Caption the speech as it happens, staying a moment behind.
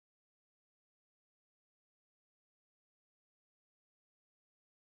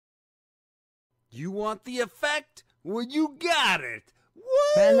You want the effect? Well, you got it! Woo!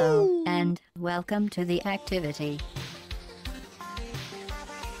 Hello, and welcome to the activity.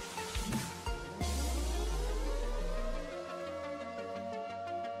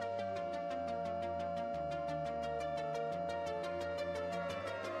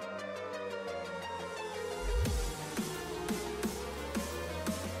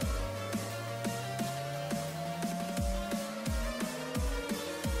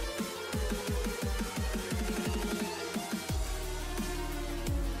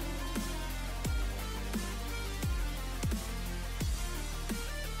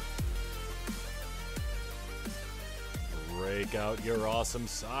 Break out your awesome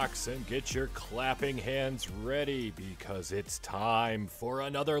socks and get your clapping hands ready because it's time for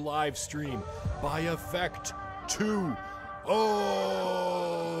another live stream by Effect 2.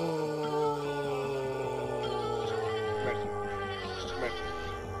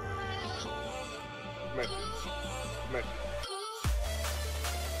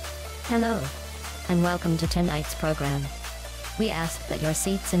 Hello, and welcome to tonight's program. We ask that your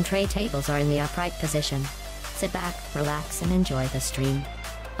seats and tray tables are in the upright position. Sit back, relax, and enjoy the stream.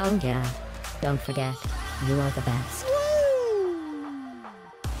 Oh yeah, don't forget, you are the best.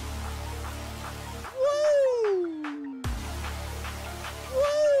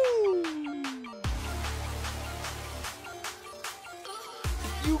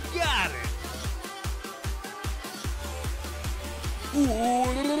 You got it!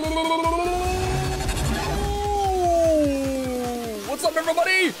 What's up,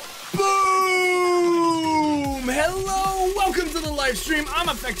 everybody? Boom! Hello, welcome to the live stream. I'm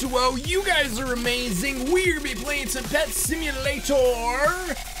Effect2O. You guys are amazing. We're gonna be playing some Pet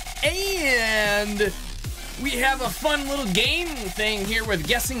Simulator, and we have a fun little game thing here with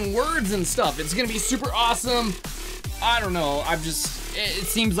guessing words and stuff. It's gonna be super awesome. I don't know. It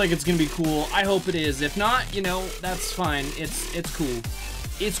seems like it's gonna be cool. I hope it is. If not, you know, that's fine. It's cool.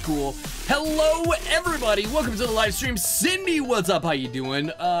 It's cool. Hello, everybody. Welcome to the live stream. Cindy, what's up? How you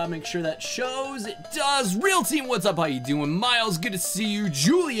doing? Make sure that shows. It does. Real team, what's up? How you doing? Miles, good to see you.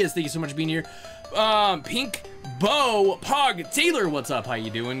 Julius, thank you so much for being here. Pink, Bo, Pog, Taylor, what's up? How you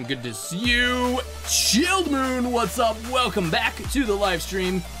doing? Good to see you. Chilled Moon, what's up? Welcome back to the live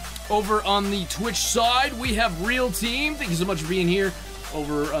stream. Over on the Twitch side, we have Real Team. Thank you so much for being here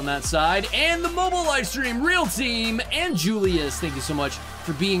over on that side. And the mobile live stream, Real Team and Julius, thank you so much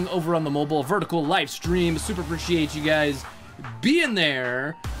for being over on the mobile vertical live stream. Super appreciate you guys being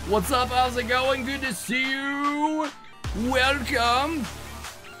there. What's up? How's it going? Good to see you. Welcome.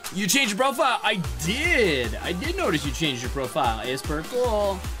 You changed your profile? I did notice you changed your profile. It's per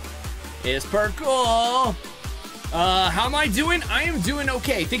cool. It's per cool. How am I doing? I am doing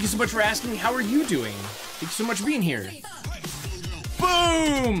okay. Thank you so much for asking. How are you doing? Thank you so much for being here.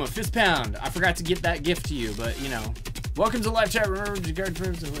 Boom! Fist pound. I forgot to get that gift to you, but you know. Welcome to the live chat. Remember to guard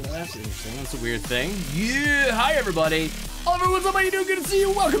first. That's interesting. That's a weird thing. Yeah. Hi, everybody. Oliver, what's up? How you doing? Good to see you.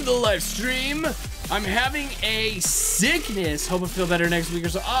 Welcome to the live stream. I'm having a sickness. Hope I feel better next week or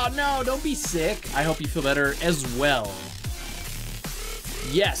so. Oh, no, don't be sick. I hope you feel better as well.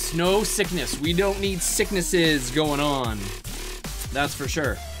 Yes, no sickness. We don't need sicknesses going on. That's for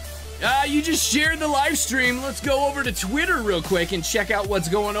sure. You just shared the live stream. Let's go over to Twitter real quick and check out what's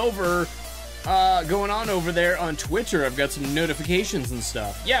going on over there on Twitter. I've got some notifications and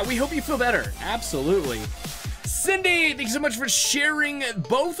stuff. Yeah, we hope you feel better. Absolutely. Cindy, thank you so much for sharing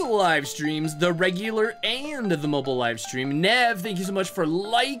both the live streams, the regular and the mobile live stream. Nev, thank you so much for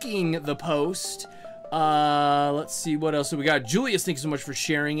liking the post. Let's see, what else do we got? Julius, thank you so much for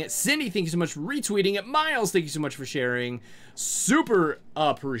sharing it. Cindy, thank you so much for retweeting it. Miles, thank you so much for sharing. Super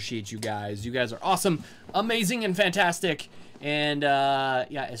appreciate you guys. You guys are awesome, amazing, and fantastic. And,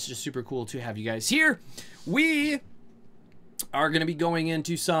 yeah, it's just super cool to have you guys here. We are going to be going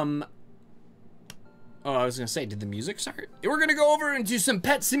into some... Oh, I was going to say, did the music start? We're going to go over into some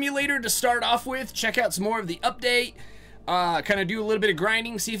Pet Simulator to start off with. Check out some more of the update. Kind of do a little bit of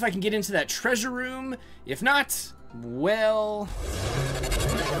grinding, see if I can get into that treasure room. If not, well,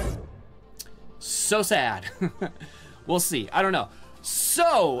 so sad. We'll see. I don't know.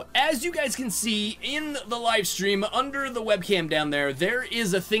 So, as you guys can see in the live stream, under the webcam down there, there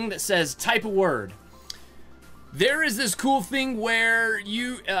is a thing that says type a word. There is this cool thing where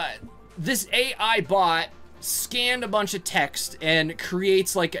you, this AI bot scanned a bunch of text and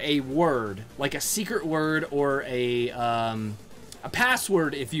creates like a word, like a secret word or a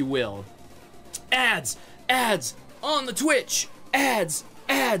password, if you will. Ads on the Twitch. Ads.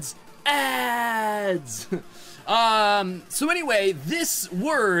 So anyway, this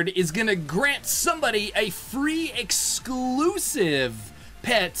word is gonna grant somebody a free exclusive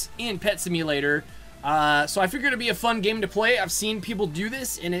pets in Pet Simulator. So I figured it'd be a fun game to play. I've seen people do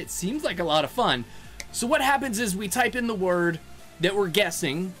this, and it seems like a lot of fun. So what happens is we type in the word that we're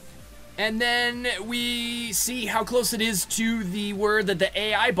guessing, and then we see how close it is to the word that the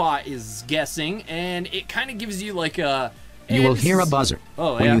AI bot is guessing, and it kind of gives you like a... You will hear a buzzer.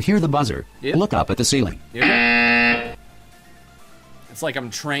 Oh, when you hear the buzzer, look up at the ceiling. It's like I'm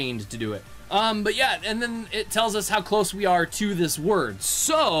trained to do it. But yeah, and then it tells us how close we are to this word.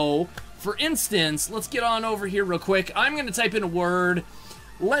 So, for instance, let's get on over here real quick. I'm going to type in a word.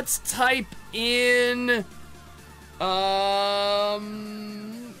 Let's type in...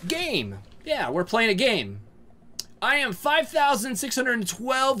 game. Yeah, we're playing a game. I am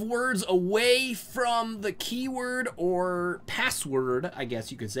 5,612 words away from the keyword or password, I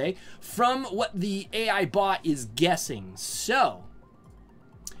guess you could say, from what the AI bot is guessing. So,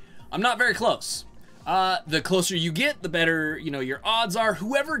 I'm not very close. The closer you get, the better, you know, your odds are.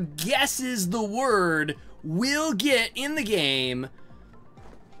 Whoever guesses the word will get in the game.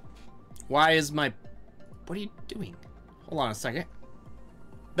 Why is my... What are you doing? Hold on a second.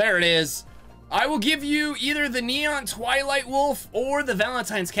 There it is. I will give you either the Neon Twilight Wolf or the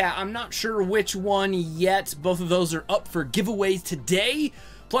Valentine's Cat. I'm not sure which one yet. Both of those are up for giveaways today.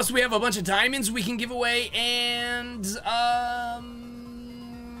 Plus, we have a bunch of diamonds we can give away, and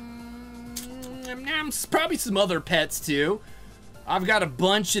probably some other pets too. I've got a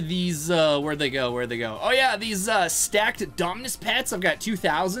bunch of these. Where'd they go? Where'd they go? Oh yeah, these stacked Dominus pets. I've got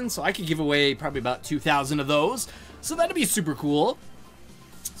 2,000, so I could give away probably about 2,000 of those. So that'd be super cool.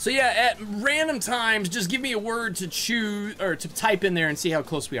 So yeah, at random times, just give me a word to choose or to type in there and see how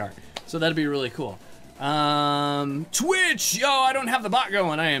close we are. So that'd be really cool. Twitch! Yo, I don't have the bot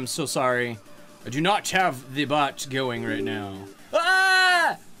going. I am so sorry. I do not have the bot going right now.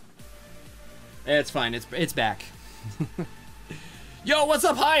 Ah! It's fine. It's back. Yo, what's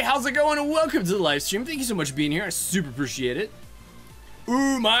up? Hi, how's it going? And welcome to the live stream. Thank you so much for being here. I super appreciate it.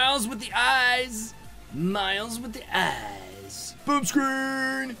 Ooh, Miles with the eyes. Miles with the eyes. Boom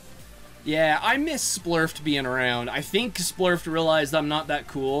screen! Yeah, I miss Splurfed being around. I think Splurfed realized I'm not that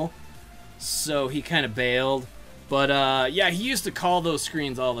cool, so he kind of bailed. But, yeah, he used to call those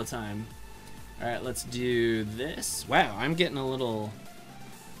screens all the time. Alright, let's do this. Wow, I'm getting a little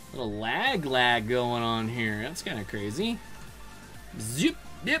lag going on here. That's kind of crazy. Zoop,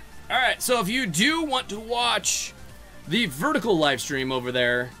 yep. Alright, so if you do want to watch the vertical live stream over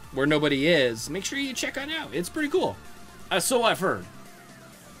there, where nobody is, make sure you check it out. It's pretty cool. So I've heard.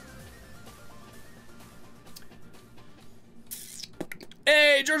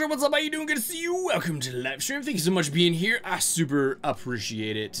 Hey, Georgia, what's up? How you doing? Good to see you. Welcome to the live stream. Thank you so much for being here. I super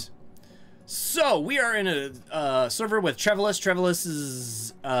appreciate it. So, we are in a server with Trevelus. Trevelus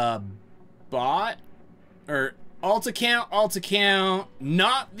is bot, or alt account,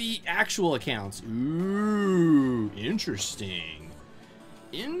 not the actual accounts. Ooh, interesting.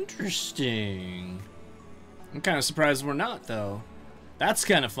 Interesting. I'm kind of surprised we're not, though. That's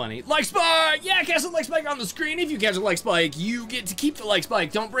kind of funny. Like spike! Yeah, cast a like spike on the screen. If you catch a like spike, you get to keep the like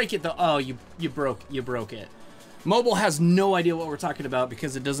spike. Don't break it, though. Oh, you broke it. Mobile has no idea what we're talking about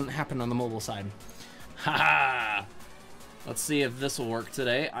because it doesn't happen on the mobile side. Haha! Let's see if this will work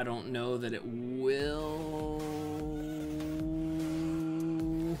today. I don't know that it will.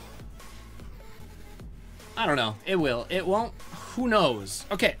 I don't know. It will. It won't. Who knows?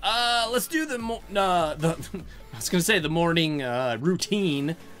 Okay, let's do the I was gonna say the morning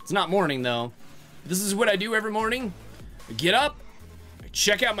routine. It's not morning though. This is what I do every morning. I get up, I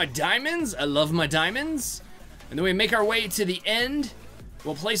check out my diamonds. I love my diamonds. And then we make our way to the end.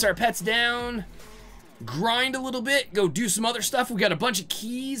 We'll place our pets down, grind a little bit, go do some other stuff. We got a bunch of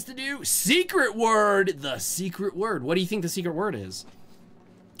keys to do. Secret word, the secret word. What do you think the secret word is?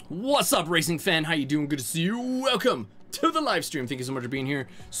 What's up, racing fan? How you doing? Good to see you. Welcome to the live stream. Thank you so much for being here.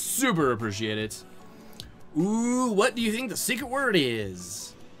 Super appreciate it. Ooh, what do you think the secret word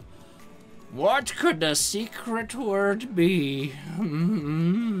is? What could the secret word be?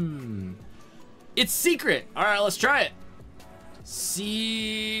 It's secret. All right, let's try it.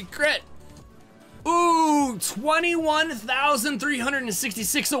 Secret. Ooh,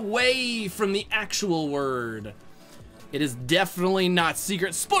 21,366 away from the actual word. It is definitely not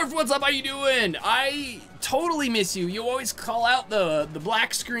secret. Splurf, what's up? How you doing? I totally miss you. You always call out the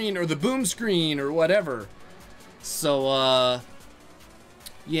black screen or the boom screen or whatever. So,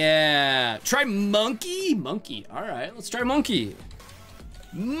 yeah. Try monkey? Monkey. All right, let's try monkey.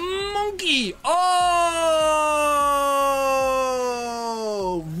 Monkey. Oh!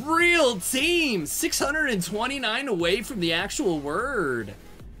 Real team. 629 away from the actual word.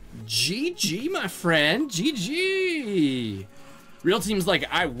 GG, my friend. GG. Real Team's like,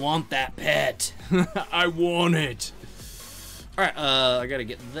 I want that pet. I want it. All right, I gotta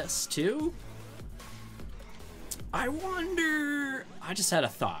get this too. I wonder, I just had a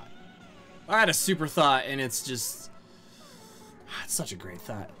thought. I had a super thought, and it's just, it's such a great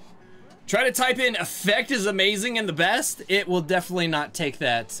thought. Try to type in effect is amazing and the best. It will definitely not take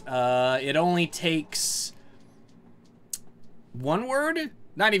that. It only takes one word,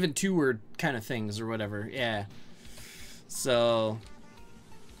 not even two word kind of things or whatever. Yeah. So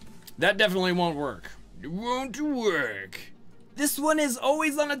that definitely won't work. It won't work. This one is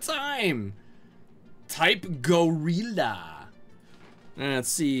always on a time. Type gorilla. Let's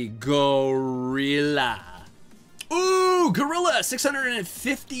see, gorilla. Ooh, gorilla,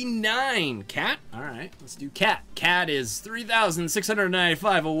 659. Cat, all right, let's do cat. Cat is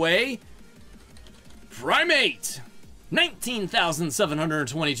 3,695 away. Primate,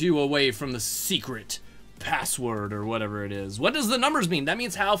 19,722 away from the secret password or whatever it is. What does the numbers mean? That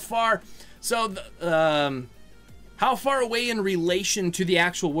means how far, so how far away in relation to the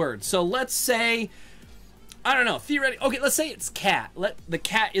actual word. So let's say, I don't know, theoretically, okay, let's say it's cat. The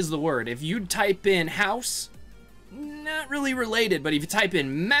cat is the word. If you type in house, not really related, but if you type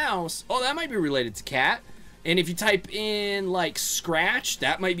in mouse, oh, that might be related to cat. And if you type in like scratch,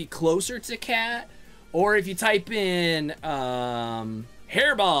 that might be closer to cat. Or if you type in hairball,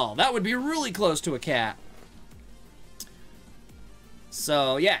 that would be really close to a cat.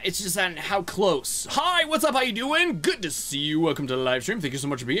 So yeah, it's just on how close. Hi, what's up? How you doing? Good to see you. Welcome to the live stream. Thank you so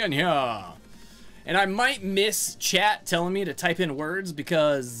much for being here. And I might miss chat telling me to type in words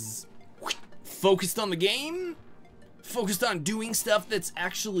because focused on the game, focused on doing stuff that's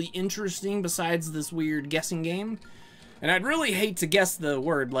actually interesting besides this weird guessing game. And I'd really hate to guess the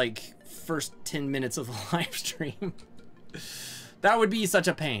word like first 10 minutes of the live stream. That would be such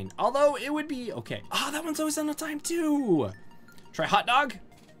a pain. Although it would be okay. Oh, that one's always on the time too. Try hot dog.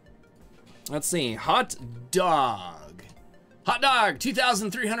 Let's see, hot dog. Hot dog,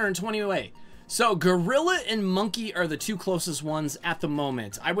 2,320 away. So gorilla and monkey are the two closest ones at the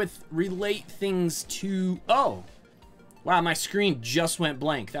moment. I would relate things to, oh. Wow, my screen just went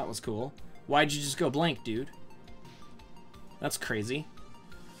blank. That was cool. Why'd you just go blank, dude? That's crazy.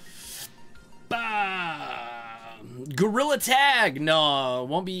 Gorilla tag. No,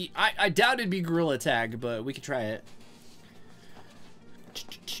 won't be. I doubt it'd be gorilla tag, but we could try it.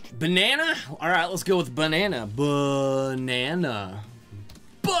 Banana? All right, let's go with banana. Banana.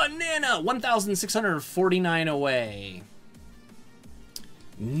 Banana. 1,649 away.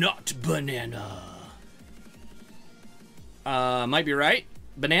 Not banana. Might be right.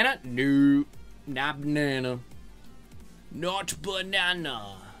 Banana? No. Not banana. Not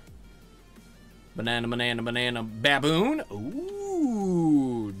banana. Banana, banana, banana. Baboon?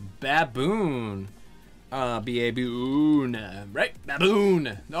 Ooh. Baboon. Baboon. Right?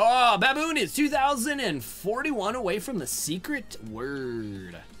 Baboon. Oh, baboon is 2,041 away from the secret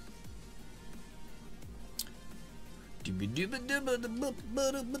word.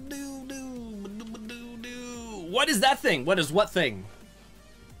 What is that thing? What is what thing?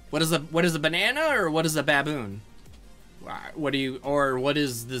 What is a banana or what is a baboon? What do you, or what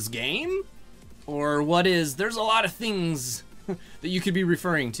is this game? Or what is, there's a lot of things that you could be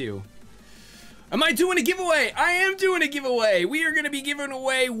referring to. Am I doing a giveaway? I am doing a giveaway. We are going to be giving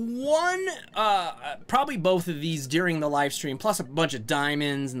away one, probably both of these during the live stream, plus a bunch of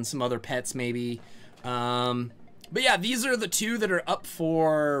diamonds and some other pets maybe. But yeah, these are the two that are up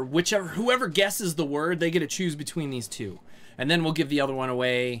for whoever guesses the word, they get to choose between these two. And then we'll give the other one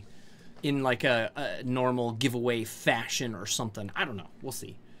away in like a normal giveaway fashion or something. I don't know. We'll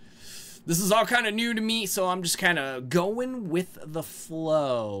see. This is all kind of new to me, so I'm just kind of going with the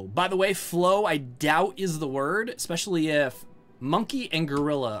flow. By the way, flow, I doubt is the word, especially if monkey and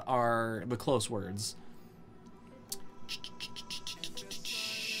gorilla are the close words.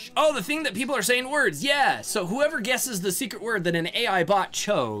 Oh, the thing that people are saying words. Yeah, so whoever guesses the secret word that an AI bot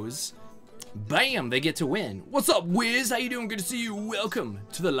chose, bam, they get to win. What's up, Wiz? How you doing? Good to see you. Welcome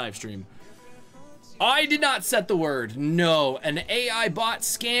to the live stream. I did not set the word. No, an AI bot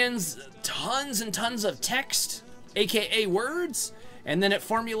scans tons and tons of text, aka words, and then it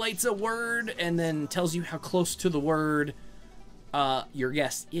formulates a word and then tells you how close to the word your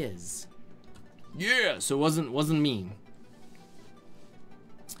guess is. Yeah, so it wasn't me.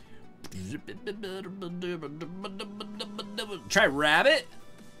 Try rabbit.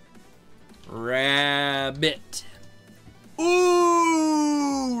 Rabbit.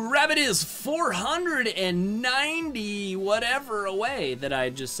 Ooh, rabbit is 490 whatever away that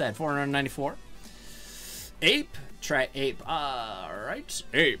I just said. 494. Ape. Try ape. All right.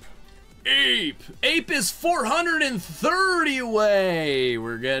 Ape. Ape. Ape is 430 away.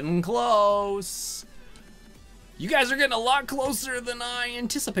 We're getting close. You guys are getting a lot closer than I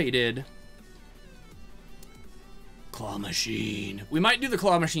anticipated. Claw machine. We might do the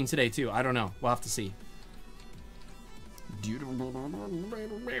claw machine today too. I don't know. We'll have to see.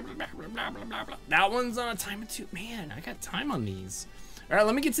 That one's on a time of 2. Man, I got time on these. All right,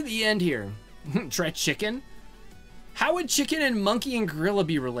 let me get to the end here. Try chicken. How would chicken and monkey and gorilla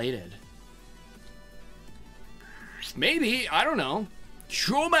be related? Maybe, I don't know.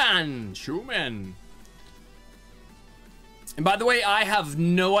 Schumann. And by the way, I have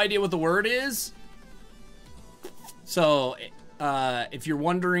no idea what the word is. So, if you're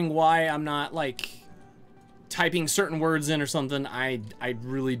wondering why I'm not like typing certain words in or something, I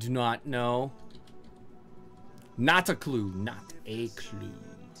really do not know. Not a clue.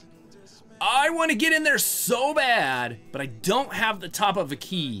 I want to get in there so bad, but I don't have the top of a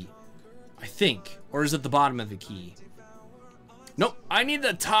key, I think. Or is it the bottom of the key? Nope, I need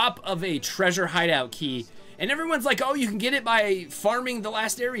the top of a treasure hideout key. And everyone's like, oh, you can get it by farming the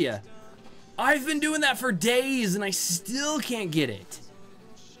last area. I've been doing that for days and I still can't get it.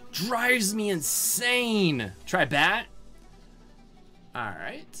 Drives me insane. Try bat. All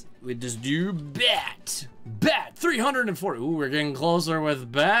right, we just do bat. Bat, 340. Ooh, we're getting closer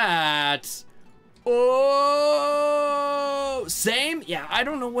with bat. Oh, same? Yeah, I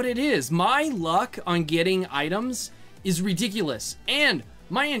don't know what it is. My luck on getting items is ridiculous. And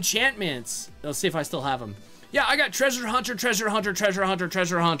my enchantments, let's see if I still have them. Yeah, I got treasure hunter, treasure hunter, treasure hunter,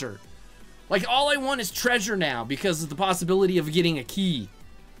 treasure hunter. Like, all I want is treasure now because of the possibility of getting a key.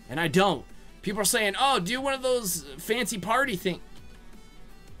 And I don't. People are saying, oh, do one of those fancy party things.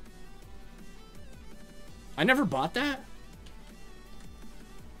 I never bought that.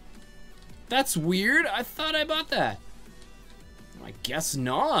 That's weird. I thought I bought that. I guess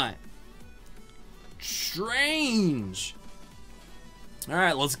not. Strange. All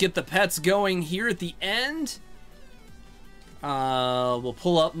right, let's get the pets going here at the end. We'll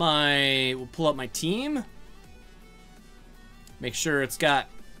pull up my team. Make sure it's got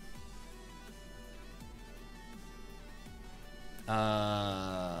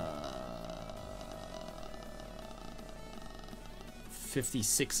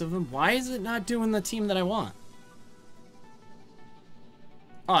 56 of them. Why is it not doing the team that I want?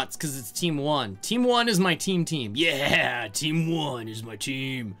 Oh, it's because it's team 1. Team 1 is my team. Yeah, team 1 is my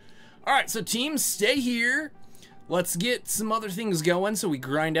team. All right, so teams, stay here. Let's get some other things going so we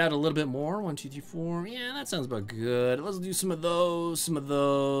grind out a little bit more. 1, 2, 3, 4. Yeah, that sounds about good. Let's do some of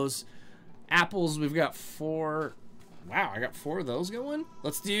those. Apples, we've got 4. Wow, I got 4 of those going.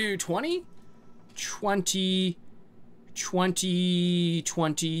 Let's do 20. 20.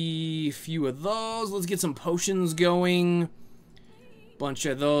 Few of those. Let's get some potions going. Bunch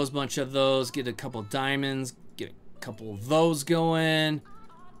of those. Get a couple diamonds. Get a couple of those going.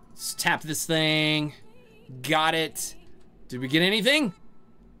 Let's tap this thing. Got it. Did we get anything?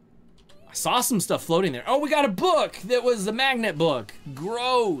 I saw some stuff floating there. Oh, we got a book that was the magnet book.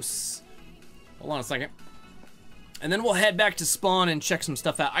 Gross. Hold on a second. And then we'll head back to spawn and check some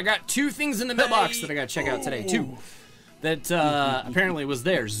stuff out. I got 2 things in the mailbox that I gotta check out today. 2 that apparently was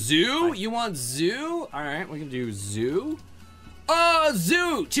there. Zoo? You want zoo? All right, we can do zoo.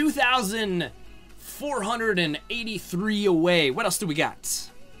 Zoo! 2,483 away. What else do we got?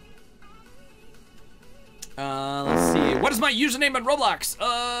 Let's see. What is my username on Roblox?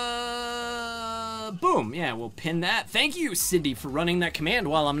 Boom. Yeah, we'll pin that. Thank you, Cindy, for running that command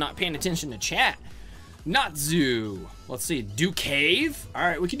while I'm not paying attention to chat. Not zoo. Let's see. Do cave? All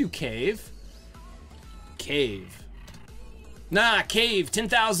right, we can do cave. Cave. Nah, cave.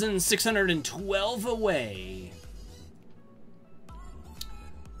 10,612 away.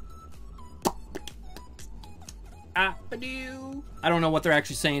 I don't know what they're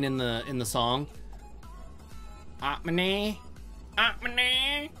actually saying in the song. I don't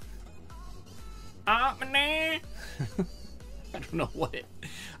know what it.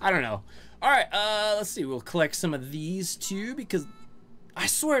 I don't know. All right, let's see. We'll collect some of these too because I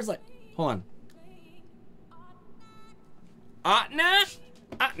swear it's like. Hold on. Atna.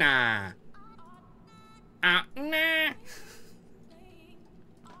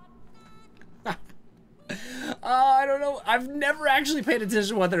 I don't know. I've never actually paid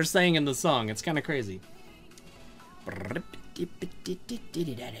attention to what they're saying in the song. It's kind of crazy.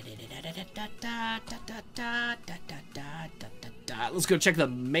 Let's go check the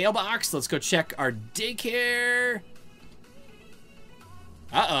mailbox. Let's go check our daycare.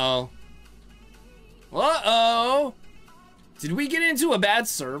 Uh-oh. Uh-oh. Did we get into a bad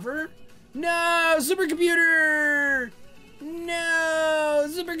server? No, supercomputer. No!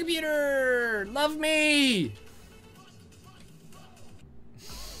 Supercomputer! Love me!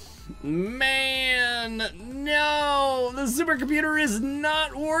 Man, no! The supercomputer is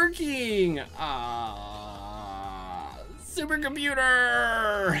not working!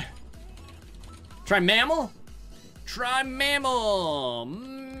 Supercomputer! Try mammal? Try mammal!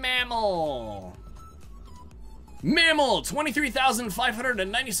 Mammal! Mammal!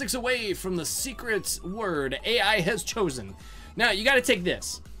 23,596 away from the secret word AI has chosen. Now, you gotta take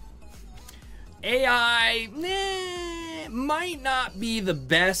this. AI might not be the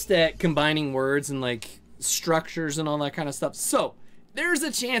best at combining words and like structures and all that kind of stuff. So there's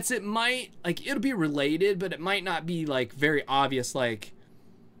a chance it might, like, it'll be related, but it might not be like very obvious, like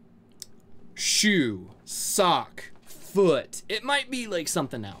shoe, sock, foot. It might be like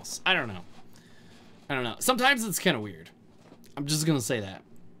something else. I don't know. Sometimes it's kind of weird. I'm just gonna say that.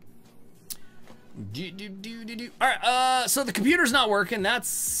 All right, so the computer's not working.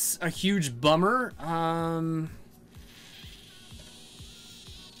 That's a huge bummer. I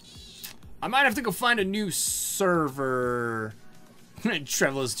might have to go find a new server.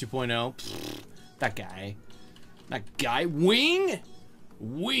 Travelers 2.0. That guy.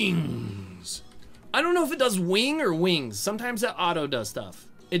 Wings. I don't know if it does wing or wings. Sometimes that auto does stuff.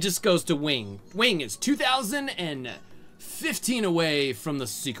 It just goes to wing. Wing is 2,015 away from the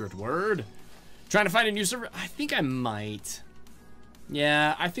secret word. Trying to find a new server? I think I might.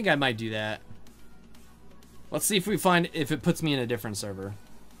 Yeah, I think I might do that. Let's see if it puts me in a different server.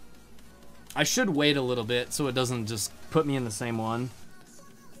 I should wait a little bit so it doesn't just put me in the same one.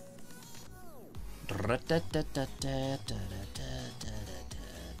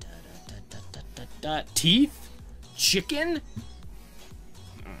 Teeth? Chicken?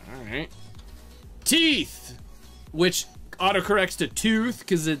 Alright. Teeth! Which autocorrects to tooth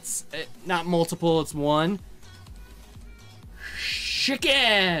because it's not multiple, it's one.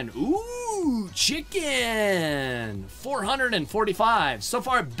 Chicken! Ooh, chicken! 445. So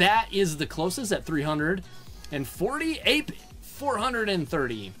far, bat is the closest at 340. Ape,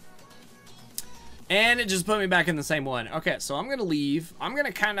 430. And it just put me back in the same one. Okay, so I'm gonna leave. I'm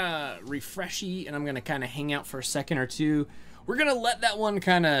gonna kind of refreshy, and I'm gonna kind of hang out for a second or two. We're gonna let that one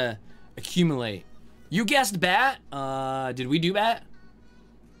kind of accumulate. You guessed bat. Did we do bat?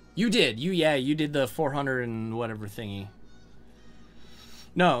 You did. You did the 400 and whatever thingy.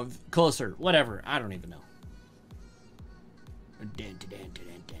 No, closer. Whatever. I don't even know.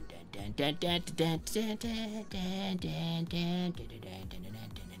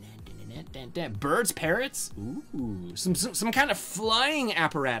 Birds, parrots? Ooh, some kind of flying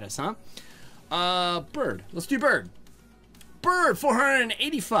apparatus, huh? Bird. Let's do bird. Bird,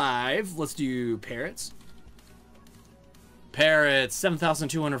 485. Let's do parrots. Parrots,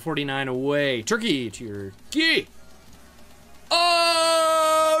 7,249 away. Turkey.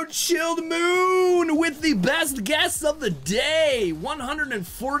 Oh, Chilled Moon with the best guess of the day.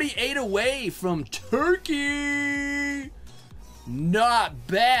 148 away from turkey. Not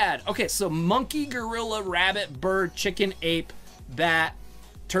bad. Okay, so monkey, gorilla, rabbit, bird, chicken, ape, bat,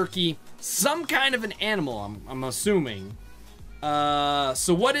 turkey. Some kind of an animal, I'm assuming.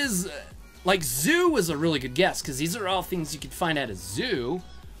 So what is, like, zoo is a really good guess, because these are all things you could find at a zoo.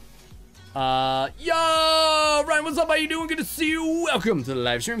 Yo, Ryan, what's up? How you doing? Good to see you. Welcome to the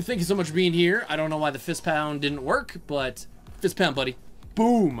live stream. Thank you so much for being here. I don't know why the fist pound didn't work, but fist pound, buddy.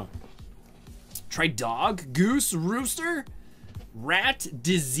 Boom. Try dog, goose, rooster, rat,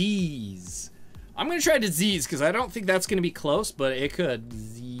 disease. I'm gonna try disease, because I don't think that's gonna be close, but it could.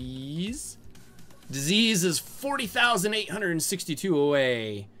 Disease is 40,862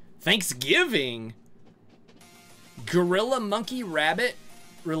 away. Thanksgiving. Gorilla, monkey, rabbit,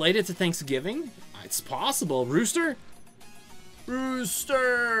 related to Thanksgiving? It's possible. Rooster?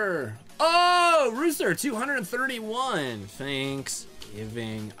 Rooster. Oh, rooster, 231.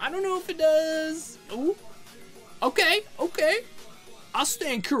 Thanksgiving. I don't know if it does. Ooh. Okay. I'll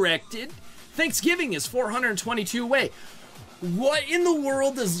stand corrected. Thanksgiving is 422 away. What in the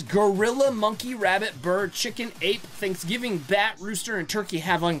world does gorilla, monkey, rabbit, bird, chicken, ape, Thanksgiving, bat, rooster, and turkey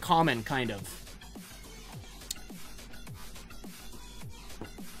have in common, kind of?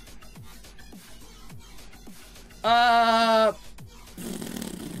 I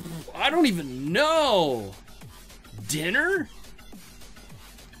don't even know. Dinner?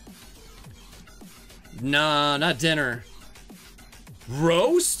 Nah, not dinner.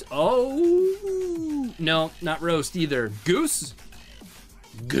 Roast? Oh, no, not roast either. Goose?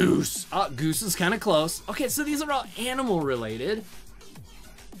 Goose. Goose is kind of close. Okay, so these are all animal related.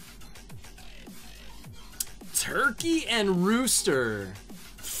 Turkey and rooster.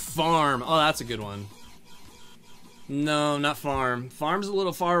 Farm. Oh, that's a good one. No, not farm. Farm's a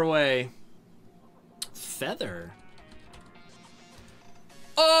little far away. Feather.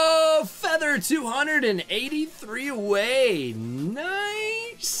 Oh, feather 283 away.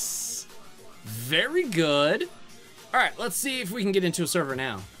 Nice. Very good. All right, let's see if we can get into a server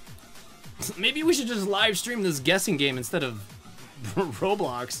now. Maybe we should just live stream this guessing game instead of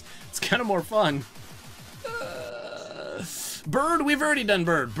Roblox. It's kind of more fun. Bird, we've already done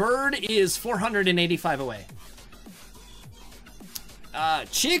bird. Bird is 485 away.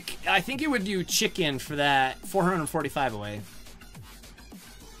 Chick, I think it would do chicken for that. 445 away.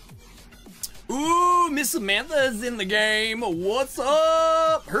 Ooh, Miss Samantha is in the game. What's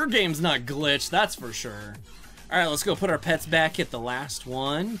up? Her game's not glitched, that's for sure. All right, let's go put our pets back at the last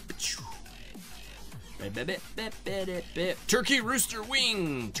one. Turkey rooster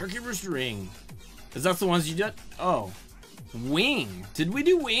wing. Turkey rooster wing. Is that the ones you did? Oh, wing. Did we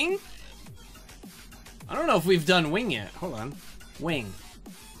do wing? I don't know if we've done wing yet. Hold on. Wing.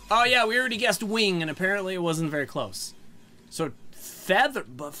 Oh yeah, we already guessed wing, and apparently it wasn't very close. So feather,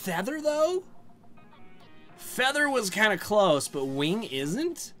 but feather though? Feather was kind of close, but wing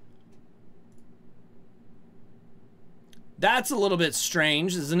isn't? That's a little bit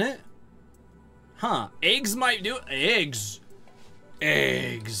strange, isn't it? Huh, eggs might do it. Eggs.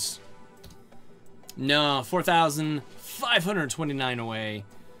 Eggs. No, 4,529 away.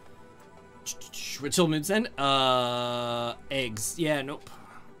 Which will mood send? Eggs. Yeah, nope.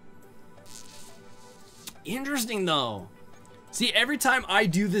 Interesting though. See, every time I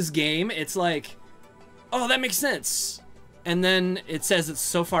do this game, it's like, oh, that makes sense. And then it says it's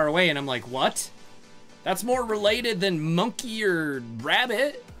so far away, and I'm like, what? That's more related than monkey or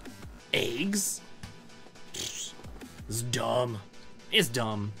rabbit. Eggs. It's dumb. It's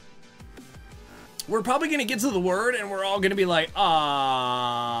dumb. We're probably gonna get to the word, and we're all gonna be like,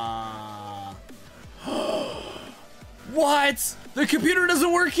 ah. What? The computer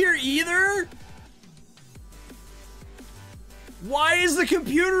doesn't work here either? Why is the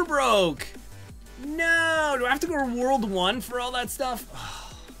computer broke? No, do I have to go to World 1 for all that stuff?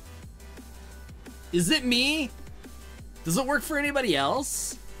 Is it me? Does it work for anybody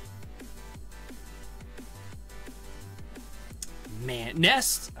else? Man,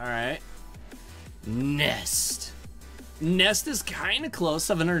 nest, all right. Nest. Nest is kind of close,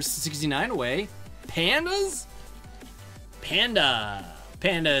 769 away. Pandas? Panda.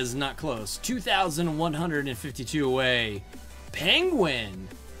 Panda is not close, 2,152 away. Penguin.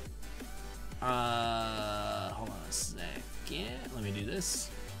 Hold on a second. Let me do this.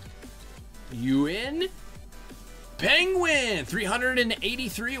 UN. Penguin,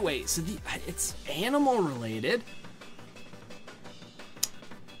 383 away. So it's animal related.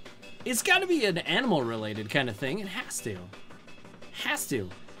 It's got to be an animal related kind of thing. It has to. Has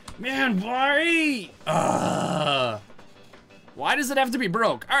to. Man, why? Why does it have to be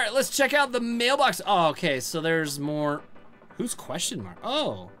broke? All right, let's check out the mailbox. Oh, okay, so there's more. Who's question mark?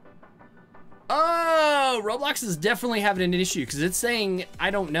 Oh. Oh, Roblox is definitely having an issue because it's saying, I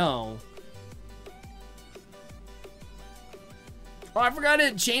don't know. Oh, I forgot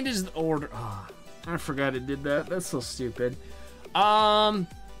it changes the order. Oh, I forgot it did that. That's so stupid.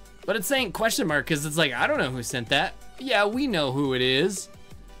 But it's saying question mark because it's like, I don't know who sent that. Yeah, we know who it is.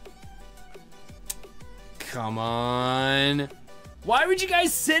 Come on. Why would you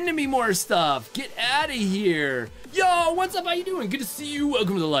guys send me more stuff? Get out of here. Yo, what's up? How you doing? Good to see you.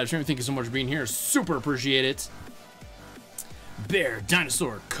 Welcome to the live stream. Thank you so much for being here. Super appreciate it. Bear,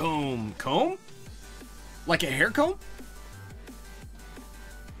 dinosaur, comb. Comb? Like a hair comb?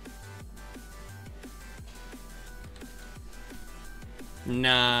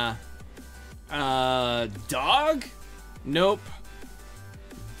 Nah. Dog? Nope.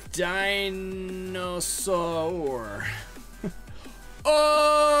 Dinosaur.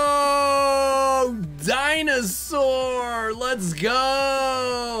 Oh, dinosaur. Let's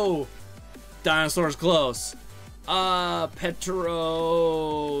go. Dinosaur's close.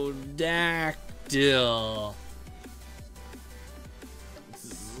 Pterodactyl.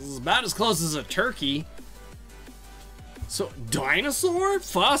 This is about as close as a turkey. So, dinosaur?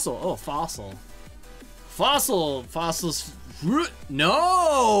 Fossil. Oh, fossil. Fossil. Fossils.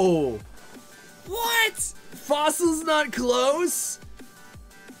 No! What? Fossil's not close?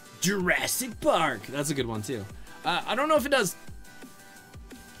 Jurassic Park. That's a good one, too. I don't know if it does.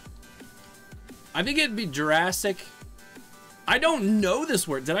 I think it'd be Jurassic. I don't know this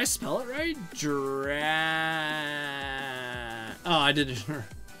word. Did I spell it right? Oh, I did it.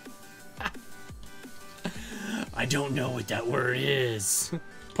 I don't know what that word is.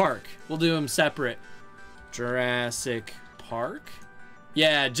 Park. We'll do them separate. Jurassic Park?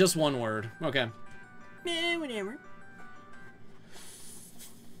 Yeah, just one word. Okay. Eh, whatever.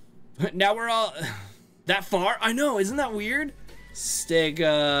 Now we're all that far. I know, isn't that weird?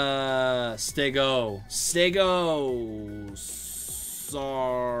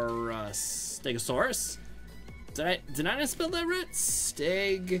 Stegosaurus. Did I not spell that right?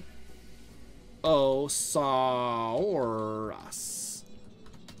 Stegosaurus.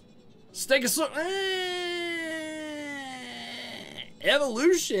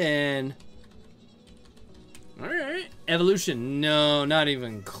 Evolution. All right, evolution. No, not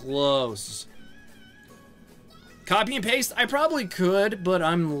even close. Copy and paste. I probably could, but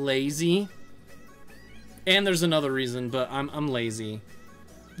I'm lazy. And there's another reason, but I'm lazy.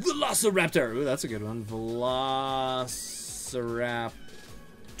 Velociraptor. Ooh, that's a good one. Velociraptor.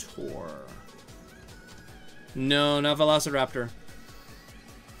 No, not Velociraptor.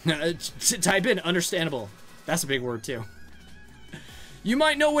 Type in understandable. That's a big word too. You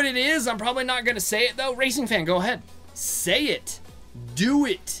might know what it is. I'm probably not gonna say it though. Racing fan, go ahead. Say it. Do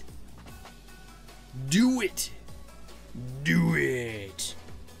it. Do it. Do it.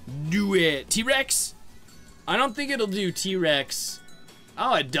 Do it. T-Rex? I don't think it'll do T-Rex.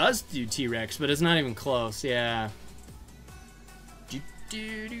 Oh, it does do T-Rex, but it's not even close. Yeah.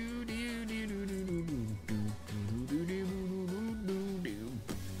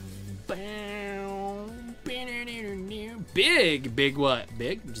 Big. Big what?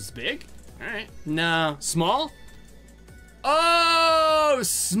 Big? Just big? Alright. No. Small? Oh,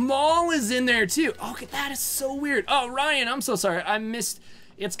 small is in there too. Okay, that is so weird. Oh, Ryan, I'm so sorry. I missed.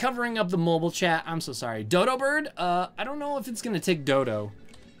 It's covering up the mobile chat. I'm so sorry. Dodo bird? I don't know if it's gonna take dodo.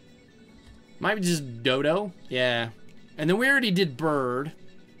 Might be just dodo. Yeah. And then we already did bird.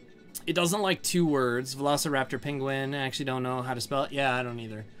 It doesn't like 2 words. Velociraptor, penguin. I actually don't know how to spell it. Yeah, I don't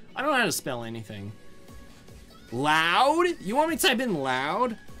either. I don't know how to spell anything. Loud? You want me to type in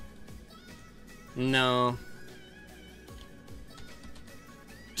loud? No.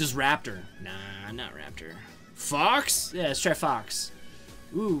 Just raptor. Nah, not raptor. Fox? Yeah, let's try fox.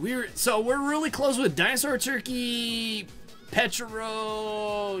 Ooh, we're really close with dinosaur, turkey,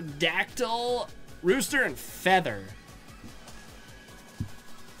 pterodactyl, rooster, and feather.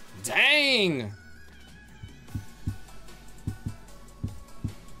 Dang.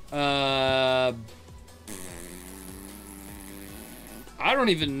 I don't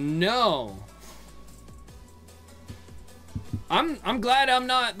even know. I'm glad I'm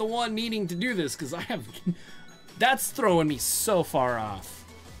not the one needing to do this, because that's throwing me so far off.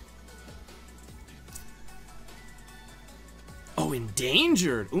 Oh,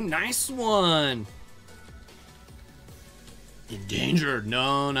 endangered. Ooh, nice one. Endangered.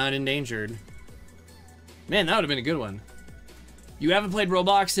 No, not endangered. Man, that would have been a good one. You haven't played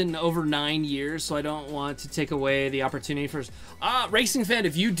Roblox in over 9 years, so I don't want to take away the opportunity for... Racing fan,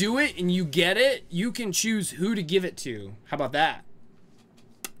 if you do it and you get it, you can choose who to give it to. How about that?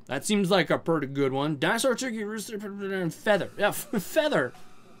 That seems like a pretty good one. Dinosaur, turkey, rooster, and feather. Yeah, feather.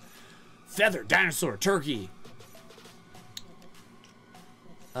 Feather, dinosaur, turkey.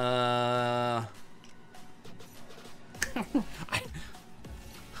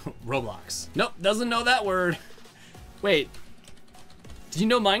 Roblox. Nope, doesn't know that word. Wait. Do you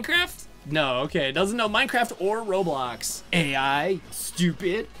know Minecraft? No, okay. Doesn't know Minecraft or Roblox. AI,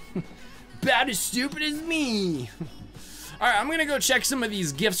 stupid. About as stupid as me. Alright, I'm gonna go check some of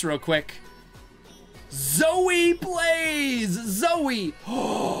these gifts real quick. Zoe plays! Zoe!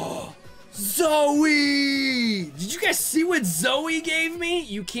 Oh, Zoe! Did you guys see what Zoe gave me?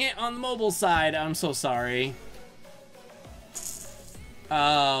 You can't on the mobile side. I'm so sorry.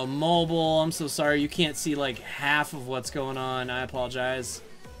 Mobile, I'm so sorry. You can't see like half of what's going on. I apologize.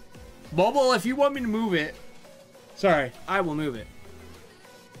 Mobile, if you want me to move it. Sorry, I will move it.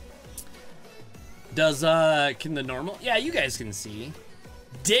 Does, can the normal? Yeah, you guys can see.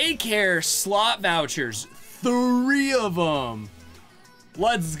 Daycare slot vouchers. 3 of them.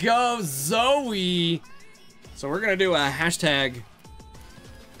 Let's go, Zoe. So we're gonna do a hashtag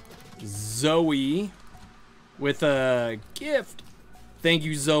Zoe with a gift. Thank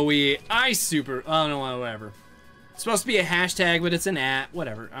you, Zoe. Oh, no, whatever. It's supposed to be a hashtag, but it's an @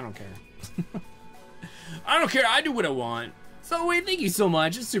 whatever. I don't care. I don't care. I do what I want. Zoe, thank you so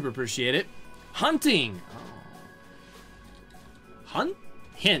much. I super appreciate it. Hunting. Oh. Hunt?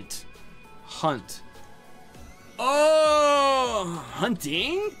 Hint. Hunt. Oh,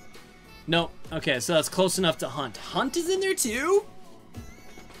 hunting? Nope. Okay, so that's close enough to hunt. Hunt is in there too?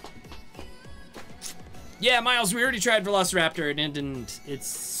 Yeah, Miles, we already tried Velociraptor and it didn't. It's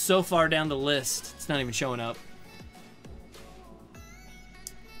so far down the list. It's not even showing up.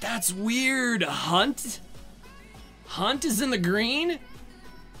 That's weird. Hunt? Hunt is in the green?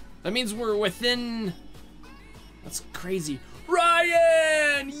 That means we're within... That's crazy.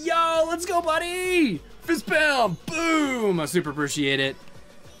 Ryan! Yo, Let's go, buddy! Fist bump! Boom! I super appreciate it.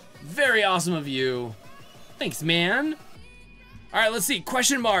 Very awesome of you. Thanks, man. All right, let's see.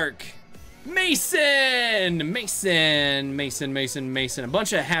 Question mark. Mason! Mason, Mason, Mason, Mason. A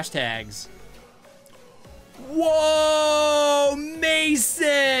bunch of hashtags. Whoa!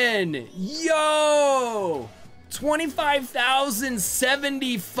 Mason! Yo!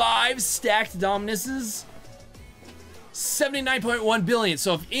 25,075 stacked Dominuses. 79.1 billion.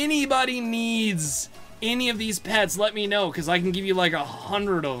 So if anybody needs any of these pets, let me know, because I can give you like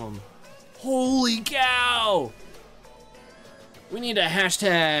 100 of them. Holy cow! We need a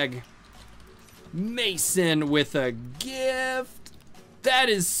hashtag Mason with a gift. That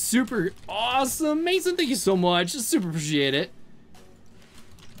is super awesome. Mason, thank you so much. Just super appreciate it.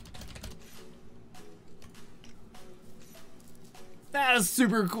 That is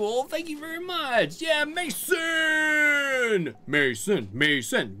super cool. Thank you very much. Yeah, Mason! Mason,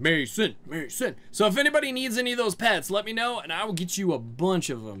 Mason, Mason, Mason. So if anybody needs any of those pets, let me know and I will get you a bunch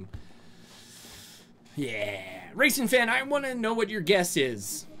of them. Yeah. Racing fan, I want to know what your guess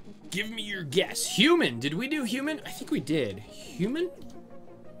is. Give me your guess. Human. Did we do human? I think we did. Human?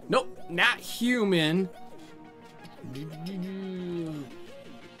 Nope, not human.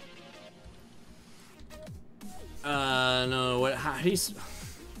 No, what, how do you...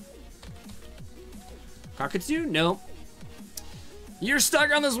 Cockatoo? Nope. You're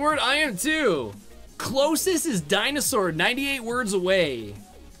stuck on this word? I am too. Closest is dinosaur, 98 words away.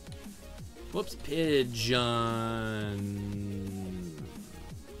 Whoops, pigeon.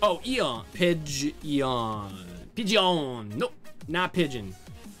 Oh, eon. Pigeon. Pigeon. Nope, not pigeon.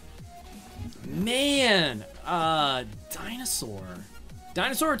 Man, dinosaur.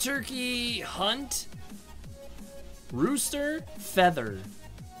 Dinosaur, turkey, hunt. Rooster, feather.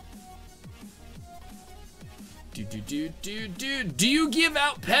 Do you give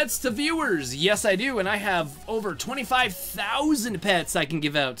out pets to viewers? Yes, I do, and I have over 25,000 pets I can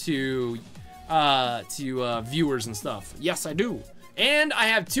give out to viewers and stuff. Yes, I do. And I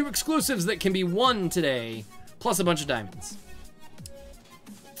have 2 exclusives that can be won today, plus a bunch of diamonds.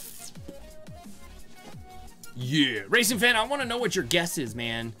 Yeah, Racing fan, I want to know what your guess is,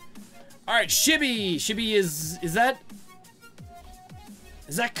 man. All right, Shibby. Shibby is that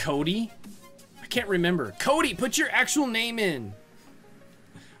Cody? I can't remember. Cody, put your actual name in.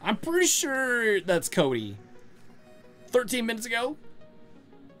 I'm pretty sure that's Cody. 13 minutes ago.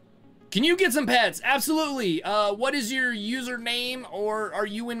 Can you get some pets? Absolutely. What is your username, or are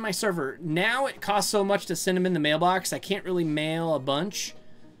you in my server? Now it costs so much to send them in the mailbox, I can't really mail a bunch.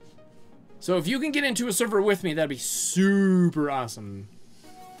 So if you can get into a server with me, that'd be super awesome.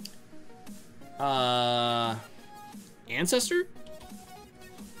 Ancestor?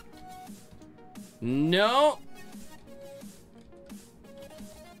 No.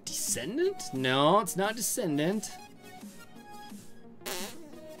 Descendant? No, it's not descendant.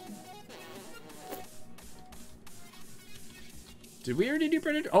 Did we already do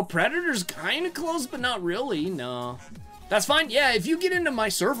Predator? Oh, Predator's kind of close, but not really. No. That's fine. Yeah, if you get into my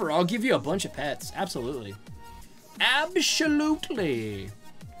server, I'll give you a bunch of pets. Absolutely. Absolutely.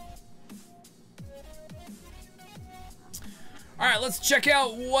 All right, let's check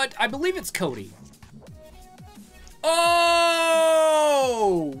out what, I believe it's Cody.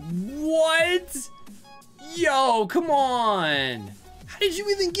 Oh, what? Yo, come on. How did you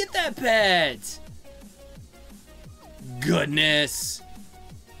even get that pet? Goodness.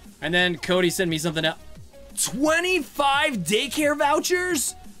 And then Cody sent me something else. 25 daycare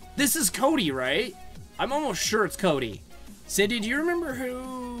vouchers? This is Cody, right? I'm almost sure it's Cody. Cindy, do you remember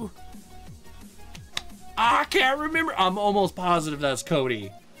who? I can't remember. I'm almost positive that's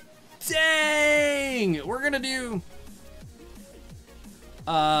Cody. Dang! We're gonna do...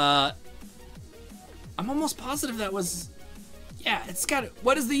 I'm almost positive that was... Yeah, it's got...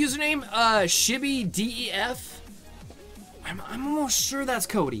 What is the username? Shibby DEF? I'm almost sure that's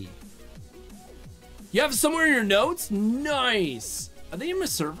Cody. You have it somewhere in your notes? Nice! Are they in my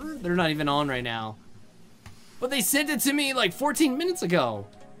server? They're not even on right now. But they sent it to me like 14 minutes ago.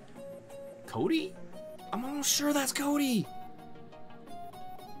 Cody? I'm almost sure that's Cody.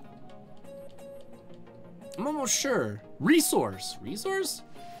 I'm almost sure. Resource. Resource?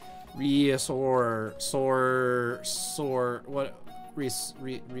 What?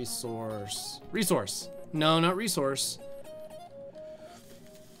 Resource. Resource. No, not resource.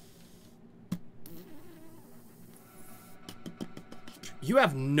 You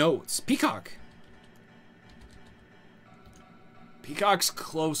have notes. Peacock. Peacock's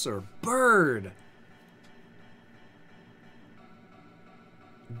closer. Bird.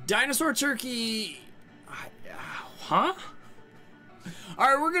 Dinosaur turkey. Huh? All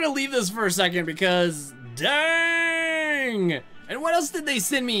right, we're gonna leave this for a second because dang. And what else did they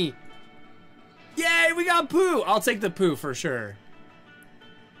send me? Yay, we got poo. I'll take the poo for sure.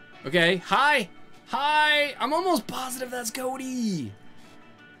 Okay, hi. Hi, I'm almost positive that's Cody.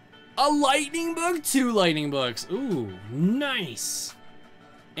 A lightning book, 2 lightning books. Ooh, nice.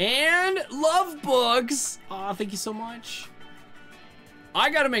 And love books. Aw, thank you so much.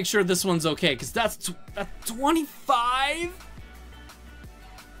 I gotta make sure this one's okay, because that's 25?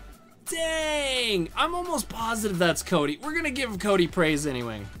 Dang, I'm almost positive that's Cody. We're gonna give Cody praise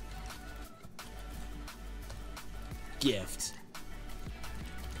anyway. Gift.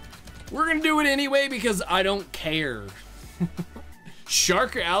 We're gonna do it anyway because I don't care.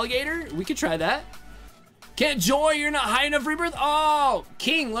 Shark or alligator? We could try that. Can't joy, you're not high enough rebirth? Oh,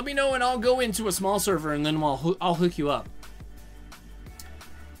 King, let me know and I'll go into a small server and then I'll hook you up.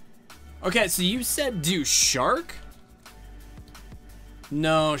 Okay, so you said do shark?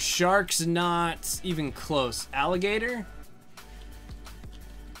 No, shark's not even close. Alligator?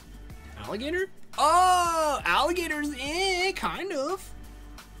 Alligator? Oh, alligators, kind of.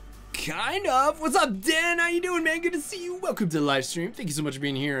 Kind of. What's up, Dan? How you doing, man? Good to see you. Welcome to the live stream. Thank you so much for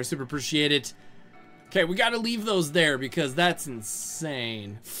being here. I super appreciate it. Okay, we gotta leave those there because that's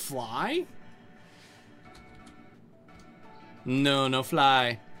insane. Fly? No, no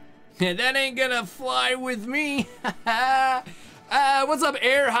fly. That ain't gonna fly with me. What's up,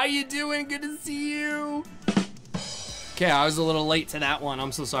 Air? How you doing? Good to see you. Okay, I was a little late to that one.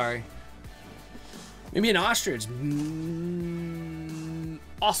 I'm so sorry. Maybe an ostrich.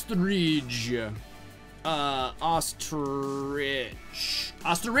 Ostrich. Ostrich.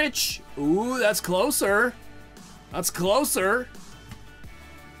 Ostrich. Ooh, that's closer. That's closer.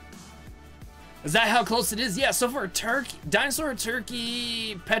 Is that how close it is? Yeah, so far, turkey, dinosaur,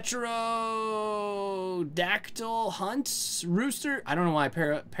 turkey, pterodactyl, hunt, rooster. I don't know why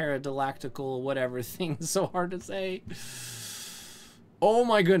paradilactical, whatever thing is so hard to say. Oh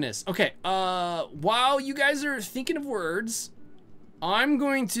my goodness. Okay, while you guys are thinking of words, I'm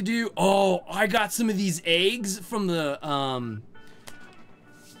going to do, oh, I got some of these eggs from the,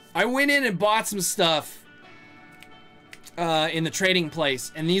 I went in and bought some stuff in the trading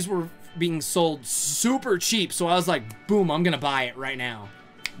place, and these were being sold super cheap, so I was like, boom, I'm gonna buy it right now.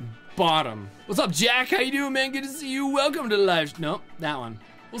 Bought them. What's up, Jack? How you doing, man? Good to see you. Welcome to the live. Nope, that one.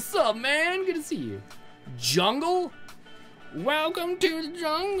 What's up, man? Good to see you. Jungle? Welcome to the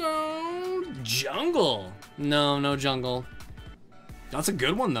jungle. Jungle. No, no jungle. That's a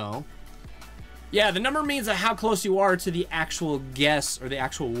good one, though. Yeah, the number means how close you are to the actual guess or the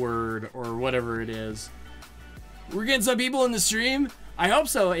actual word or whatever it is. We're getting some people in the stream. I hope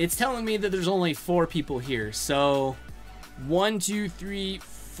so. It's telling me that there's only 4 people here. So, 1, 2, 3,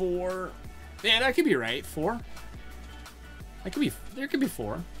 4. Yeah, that could be right. 4. That could be. There could be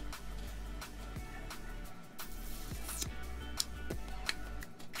 4.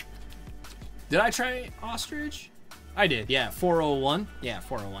 Did I try ostrich? I did. Yeah, 401. Yeah,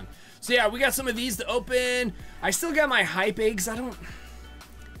 401. So yeah, we got some of these to open. I still got my hype eggs. I don't.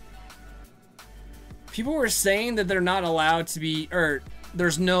 People were saying that they're not allowed to be, or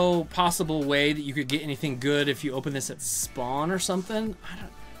there's no possible way that you could get anything good if you open this at spawn or something. I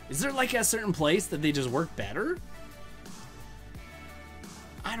don't. Is there like a certain place that they just work better?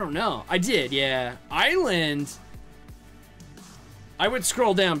 I don't know. I did, yeah. Island. I would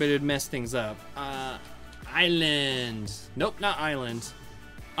scroll down, but it'd mess things up. Island. Nope, not island.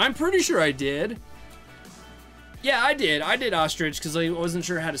 I'm pretty sure I did. Yeah, I did. I did ostrich because I wasn't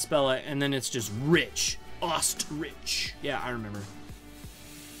sure how to spell it, and then it's just rich. Ostrich. Yeah, I remember.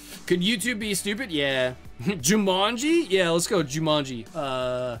 Could YouTube be stupid? Yeah. Jumanji? Yeah, let's go Jumanji.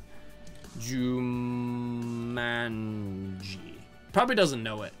 Jumanji. Probably doesn't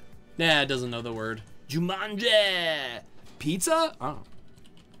know it. Nah, it doesn't know the word. Jumanji. Pizza? Oh.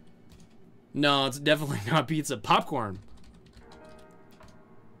 No, it's definitely not pizza. Popcorn.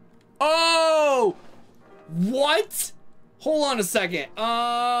 Oh! What? Hold on a second.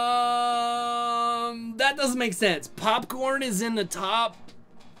 That doesn't make sense. Popcorn is in the top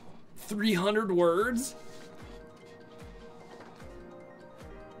 300 words.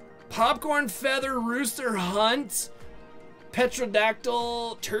 Popcorn, feather, rooster, hunt,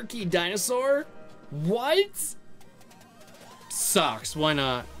 petrodactyl, turkey, dinosaur. What? Socks, why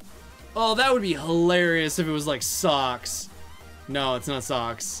not? Oh, that would be hilarious if it was like socks. No, it's not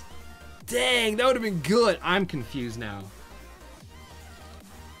socks. Dang, that would have been good. I'm confused now.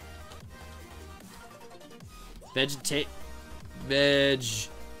 Vegetation.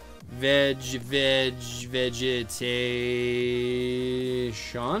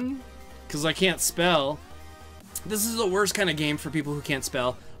 Because I can't spell. This is the worst kind of game for people who can't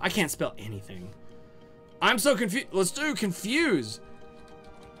spell. I can't spell anything. I'm so confused. Let's do confused.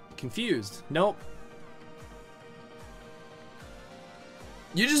 Confused. Nope.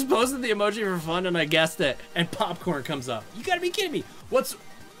 You just posted the emoji for fun and I guessed it. And popcorn comes up. You gotta be kidding me. What's...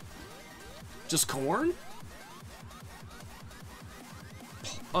 Just corn?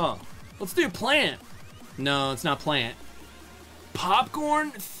 Oh. Let's do plant. No, it's not plant.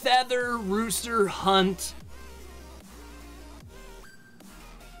 Popcorn, feather, rooster, hunt.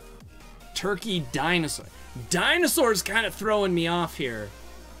 Turkey, dinosaur. Dinosaur's kind of throwing me off here.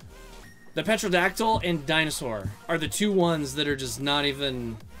 The petrodactyl and dinosaur are the two ones that are just not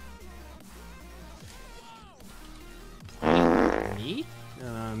even... Meat?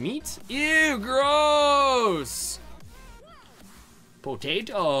 Meat? Ew, gross!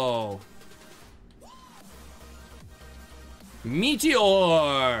 Potato.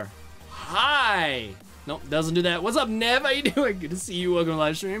 Meteor. Hi. Nope, doesn't do that. What's up, Nev? How you doing? Good to see you. Welcome to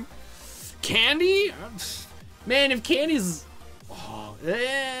live stream. Candy? Man, if candy's... Oh,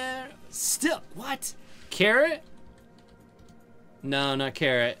 still, what? Carrot? No, not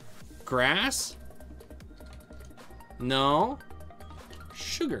carrot. Grass? No.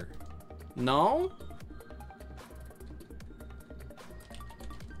 Sugar? No.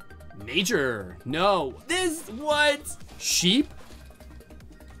 Nature? No. This, what? Sheep?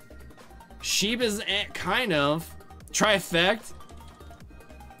 Sheep is kind of. Trifect?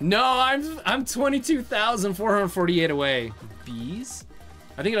 No, I'm 22,448 away. Bees?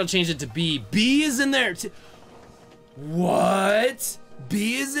 I think it'll change it to bee. Bee is in there. What?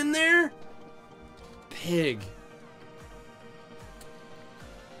 Bee is in there? Pig.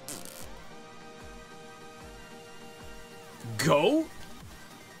 Goat?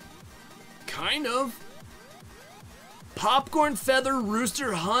 Kind of. Popcorn, feather,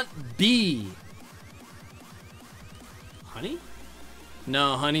 rooster, hunt, bee. Honey?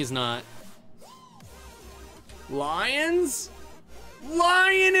 No, honey's not. Lions?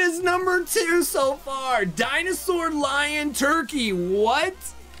 Lion is number 2 so far. Dinosaur, lion, turkey. What?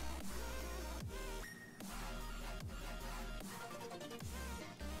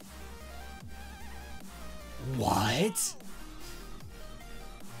 What?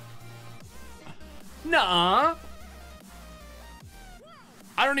 Nuh-uh.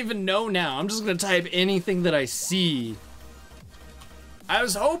 I don't even know now. I'm just gonna type anything that I see. I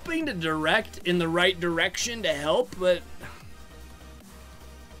was hoping to direct in the right direction to help, but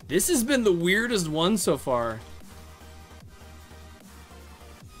this has been the weirdest one so far.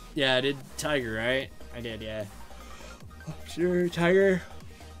 Yeah, I did tiger, right? I did, yeah. Sure, tiger.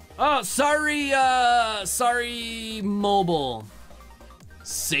 Oh, sorry, sorry, mobile.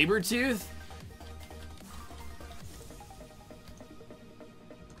 Sabertooth?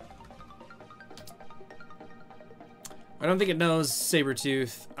 I don't think it knows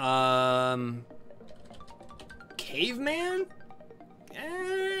Sabertooth. Caveman?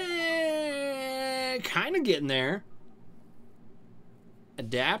 Kind of getting there.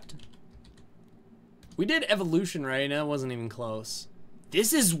 Adapt? We did evolution, right? That wasn't even close.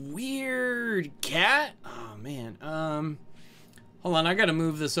 This is weird. Cat? Oh, man. Hold on, I gotta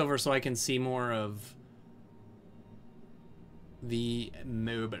move this over so I can see more of the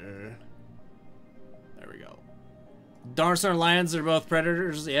mobile. There we go. Dinosaur and lions are both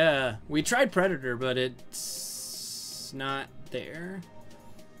predators. Yeah, we tried predator, but it's not there.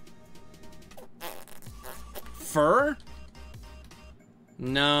 Fur?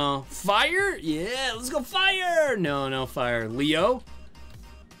 No. Fire? Yeah, let's go fire. No, no fire. Leo?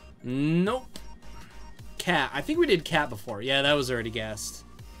 Nope. Cat. I think we did cat before. Yeah, that was already guessed.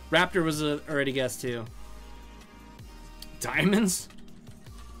 Raptor was already guessed too. Diamonds?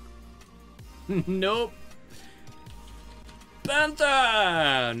 Nope.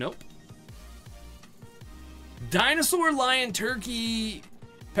 Panther! Nope. Dinosaur, lion, turkey,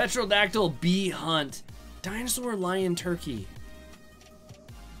 petrodactyl, bee, hunt. Dinosaur, lion, turkey.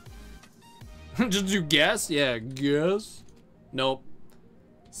 Just do guess? Yeah, guess. Nope.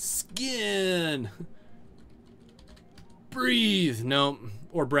 Skin. Breathe. Nope.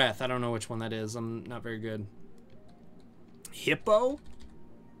 Or breath. I don't know which one that is. I'm not very good. Hippo?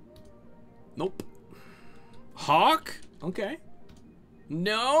 Nope. Hawk? Okay.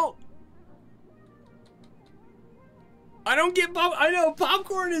 No. I don't get pop. I know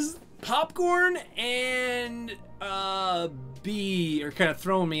popcorn is popcorn and bee are kind of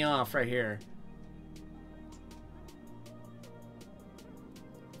throwing me off right here.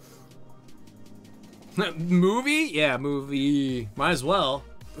 Movie? Yeah, movie. Might as well.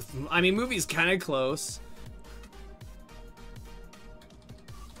 I mean, movie's kind of close.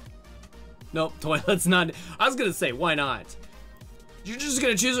 Nope, toilet's not. I was gonna say, why not? You're just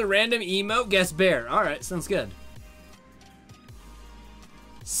gonna choose a random emote? Guess bear. Alright, sounds good.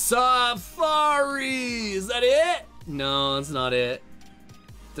 Safari! Is that it? No, that's not it.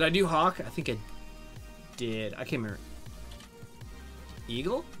 Did I do hawk? I think I did. I can't remember.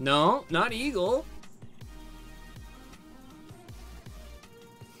 Eagle? No, not eagle.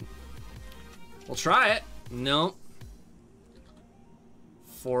 We'll try it. No.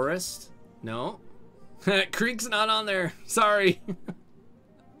 Forest? No. Creek's not on there. Sorry.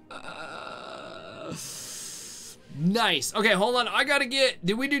 Nice. Okay, hold on. I gotta get...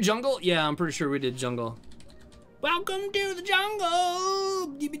 Did we do jungle? Yeah, I'm pretty sure we did jungle. Welcome to the jungle.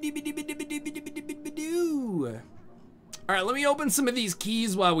 All right, let me open some of these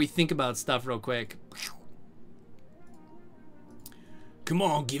keys while we think about stuff real quick. Come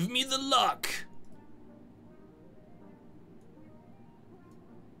on, give me the luck.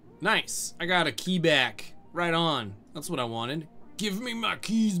 Nice. I got a key back. Right on. That's what I wanted. Give me my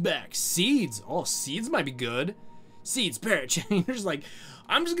keys back. Seeds. Oh, seeds might be good. Seeds, parrot changers. Like,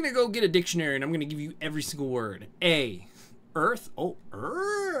 I'm just gonna go get a dictionary and I'm gonna give you every single word. A. Earth. Oh,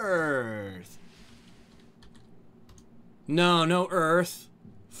 earth. No, no earth.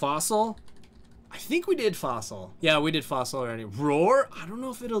 Fossil. I think we did fossil. Yeah, we did fossil already. Roar. I don't know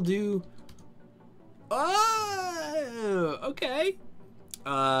if it'll do. Oh, okay.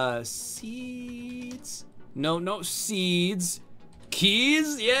 Seeds. No, no seeds.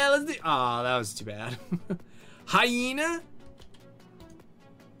 Keys. Yeah, let's do. Oh, that was too bad. Hyena.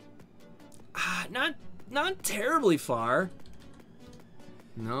 Not terribly far.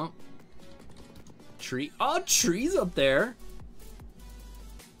 No. Tree. Oh, trees up there.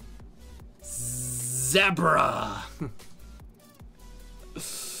 Zebra.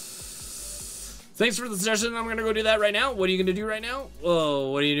 Thanks for the session. I'm gonna go do that right now. What are you gonna do right now? Whoa,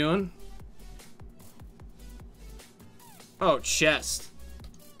 what are you doing? Oh, chest.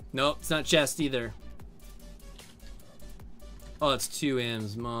 Nope, it's not chest either. Oh, it's 2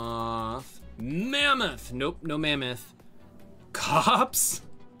 M's. Moth. Mammoth. Nope, no mammoth. Cops?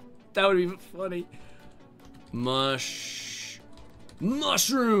 That would be funny. Mushrooms.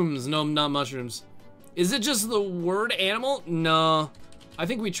 No, not mushrooms. Is it just the word animal? No. I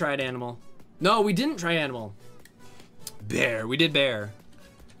think we tried animal. No, we didn't try animal. Bear. We did bear.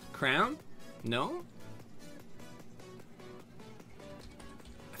 Crown? No.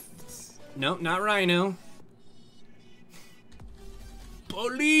 No, not rhino.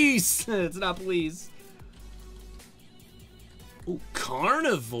 Police. It's not police. Oh,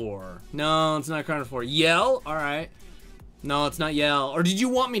 carnivore. No, it's not carnivore. Yell? All right. No, it's not yell. Or did you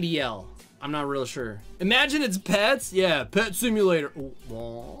want me to yell? I'm not real sure. Imagine it's pets. Yeah, pet simulator.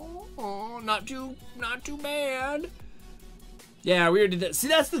 Oh, not too bad. Yeah, we already did that. See,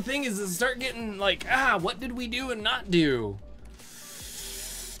 that's the thing is start getting like, what did we do and not do?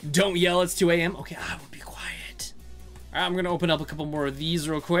 Don't yell, it's 2 a.m. Okay, I will be quiet. All right, I'm gonna open up a couple more of these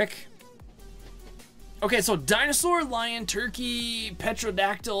real quick. Okay, so dinosaur, lion, turkey,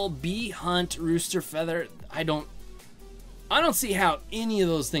 petrodactyl, bee, hunt, rooster, feather. I don't see how any of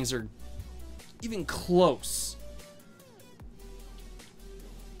those things are even close.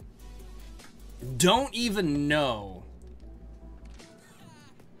 Don't even know.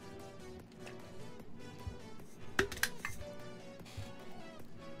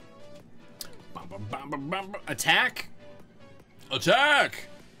 Attack. Attack.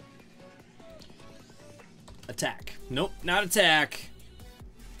 Attack. Nope, not attack.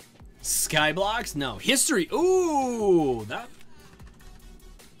 Skyblocks? No. History. Ooh, that.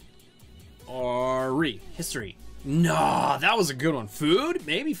 History. No, that was a good one. Food?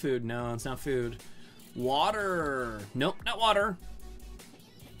 Maybe food. No, it's not food. Water. Nope, not water.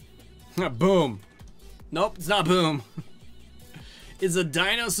 Boom. Nope, it's not boom. It's a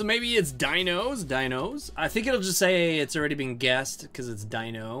dino, so maybe it's dinos. Dinos. I think it'll just say it's already been guessed because it's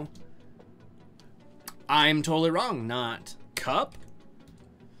dino. I'm totally wrong. Not. Cup?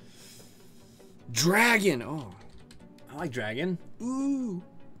 Dragon. Oh, I like dragon. Ooh.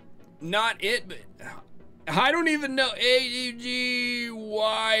 Not it, but I don't even know.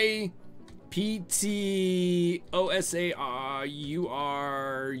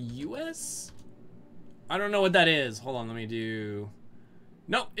 AGYPTOSARURUS? I don't know what that is. Hold on, let me do.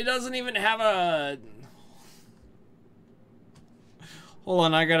 Nope, it doesn't even have a. Hold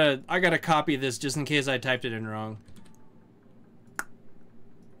on, I gotta copy this just in case I typed it in wrong.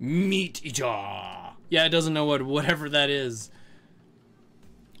 Meat eater. Yeah, it doesn't know whatever that is.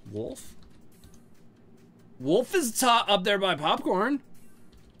 Wolf? Wolf is up there by popcorn.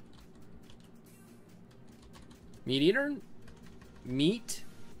 Meat eater? Meat?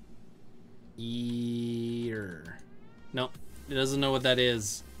 Eater. Nope, it doesn't know what that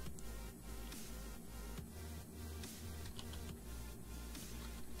is.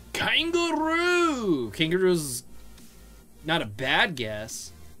 Kangaroo! Kangaroo's not a bad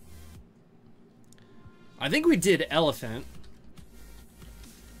guess. I think we did elephant.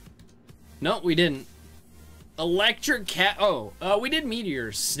 No, we didn't. Electric cat. Oh, we did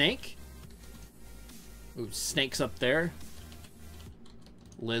meteor. Snake? Ooh, snake's up there.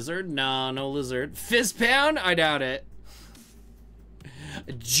 Lizard? No, no lizard. Fist pound? I doubt it.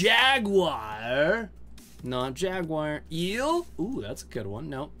 Jaguar? Not jaguar. Eel? Ooh, that's a good one.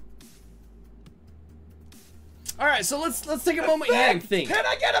 Nope. All right, so let's take a moment here and think. Can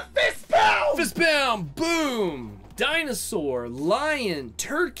I get a fist pound? Fist pound, boom. Dinosaur, lion,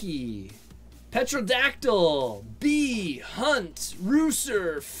 turkey, petrodactyl, bee, hunt,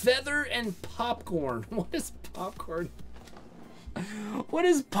 rooster, feather, and popcorn. What is popcorn? What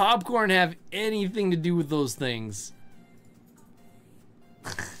does popcorn have anything to do with those things?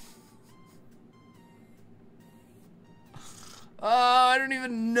 Oh, I don't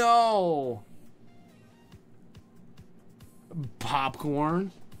even know.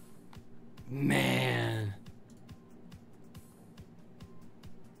 Popcorn? Man.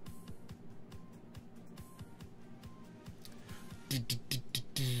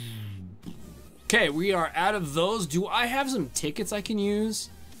 Okay, we are out of those. Do I have some tickets I can use?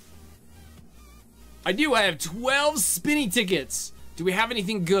 I do. I have 12 spinny tickets. Do we have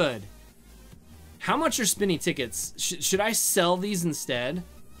anything good? How much are spinny tickets? Should I sell these instead?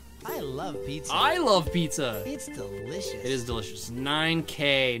 I love pizza. I love pizza. It's delicious. It is delicious.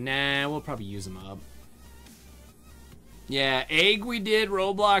 9K. Nah, we'll probably use them up. Yeah, egg we did.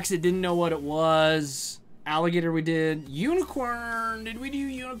 Roblox, it didn't know what it was. Alligator we did. Unicorn. Did we do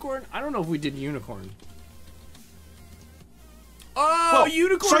unicorn? I don't know if we did unicorn. Oh, Well,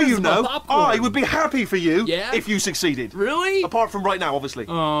 unicorn so is you know, popcorn. I would be happy for you Yeah? if you succeeded. Really? Apart from right now, obviously.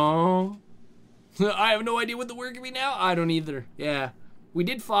 Oh. I have no idea what the word could be now. I don't either. Yeah. We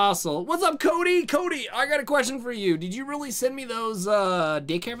did fossil. What's up, Cody? Cody, I got a question for you. Did you really send me those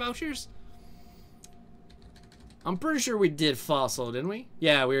daycare vouchers? I'm pretty sure we did fossil, didn't we?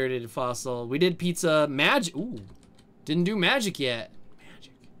 Yeah, we already did fossil. We did pizza. Magic. Ooh. Didn't do magic yet.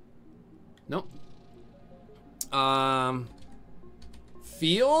 Magic. Nope.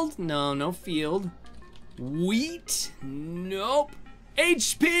 Field? No, no field. Wheat? Nope.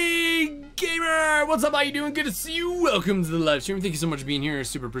 HP Gamer! What's up? How you doing? Good to see you. Welcome to the live stream. Thank you so much for being here.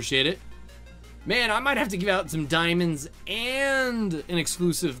 Super appreciate it. Man, I might have to give out some diamonds and an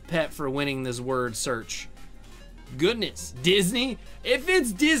exclusive pet for winning this word search. Goodness. Disney? If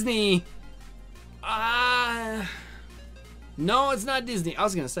it's Disney, no, it's not Disney. I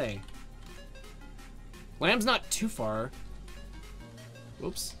was gonna say. Lamb's not too far.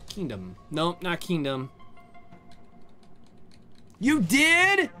 Whoops. Kingdom. Nope, not Kingdom. You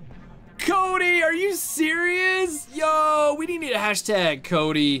did? Cody, are you serious? Yo, we need a hashtag,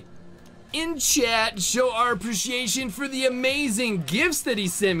 Cody. In chat, show our appreciation for the amazing gifts that he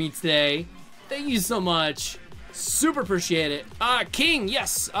sent me today. Thank you so much. Super appreciate it. King,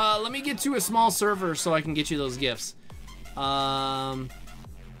 yes. Let me get to a small server so I can get you those gifts. You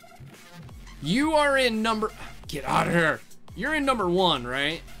are in number... Get out of here. You're in number 1,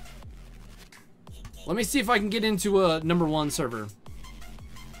 right? Let me see if I can get into a number 1 server.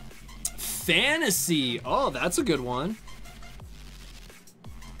 Fantasy. Oh, that's a good one.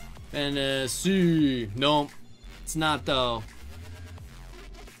 Fantasy. Nope. It's not, though.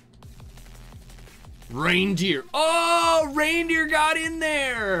 Reindeer. Oh, reindeer got in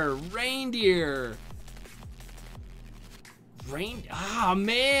there. Reindeer. Ah,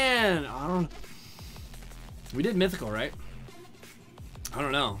 man. I don't... We did mythical, right? I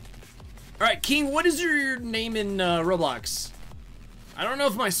don't know. All right, King, what is your name in Roblox? I don't know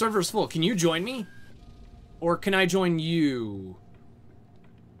if my server's full. Can you join me? Or can I join you?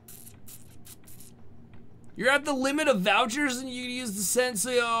 You're at the limit of vouchers and you use the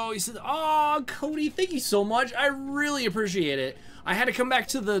Senseo. He said, oh, Cody, thank you so much. I really appreciate it. I had to come back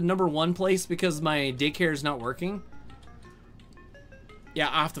to the number 1 place because my daycare is not working. Yeah,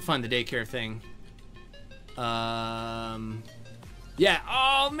 I'll have to find the daycare thing. Yeah,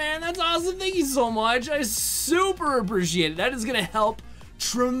 oh man, that's awesome. Thank you so much. I super appreciate it. That is gonna help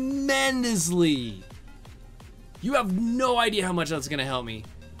tremendously. You have no idea how much that's gonna help me.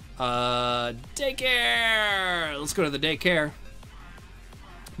 Daycare. Let's go to the daycare.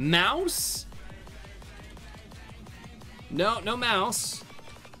 Mouse? No, no mouse.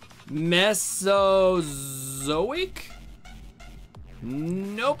 Mesozoic?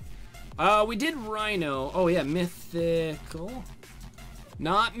 Nope. We did rhino. Oh yeah, mythical.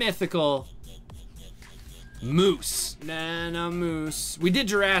 Not mythical. Moose. Nah, not moose. We did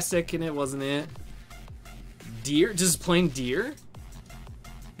Jurassic and it wasn't it. Deer? Just plain deer?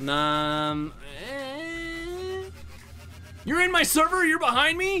 You're in my server? You're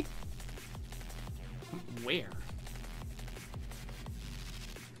behind me? Where?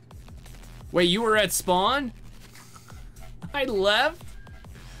 Wait, you were at spawn? I left?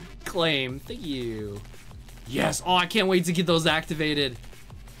 Claim. Thank you. Yes. Oh, I can't wait to get those activated.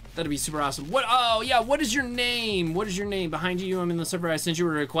 That'd be super awesome. What? Oh, yeah. What is your name? What is your name? Behind you, I'm in the server. I sent you a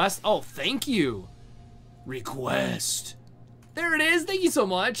request. Oh, thank you. Request. There it is. Thank you so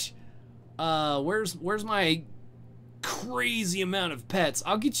much. Where's my crazy amount of pets?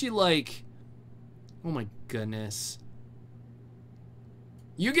 I'll get you like, oh my goodness.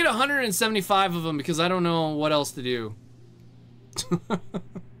 You get 175 of them because I don't know what else to do.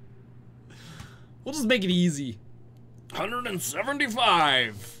 We'll just make it easy.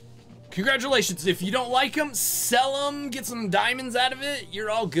 175. Congratulations. If you don't like them, sell them, get some diamonds out of it. You're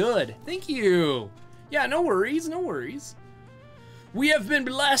all good. Thank you. Yeah, no worries, no worries. We have been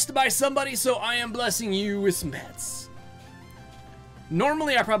blessed by somebody, so I am blessing you with some pets.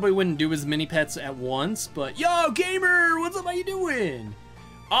 Normally, I probably wouldn't do as many pets at once, but yo, gamer, what's up? How you doing?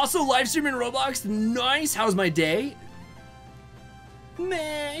 Also, live streaming Roblox. Nice. How's my day?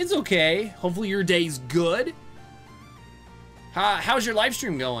 Meh, it's okay. Hopefully your day's good. How's your live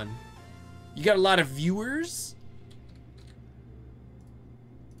stream going? You got a lot of viewers?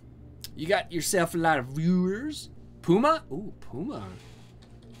 You got yourself a lot of viewers? Puma? Ooh, Puma.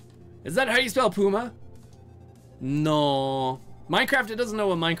 Is that how you spell Puma? No. Minecraft, it doesn't know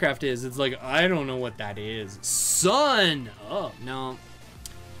what Minecraft is. It's like, I don't know what that is. Sun! Oh, no.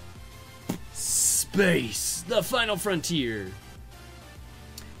 Space, the final frontier.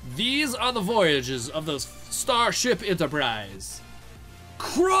 These are the voyages of the Starship Enterprise.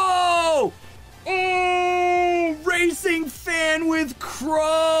 Crow! Oh, racing fan with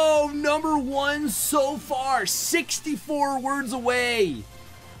Crow. #1 so far, 64 words away.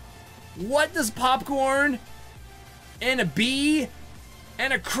 What does popcorn and a bee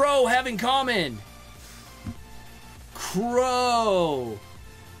and a crow have in common? Crow.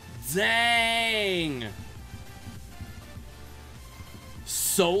 Dang.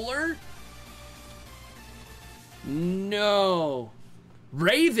 Solar? No.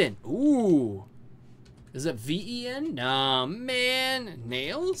 Raven. Ooh. Is it V-E-N? Nah, man.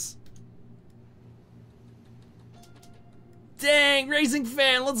 Nails? Dang, racing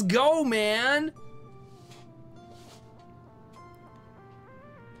fan. Let's go, man.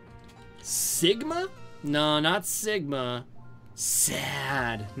 Sigma? No, not Sigma.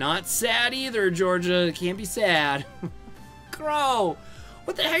 Sad. Not sad either, Georgia. Can't be sad. Crow.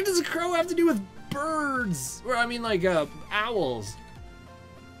 What the heck does a crow have to do with birds? Or I mean like owls.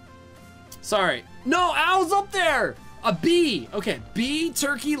 Sorry. No, owl's up there. A bee. Okay, bee,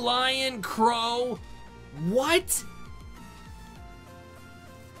 turkey, lion, crow. What?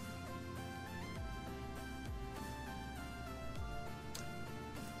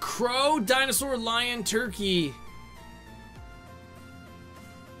 Crow, dinosaur, lion, turkey.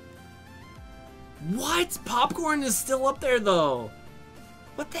 What? Popcorn is still up there though.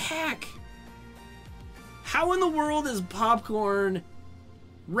 What the heck? How in the world is popcorn,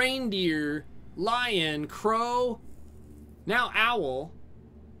 reindeer, lion, crow, now owl?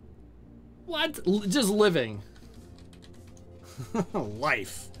 What? Just living.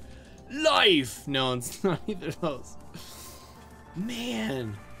 Life. Life! No, it's not either of those.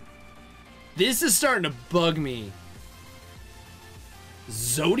 Man. This is starting to bug me.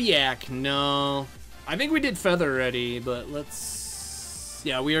 Zodiac, no. I think we did feather already, but let's...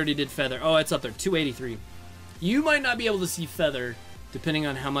 Yeah, we already did feather. Oh, it's up there, 283. You might not be able to see feather, depending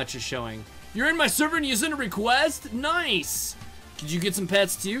on how much is showing. You're in my server and you sent a request? Nice! Could you get some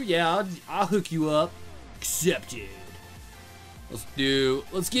pets too? Yeah, I'll hook you up. Accepted. Let's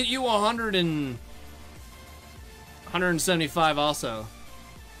get you 175 also.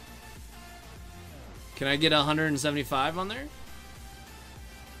 Can I get 175 on there?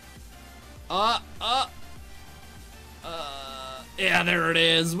 Yeah, there it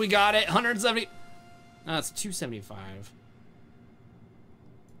is. We got it. 170. No, it's 275.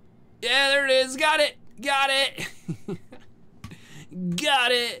 Yeah, there it is. Got it. Got it.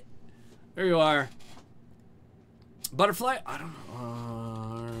 Got it. There you are. Butterfly? I don't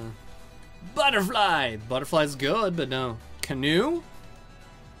know. Butterfly. Butterfly's good, but no. Canoe?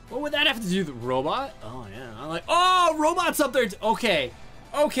 What would that have to do with the robot? Oh, yeah. I'm like, oh, robot's up there. Okay.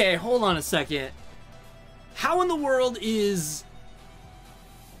 Okay, hold on a second. How in the world is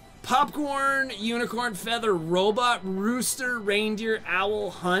popcorn, unicorn, feather, robot, rooster, reindeer, owl,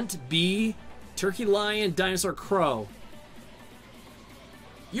 hunt, bee, Turkey, lion, dinosaur, crow.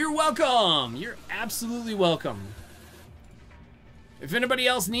 You're welcome. You're absolutely welcome. If anybody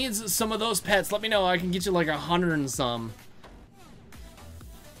else needs some of those pets, let me know. I can get you like 100 and some.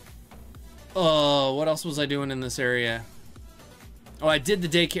 Oh, what else was I doing in this area? Oh, I did the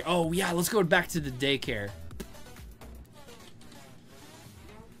daycare. Oh, yeah, let's go back to the daycare.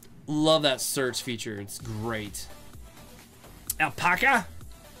 Love that search feature. It's great. Alpaca?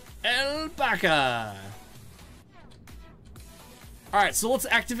 Alpaca. Alright, so let's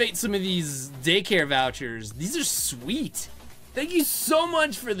activate some of these daycare vouchers. These are sweet. Thank you so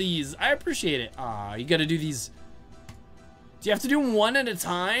much for these. I appreciate it. Aw, you gotta do these. Do you have to do them one at a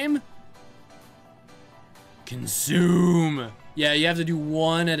time? Consume. Yeah, you have to do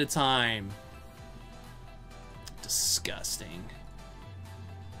one at a time. Disgusting.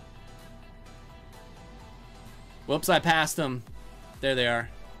 Whoops, I passed them. There they are.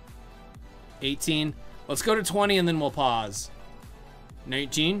 18. Let's go to 20 and then we'll pause.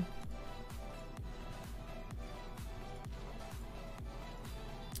 19.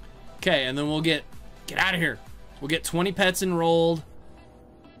 Okay, and then we'll get out of here. We'll get 20 pets enrolled.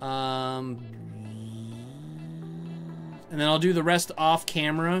 And then I'll do the rest off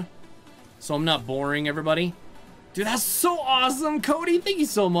camera, so I'm not boring everybody. Dude, that's so awesome, Cody. Thank you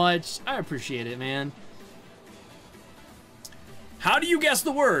so much. I appreciate it, man. How do you guess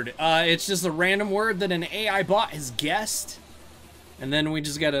the word? It's just a random word that an AI bot has guessed. And then we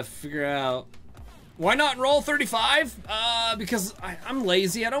just gotta figure out. Why not enroll 35? Because I'm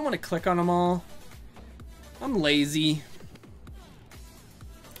lazy. I don't want to click on them all. I'm lazy.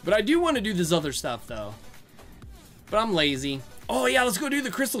 But I do want to do this other stuff, though. But I'm lazy. Oh, yeah, let's go do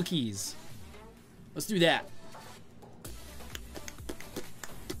the crystal keys. Let's do that.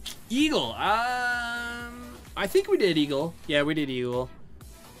 Eagle. I think we did eagle. Yeah, we did eagle.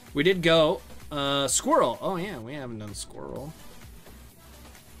 We did goat. Squirrel. Oh, yeah, we haven't done squirrel.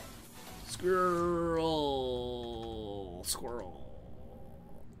 Squirrel. Squirrel.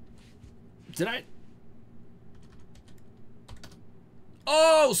 Did I?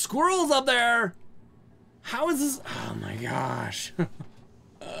 Oh, squirrel's up there. How is this? Oh my gosh.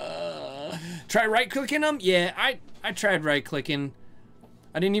 Try right-clicking them? Yeah, I tried right-clicking.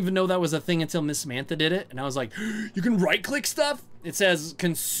 I didn't even know that was a thing until Miss Samantha did it. And I was like, you can right-click stuff? It says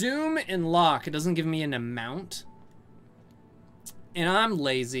consume and lock. It doesn't give me an amount. And I'm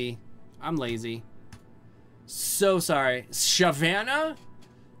lazy. I'm lazy. So sorry. Savannah?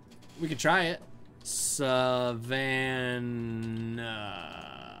 We could try it. Savannah.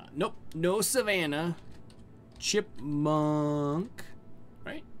 Nope. No Savannah. Chipmunk.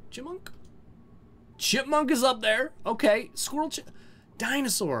 Right? Chipmunk? Chipmunk is up there. Okay. Squirrel.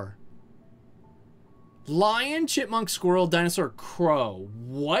 Dinosaur. Lion, chipmunk, squirrel, dinosaur, crow.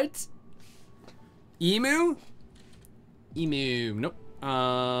 What? Emu? Emu. Nope.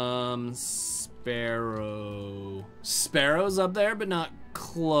 Sparrow. Sparrow's up there, but not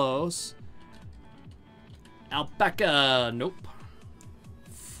close. Alpaca. Nope.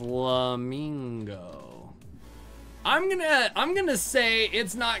 Flamingo. I'm gonna say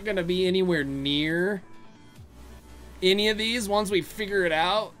it's not gonna be anywhere near any of these once we figure it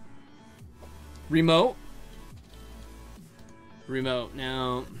out. Remote. Remote.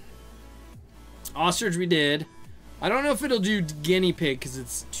 Now, ostrich we did. I don't know if it'll do guinea pig because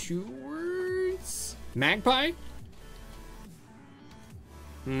it's 2 words. Magpie?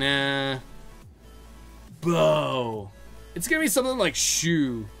 Nah. Bow. It's gonna be something like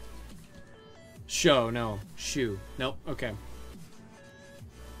shoe. Show, no. Shoe. Nope, okay.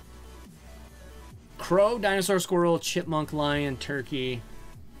 Crow, dinosaur, squirrel, chipmunk, lion, turkey.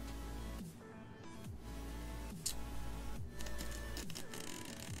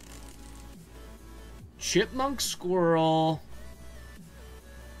 Chipmunk, squirrel.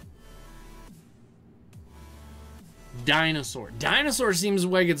 Dinosaur. Dinosaur seems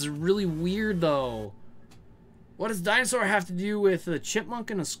like it's really weird though. What does dinosaur have to do with a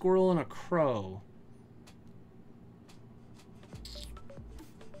chipmunk and a squirrel and a crow?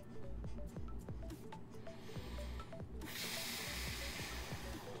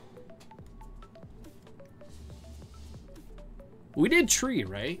 We did tree,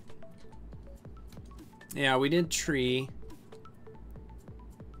 right? Yeah, we did tree.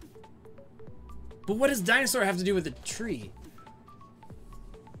 But what does dinosaur have to do with a tree?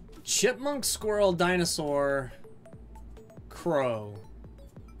 Chipmunk, squirrel, dinosaur, crow.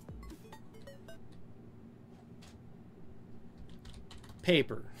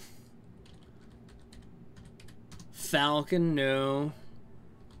 Paper. Falcon, no.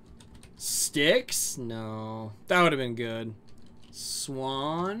 Sticks? No. That would have been good.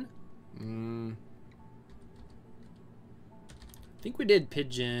 Swan. I think we did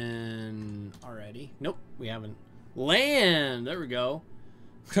pigeon already. Nope, we haven't. Land, there we go.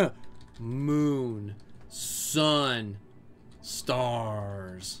 Moon, sun,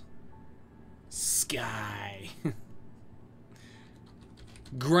 stars, sky.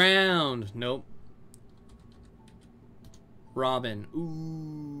 Ground, nope. Robin,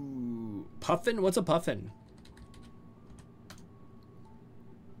 ooh. Puffin, what's a puffin?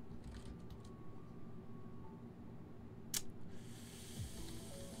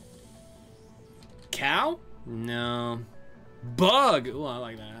 Cow? No. Bug. Ooh, I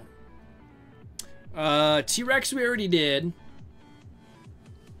like that. T-Rex we already did.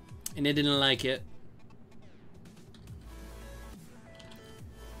 And it didn't like it.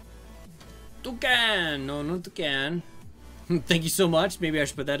 Toucan. No, no toucan. Thank you so much. Maybe I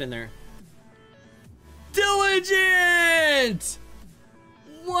should put that in there. Diligent!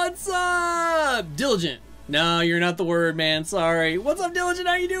 What's up? Diligent. No, you're not the word, man. Sorry. What's up, Diligent?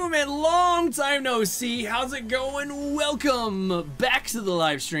 How you doing, man? Long time no see. How's it going? Welcome back to the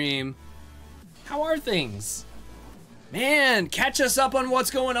live stream. How are things? Man, catch us up on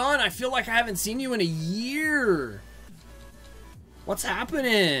what's going on. I feel like I haven't seen you in a year. What's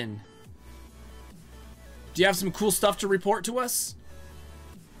happening? Do you have some cool stuff to report to us?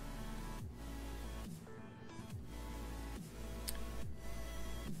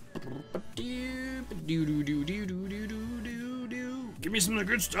 Give me some of the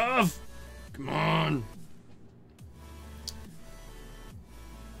good stuff. Come on.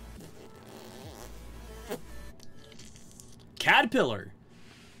 Caterpillar.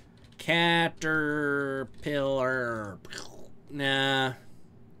 Caterpillar. Nah.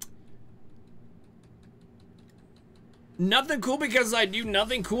 Nothing cool because I do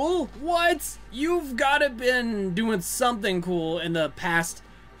nothing cool? What? You've gotta been doing something cool in the past.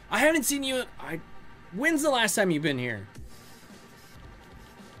 I haven't seen you. When's the last time you've been here?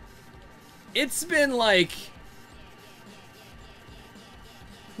 It's been like,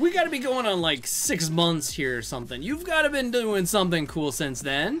 we gotta be going on like 6 months here or something. You've gotta been doing something cool since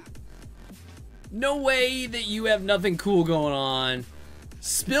then. No way that you have nothing cool going on.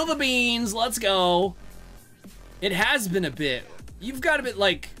 Spill the beans, let's go. It has been a bit. You've got a bit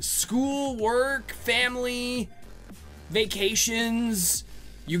like school, work, family, vacations.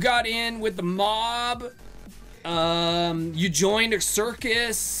 You got in with the mob. You joined a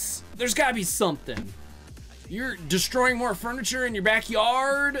circus. There's gotta be something. You're destroying more furniture in your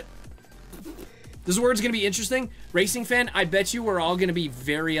backyard. This word's gonna be interesting. Racing fan, I bet you we're all gonna be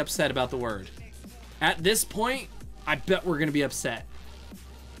very upset about the word. At this point, I bet we're gonna be upset.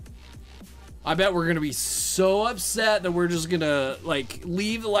 I bet we're gonna be so upset that we're just gonna like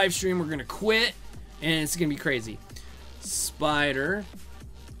leave the live stream. We're gonna quit, and it's gonna be crazy. Spider.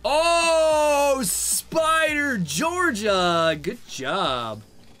 Oh, Spider, Georgia. Good job.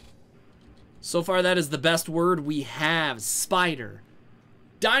 So far, that is the best word we have. Spider.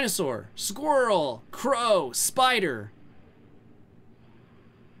 Dinosaur, squirrel, crow, spider.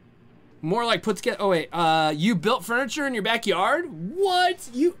 More like put together. Oh wait, you built furniture in your backyard? What?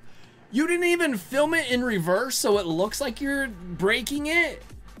 You didn't even film it in reverse so it looks like you're breaking it?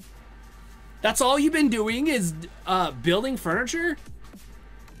 That's all you've been doing is building furniture?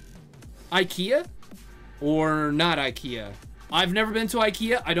 IKEA? Or not IKEA? I've never been to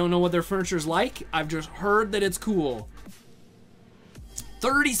IKEA. I don't know what their furniture's like. I've just heard that it's cool.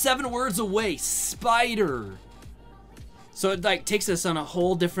 37 words away. Spider. So it like takes us on a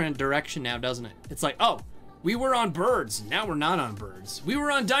whole different direction now, doesn't it? It's like, oh, we were on birds. Now we're not on birds. We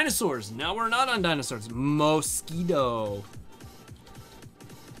were on dinosaurs. Now we're not on dinosaurs. Mosquito.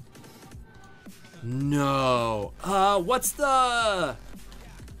 No. What's the...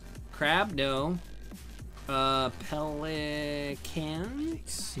 Crab? No. Pelicans?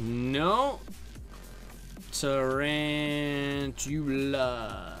 No. Tarantula.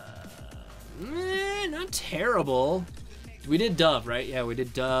 Not terrible. We did dove, right? Yeah, we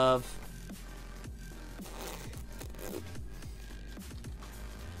did dove.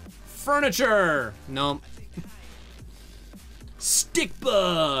 Furniture. Nope. Stick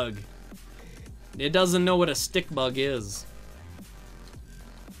bug. It doesn't know what a stick bug is.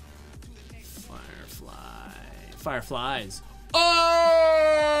 Fireflies.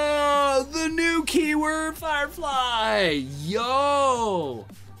 Oh, the new keyword, firefly. Yo.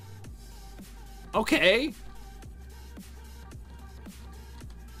 Okay.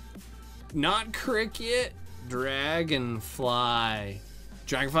 Not cricket. Dragonfly.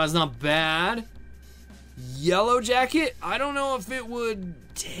 Dragonfly's not bad. Yellow jacket. I don't know if it would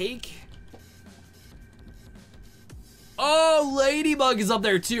take. Oh, Ladybug is up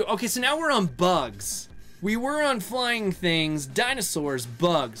there too. Okay, so now we're on bugs. We were on flying things, dinosaurs,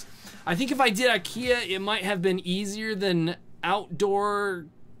 bugs. I think if I did IKEA, it might have been easier than outdoor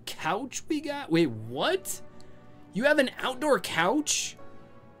couch we got. Wait, what? You have an outdoor couch?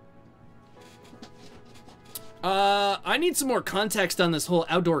 I need some more context on this whole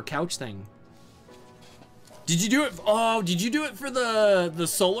outdoor couch thing. Did you do it? Oh, did you do it for the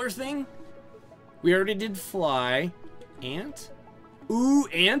solar thing? We already did fly. Ant? Ooh,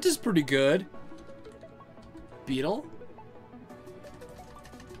 ant is pretty good. Beetle?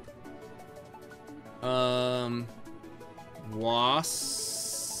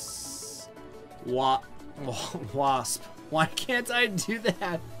 Wasp. Why can't I do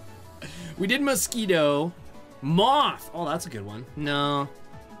that? We did mosquito. Moth. Oh, that's a good one. No.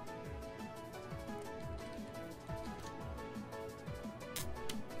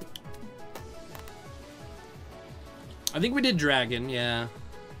 I think we did dragon, yeah.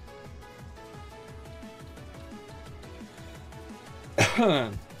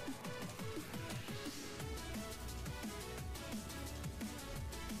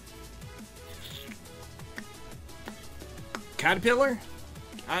 Caterpillar?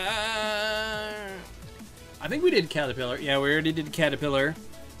 I think we did caterpillar. Yeah, we already did caterpillar.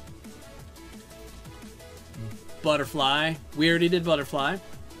 Butterfly. We already did butterfly.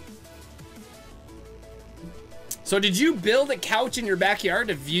 So did you build a couch in your backyard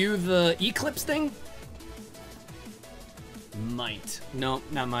to view the eclipse thing? Might. No,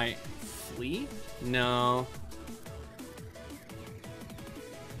 not might. Flea? No.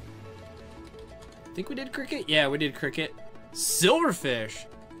 I think we did cricket? Yeah, we did cricket. Silverfish?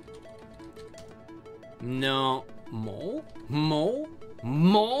 No. Mole? Mole?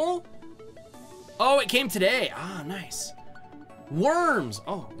 Mole? Oh, it came today. Ah, nice. Worms.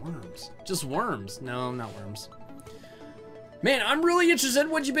 Oh, worms. Just worms. No, not worms. Man, I'm really interested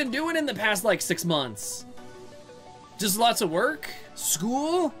in what you've been doing in the past, like, 6 months. Just lots of work?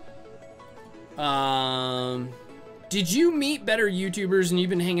 School? Did you meet better YouTubers and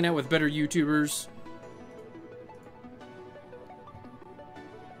you've been hanging out with better YouTubers?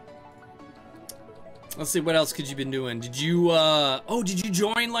 Let's see, what else could you been doing? Did you, oh, did you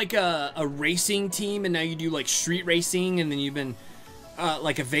join, like, a racing team and now you do, like, street racing and then you've been,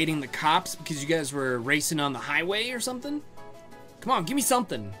 like, evading the cops because you guys were racing on the highway or something? Come on, give me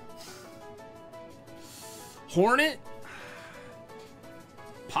something. Hornet?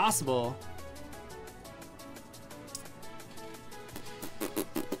 Possible.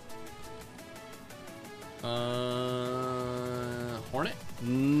 Hornet?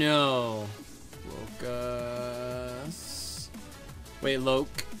 No. Locust. Wait,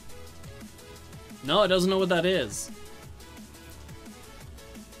 Loke. No, it doesn't know what that is.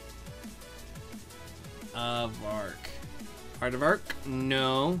 Vark. Heart of Arc?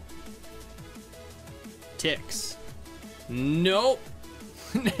 No. Ticks. Nope.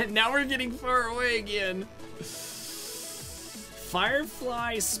 Now we're getting far away again.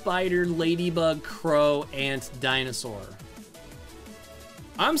 Firefly, spider, ladybug, crow, ant, dinosaur.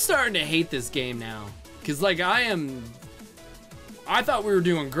 I'm starting to hate this game now. Because, like, I thought we were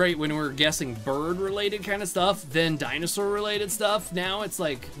doing great when we were guessing bird-related kind of stuff, then dinosaur-related stuff. Now it's,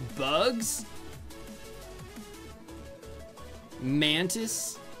 like, bugs.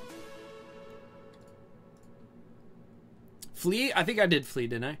 Mantis. Flea? I think I did flea,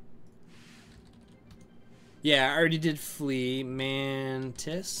 didn't I? Yeah, I already did flea.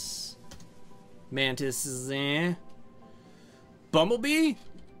 Mantis. Mantis is there. Bumblebee?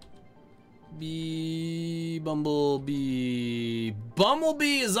 Bumblebee.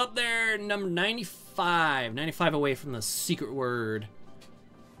 Bumblebee is up there, number 95. 95 away from the secret word.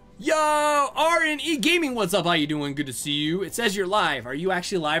 Yo, RNE Gaming, what's up? How you doing? Good to see you. It says you're live. Are you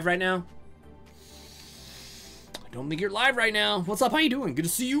actually live right now? I don't think you're live right now. What's up? How you doing? Good to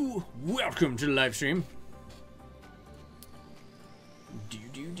see you. Welcome to the live stream.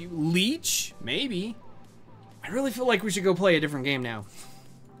 Leech? Maybe. I really feel like we should go play a different game now.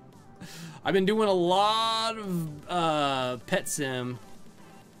 I've been doing a lot of Pet Sim.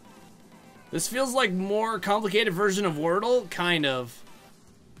 This feels like more complicated version of Wordle, kind of.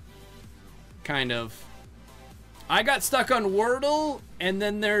 Kind of. I got stuck on Wordle, and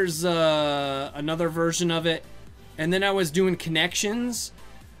then there's another version of it, and then I was doing connections.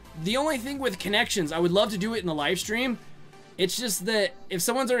 The only thing with connections, I would love to do it in the live stream. It's just that if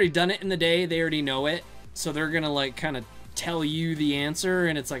someone's already done it in the day, they already know it, so they're gonna like kind of tell you the answer,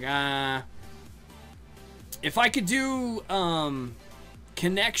 and it's like, if I could do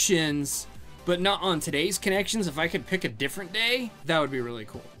connections, but not on today's connections, if I could pick a different day, that would be really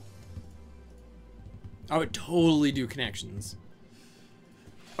cool. I would totally do connections.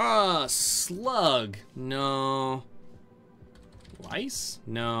 Slug. No. Lice?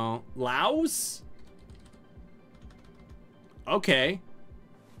 No. Louse? Okay.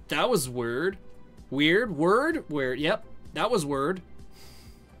 That was weird. Weird. Word? Weird. Yep. That was word.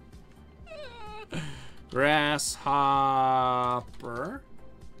 Grasshopper.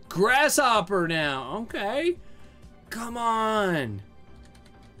 Grasshopper now. Okay. Come on.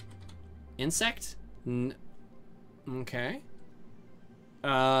 Insect? Okay.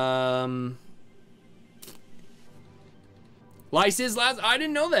 Lice is last. I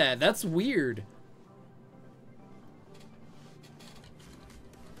didn't know that. That's weird.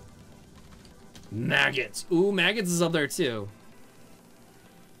 Maggots. Ooh, maggots is up there too.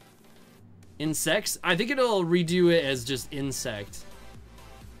 Insects? I think it'll redo it as just insect.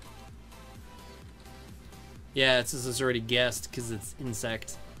 Yeah, it says it's already guessed because it's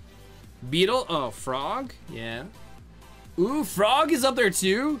insect. Beetle? Oh, frog? Yeah. Ooh, frog is up there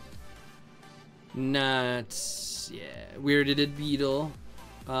too? Not... Yeah, weirded beetle.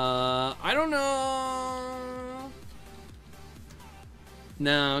 I don't know.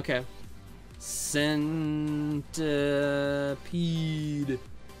 No, okay. Centipede.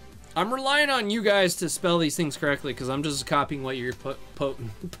 I'm relying on you guys to spell these things correctly because I'm just copying what you're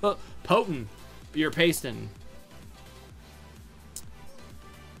potent. You're pasting.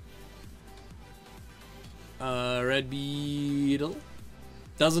 Red beetle.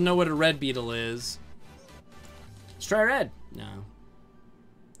 Doesn't know what a red beetle is. Let's try red. No.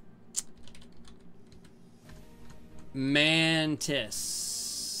 Mantis.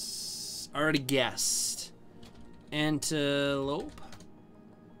 Already guessed. Antelope.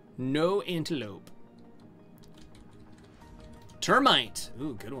 No antelope. Termite.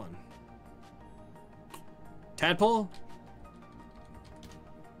 Ooh, good one. Tadpole.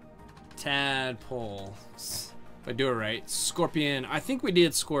 Tadpole. If I do it right. Scorpion. I think we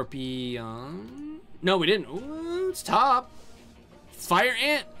did scorpion. No, we didn't. Ooh, it's top. Fire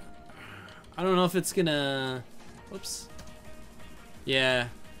ant. I don't know if it's gonna... Whoops. Yeah.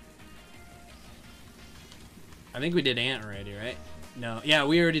 I think we did ant already, right? No. Yeah,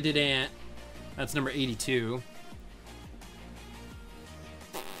 we already did ant. That's number 82.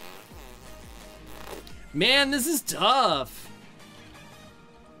 Man, this is tough.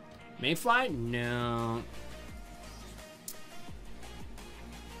 Mayfly? No.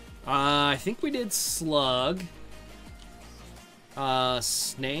 I think we did slug.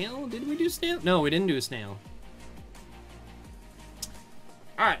 Snail? Did we do snail? No, we didn't do a snail.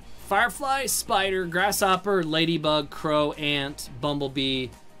 Alright. Firefly, spider, grasshopper, ladybug, crow, ant, bumblebee,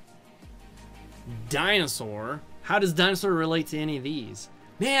 dinosaur. How does dinosaur relate to any of these?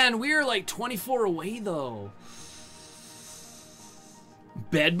 Man, we are like 24 away though.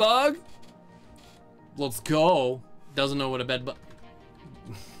 Bedbug? Let's go. Doesn't know what a bedbug...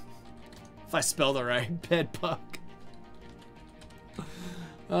 If I spelled it right. Bedbug.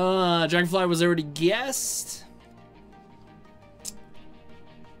 Dragonfly was already guessed.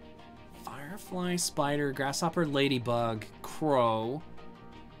 Firefly, spider, grasshopper, ladybug, crow,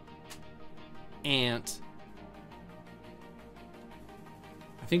 ant.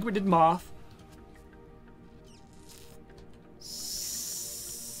 I think we did moth.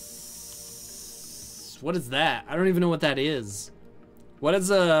 What is that? I don't even know what that is. What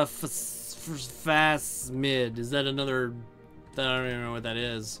is a phasmid? Is that another... I don't even know what that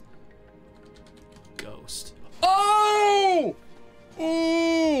is. Ghost. Oh!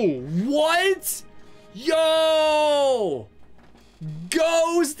 Oh! What? Yo!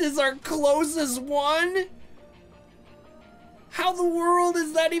 Ghost is our closest one? How the world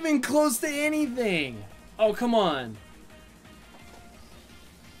is that even close to anything? Oh, come on.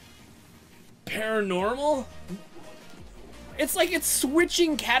 Paranormal? It's like it's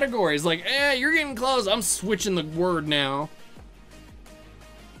switching categories. Like, you're getting close. I'm switching the word now.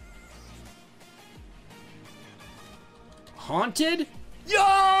 Haunted?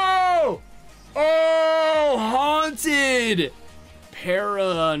 Yo! Oh, haunted!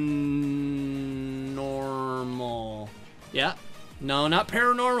 Paranormal. Yeah. No, not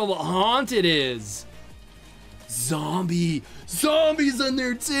paranormal, but haunted is. Zombie. Zombies in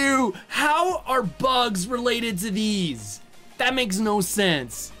there too. How are bugs related to these? That makes no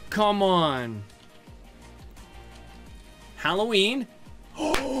sense. Come on. Halloween.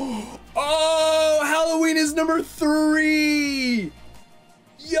 Oh, Halloween is number 3.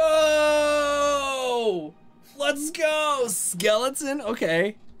 Yo! Let's go. Skeleton.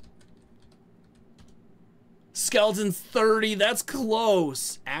 Okay. Skeleton's 30. That's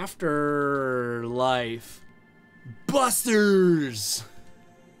close. Afterlife. Busters.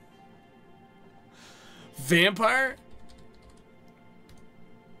 Vampire?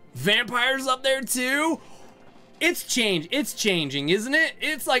 Vampire's up there too? It's changing, isn't it?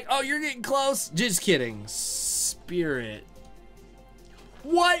 It's like, oh, you're getting close. Just kidding. Spirit.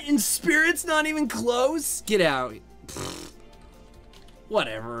 What? And Spirit's not even close? Get out. Pfft.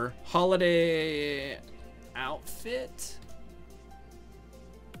 Whatever. Holiday outfit.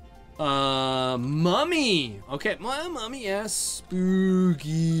 Mummy. Okay, mummy, yeah.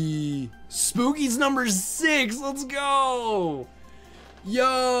 Spooky. Spooky's number 6. Let's go.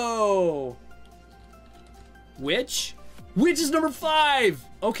 Yo. Witch? Witch is number 5.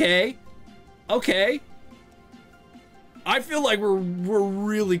 Okay. Okay. I feel like we're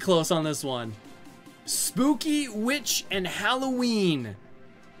really close on this one. Spooky, witch, and Halloween.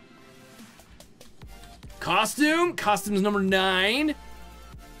 Costume? Costume's number 9.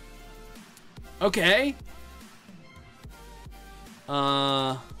 Okay.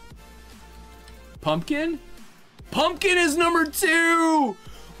 Pumpkin? Pumpkin is number 2!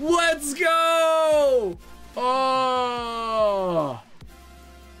 Let's go! Oh!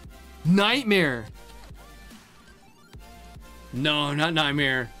 Nightmare. No, not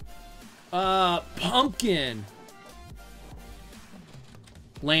Nightmare. Pumpkin.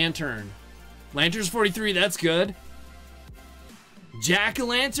 Lantern. Lantern's 43, that's good.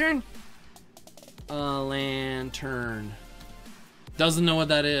 Jack-o'-lantern? Lantern. Doesn't know what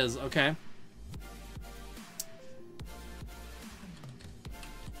that is, okay.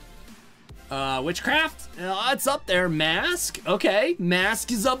 Witchcraft? It's up there. Mask? Okay.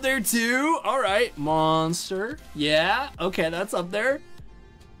 Mask is up there too. Alright. Monster. Yeah. Okay, that's up there.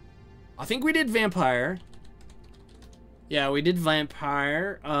 I think we did vampire. Yeah, we did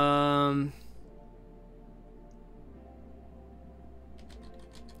vampire.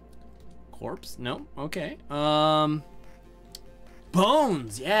 Corpse? No. Okay.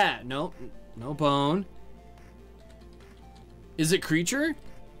 Bones. Yeah. Nope. No bone. Is it creature?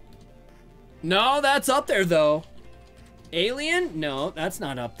 No, that's up there though. Alien? No, that's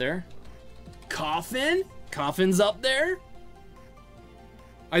not up there. Coffin? Coffin's up there.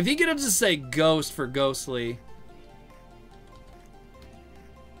 I think it'll just say ghost for ghostly.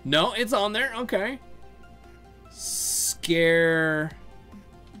 No, it's on there. Okay. Scarecrow.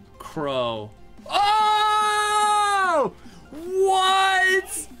 Oh!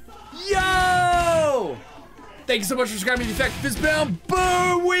 What? Yo! Thank you so much for subscribing to the Effect Fist Pound.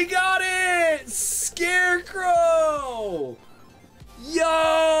 Boom! We got it! Scarecrow!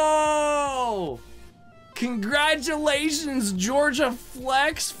 Yo! Congratulations, Georgia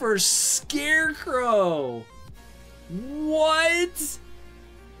Flex, for Scarecrow. What?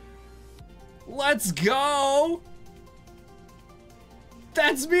 Let's go.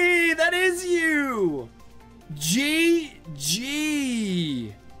 That's me. That is you. GG.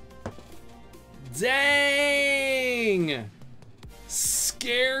 Dang.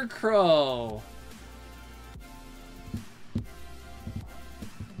 Scarecrow.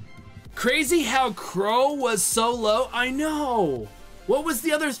 Crazy how Crow was so low. I know. What was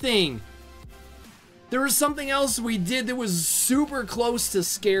the other thing? There was something else we did that was super close to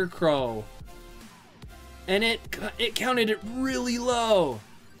Scarecrow. And it counted it really low.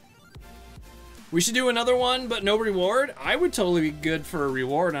 We should do another one, but no reward. I would totally be good for a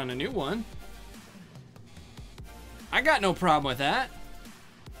reward on a new one. I got no problem with that.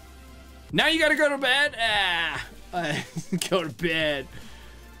 Now you gotta go to bed? Go to bed.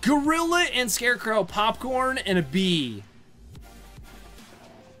 Gorilla and Scarecrow, popcorn, and a bee.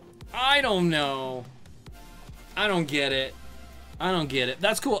 I don't know. I don't get it. I don't get it.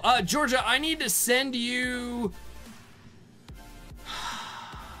 That's cool. Georgia, I need to send you...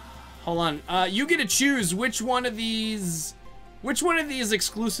 Hold on. You get to choose which one of these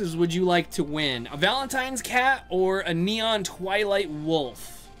exclusives would you like to win? A Valentine's cat or a neon Twilight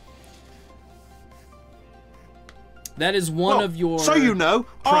wolf? That is one of your... So you know,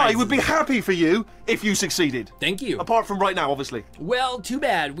 prizes. I would be happy for you if you succeeded. Thank you. Apart from right now, obviously. Well, too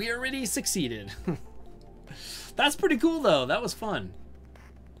bad. We already succeeded. That's pretty cool, though. That was fun.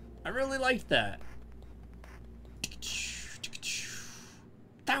 I really liked that.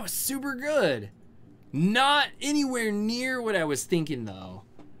 That was super good. Not anywhere near what I was thinking, though.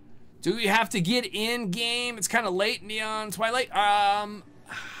 Do we have to get in game? It's kind of late, Neon Twilight.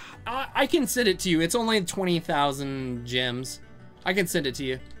 I can send it to you. It's only 20,000 gems. I can send it to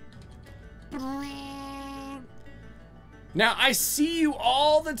you. Now, I see you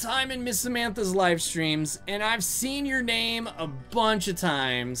all the time in Miss Samantha's live streams, and I've seen your name a bunch of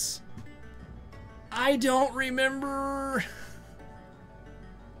times. I don't remember.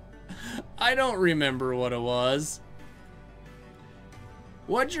 I don't remember what it was.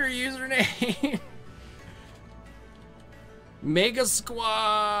 What's your username? Mega Squad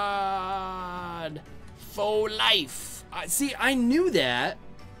for life. See, I knew that.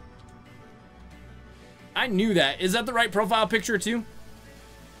 I knew that. Is that the right profile picture too?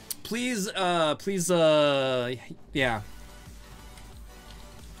 Please, yeah.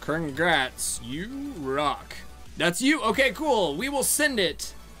 Congrats, you rock. That's you? Okay, cool. We will send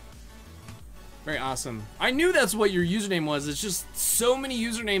it. Very awesome. I knew that's what your username was. It's just so many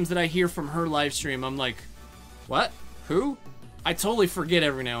usernames that I hear from her live stream. I'm like, what? Who? I totally forget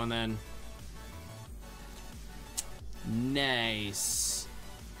every now and then. Nice.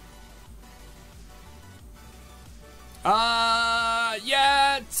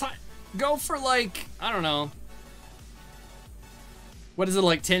 Yeah, go for like, I don't know. What is it,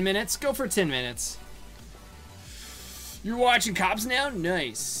 like 10 minutes? Go for 10 minutes. You're watching Cops now?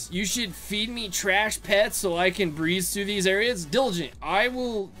 Nice. You should feed me trash pets so I can breeze through these areas. Diligent, I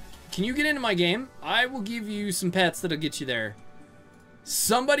will... Can you get into my game? I will give you some pets that'll get you there.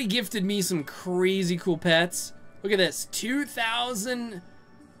 Somebody gifted me some crazy cool pets. Look at this. 2,000...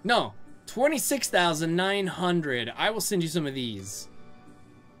 No. 26,900. I will send you some of these.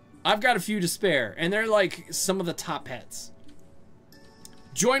 I've got a few to spare. And they're like some of the top pets.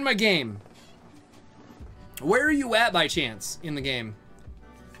 Join my game. Where are you at by chance in the game?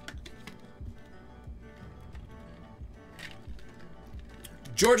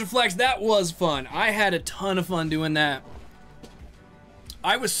 Georgia Flex, that was fun. I had a ton of fun doing that.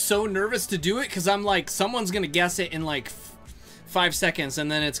 I was so nervous to do it because I'm like, someone's gonna guess it in like 5 seconds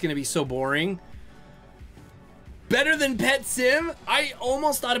and then it's gonna be so boring. Better than Pet Sim? I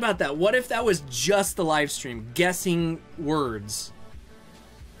almost thought about that. What if that was just the live stream, guessing words?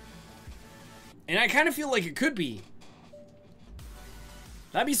 And I kind of feel like it could be.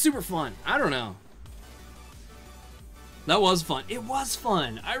 That'd be super fun. I don't know. That was fun. It was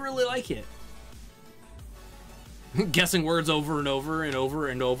fun. I really like it. Guessing words over and over and over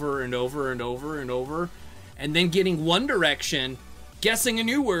and over and over and over and over. And then getting one direction, guessing a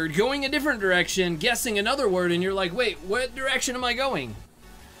new word, going a different direction, guessing another word, and you're like, wait, what direction am I going?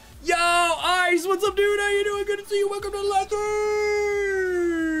 Yo, Ice, what's up, dude? How you doing? Good to see you. Welcome to the live stream.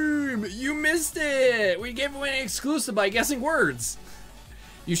 You missed it. We gave away an exclusive by guessing words.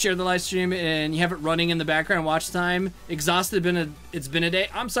 You shared the live stream and you have it running in the background. Watch time. Exhausted. It's been a day.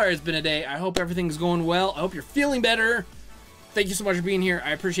 I'm sorry it's been a day. I hope everything's going well. I hope you're feeling better. Thank you so much for being here.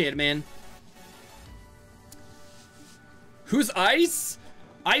 I appreciate it, man. Who's Ice?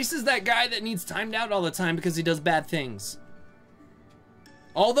 Ice is that guy that needs timed out all the time because he does bad things.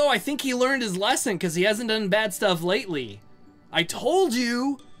 Although I think he learned his lesson because he hasn't done bad stuff lately. I told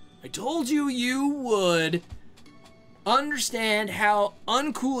you you would understand how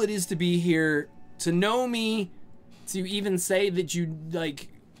uncool it is to be here, to know me, to even say that you like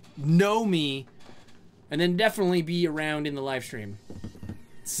know me, and then definitely be around in the live stream.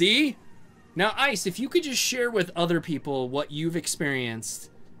 See? Now, Ice, if you could just share with other people what you've experienced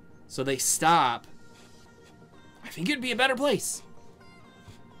so they stop, I think it'd be a better place.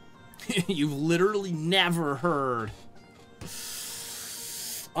 You've literally never heard.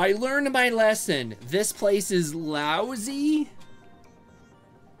 I learned my lesson. This place is lousy.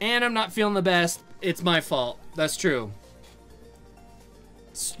 And I'm not feeling the best. It's my fault. That's true.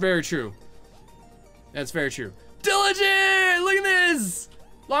 It's very true. That's very true. Diligent! Look at this!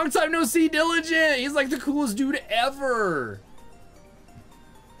 Long time no see, Diligent! He's like the coolest dude ever.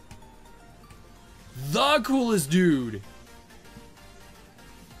 The coolest dude.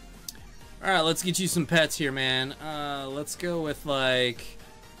 Alright, let's get you some pets here, man. Let's go with like...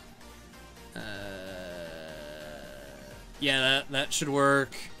 yeah, that should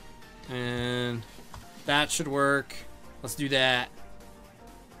work. And that should work. Let's do that.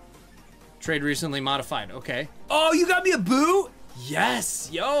 Trade recently modified. Okay. Oh, you got me a boot? Yes.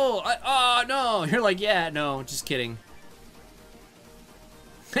 Yo. Oh, no. You're like, yeah, no, just kidding.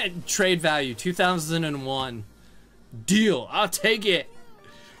 Trade value, 2001. Deal. I'll take it.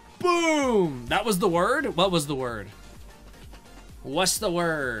 Boom. That was the word? What was the word? What's the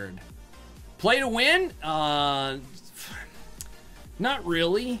word? Play to win? Not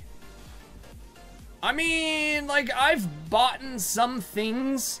really. I mean, like, I've bought some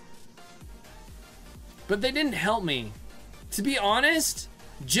things, but they didn't help me. To be honest,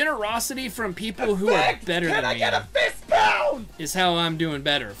 generosity from people who are better than me. Can I get a fist pound? Is how I'm doing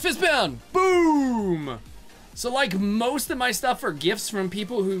better. Fist pound! Boom! So, like, most of my stuff are gifts from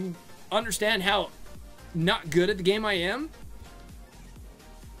people who understand how not good at the game I am.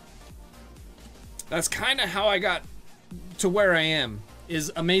 That's kind of how I got to where I am,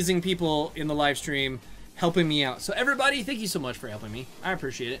 is amazing people in the live stream helping me out. So everybody, thank you so much for helping me. I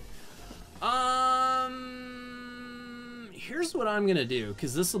appreciate it. here's what I'm gonna do,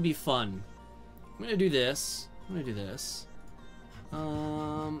 because this will be fun. I'm gonna do this. I'm gonna do this.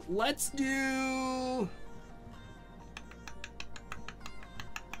 Let's do...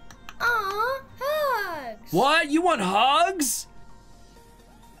 Aw, hugs. What? You want hugs?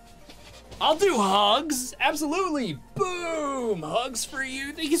 I'll do hugs. Absolutely. Boom. Hugs for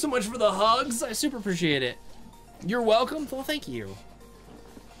you. Thank you so much for the hugs. I super appreciate it. You're welcome. Well, thank you.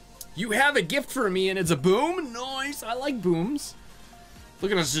 You have a gift for me and it's a boom? Nice. I like booms.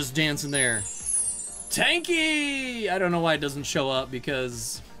 Look at us just dancing there. Tanky! I don't know why it doesn't show up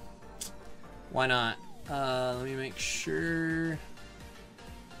because... Why not? Let me make sure...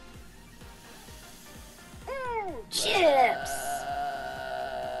 Chips.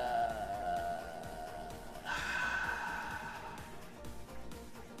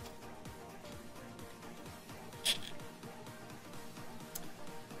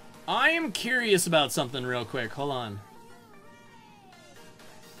 I am curious about something real quick. Hold on.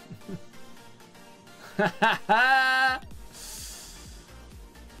 Nah.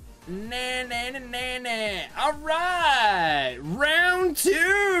 All right, round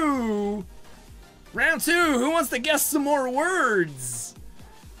two. Round two. Who wants to guess some more words?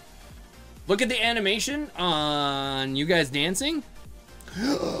 Look at the animation on you guys dancing.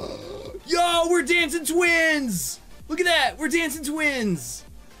 Yo, we're dancing twins. Look at that. We're dancing twins.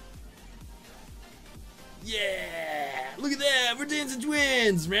 Yeah, look at that. We're dancing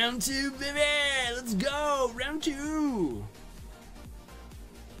twins. Round two, baby. Let's go. Round two.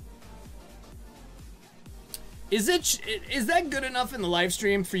 Is that good enough in the live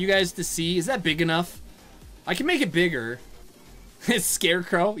stream for you guys to see? Is that big enough? I can make it bigger. It's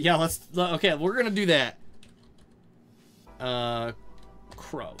Scarecrow. Yeah, okay, we're gonna do that.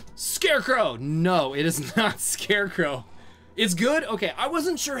 Crow. Scarecrow. No, it is not Scarecrow. It's good? Okay, I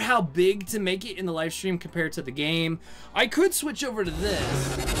wasn't sure how big to make it in the live stream compared to the game. I could switch over to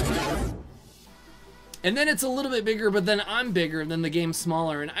this. And then it's a little bit bigger, but then I'm bigger, and then the game's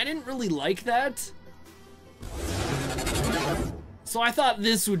smaller, and I didn't really like that. So I thought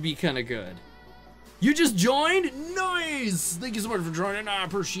this would be kind of good. You just joined? Nice! Thank you so much for joining, I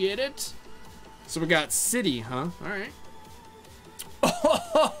appreciate it. So we got city, huh? All right.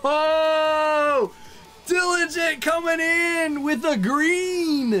 Oh! Diligent coming in with a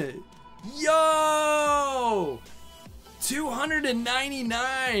green. Yo!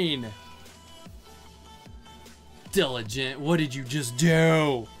 299. Diligent, what did you just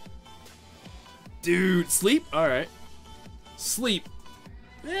do? Dude, sleep? All right. Sleep.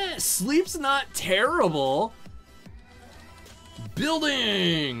 Sleep's not terrible.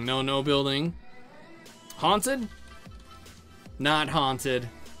 Building. No building. Haunted? Not haunted.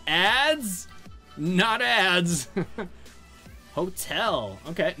 Ads? Not ads. Hotel.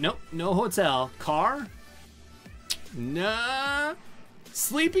 Okay, nope, no hotel. Car? Nah.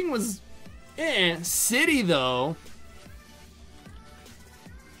 Sleeping was City though.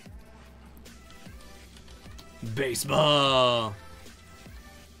 Baseball.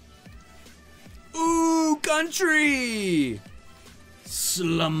 Ooh, country.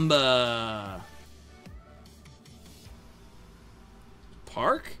 Slumber.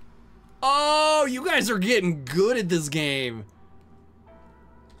 Park? Oh, you guys are getting good at this game.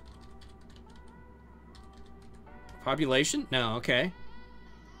 Population? No, okay.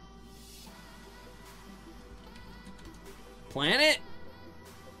 Planet?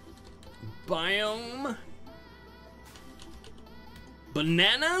 Biome?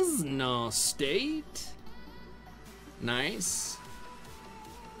 Bananas? No. State? Nice.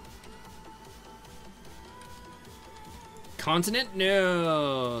 Continent?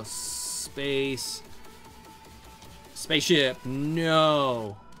 No. Space. Spaceship?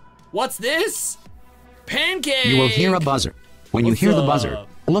 No. What's this? Pancake! You will hear a buzzer. When you What's hear the up? buzzer,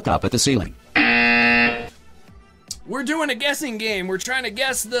 look up at the ceiling. We're doing a guessing game. We're trying to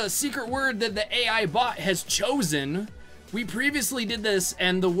guess the secret word that the AI bot has chosen. We previously did this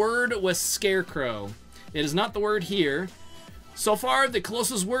and the word was scarecrow. It is not the word here. So far, the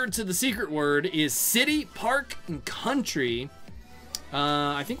closest word to the secret word is city, park, and country.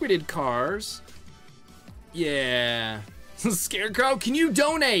 I think we did cars. Yeah. Scarecrow, can you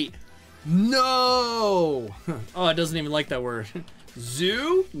donate? No. Oh, it doesn't even like that word.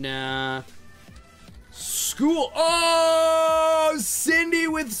 Zoo? Nah. School. Oh, Cindy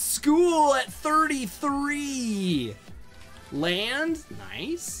with school at 33. Land?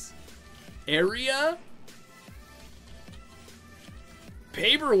 Nice. Area?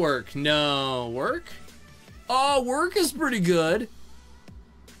 Paperwork? No. Work? Oh, work is pretty good.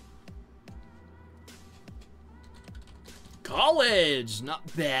 College?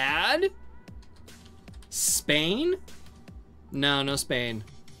 Not bad. Spain? No, no Spain.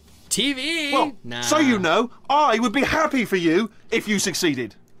 TV? Well, nah. so you know, I would be happy for you if you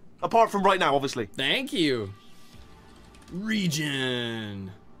succeeded. Apart from right now, obviously. Thank you.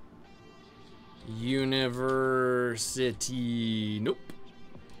 Region. University. Nope.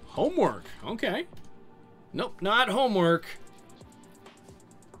 Homework. Okay. Nope, not homework.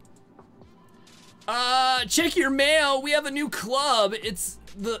 Check your mail. We have a new club. It's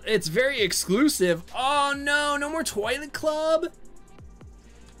very exclusive. Oh no, no more toilet club.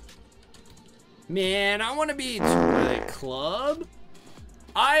 Man, I want to be toilet club.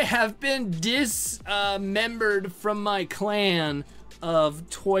 I have been dismembered from my clan of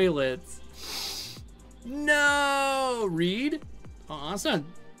toilets. No, read. Oh, that's not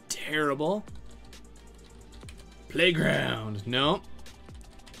terrible. Playground. No.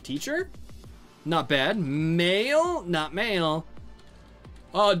 Teacher. Not bad. Mail? Not mail.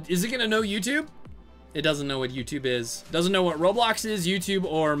 Oh, is it gonna know YouTube? It doesn't know what YouTube is. Doesn't know what Roblox is, YouTube,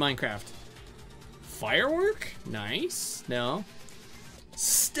 or Minecraft. Firework? Nice. No.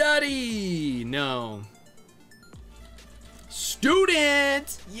 Study. No.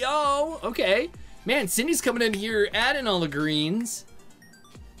 Student. Yo. Okay. Man, Cindy's coming in here adding all the greens.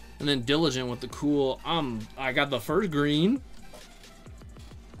 And then Diligent with the cool. I got the first green.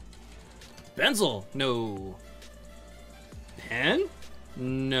 Pencil. No. Pen?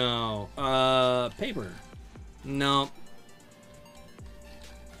 No. Paper. No.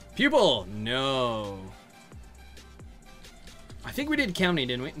 Pupil. No. I think we did county,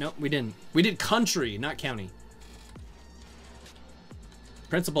 didn't we? No, we didn't. We did country, not county.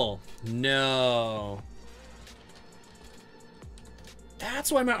 Principal. No.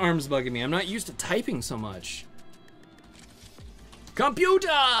 That's why my arm's bugging me. I'm not used to typing so much.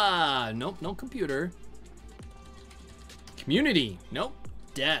 Computer! Nope, no computer. Community. Nope.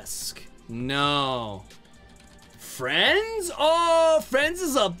 Desk. No. Friends? Oh, Friends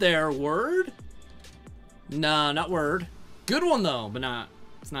is up there. Word? No, not Word. Good one though, but not.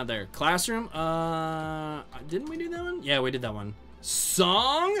 It's not there. Classroom. Didn't we do that one? Yeah, we did that one.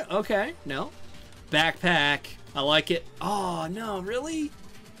 Song? Okay. No. Backpack. I like it. Oh no, really?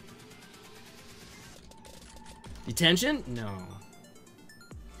 Detention? No.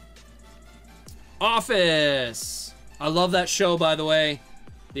 Office. I love that show, by the way.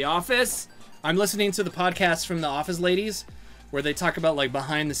 The Office. I'm listening to the podcast from the Office ladies where they talk about like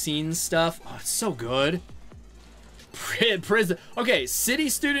behind the scenes stuff. Oh, it's so good. Prison. Okay, city,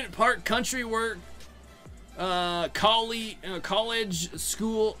 student, park, country, work, college,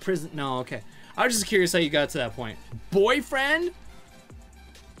 school, prison. No, okay. I was just curious how you got to that point. Boyfriend?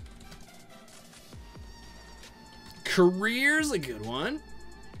 Career's a good one.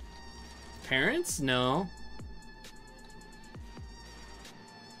 Parents? No.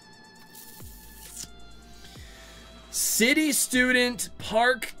 City, student,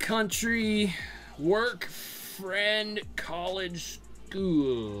 park, country, work, friend, college,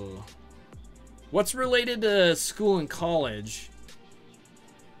 school. What's related to school and college?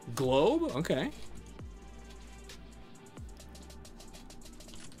 Globe? Okay.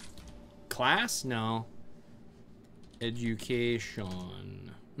 Class? No.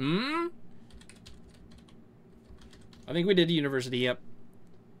 Education. Hmm? I think we did university, yep.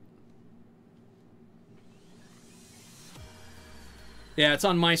 Yeah, it's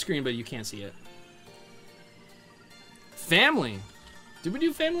on my screen, but you can't see it. Family. Did we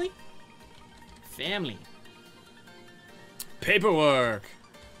do family? Family. Paperwork.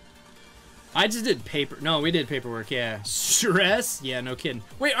 I just did paper. No, we did paperwork, yeah. Stress? Yeah, no kidding.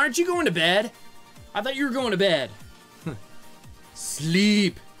 Wait, aren't you going to bed? I thought you were going to bed.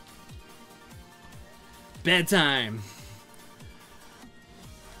 Sleep. Bedtime.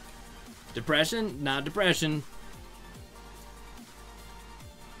 Depression? Not depression.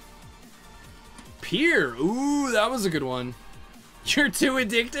 Peer. Ooh, that was a good one. You're too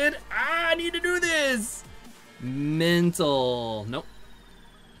addicted? I need to do this. Mental. Nope.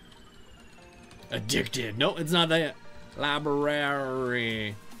 Addicted. Nope, it's not that.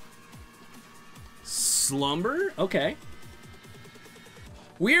 Library. Slumber? Okay.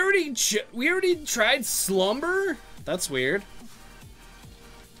 We already tried slumber? That's weird.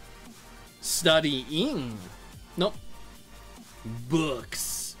 Studying. Nope.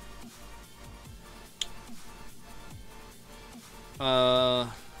 Books.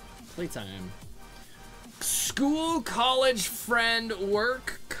 Playtime. School, college, friend,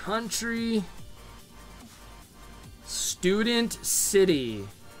 work, country, student, city.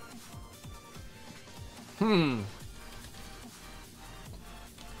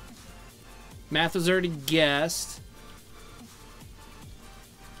 Math was already guessed.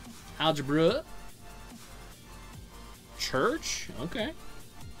 Church? Okay.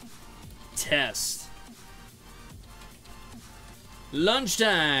 Test.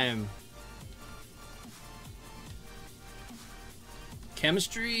 Lunchtime.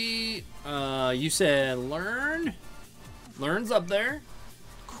 Chemistry. You said learn. Learn's up there.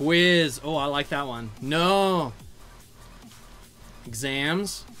 Quiz. Oh, I like that one. No.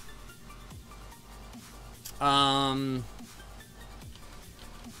 Exams.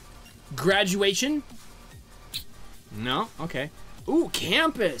 Graduation. No. Okay. Ooh,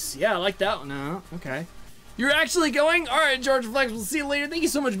 campus. Yeah, I like that one. No. Okay. You're actually going? All right, George Flex. We'll see you later. Thank you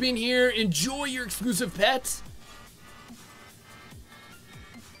so much for being here. Enjoy your exclusive pets.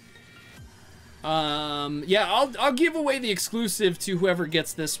 Yeah, I'll give away the exclusive to whoever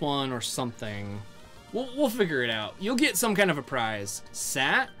gets this one or something. We'll figure it out. You'll get some kind of a prize.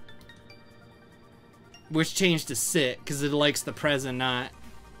 Sat, which changed to sit because it likes the present, not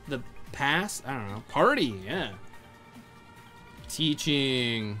the past. I don't know. Party, yeah.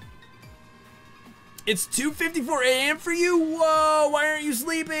 Teaching. It's 2:54 a.m. for you? Whoa, why aren't you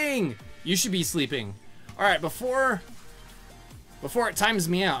sleeping? You should be sleeping. All right, before it times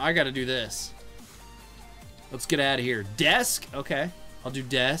me out, I gotta do this. Let's get out of here. Desk, okay. I'll do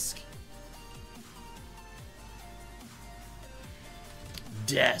desk.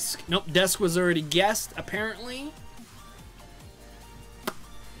 Desk. Nope, desk was already guessed, apparently.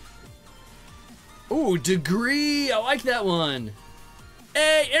 Ooh, degree. I like that one.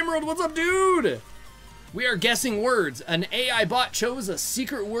 Hey, Emerald, what's up, dude? We are guessing words. An AI bot chose a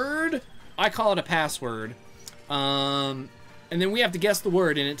secret word. I call it a password. And then we have to guess the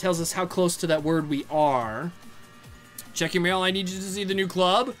word, and it tells us how close to that word we are. Check your mail. I need you to see the new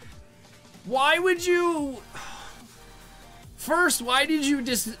club. Why would you... First, why did you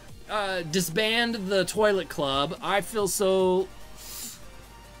disband the toilet club? I feel so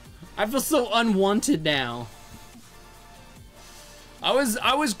unwanted now. I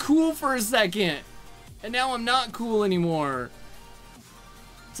was cool for a second, and now I'm not cool anymore.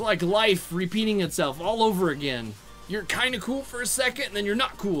 It's like life repeating itself all over again. You're kind of cool for a second, and then you're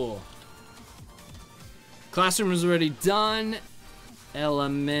not cool. Classroom is already done.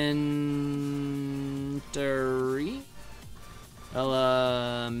 Elementary.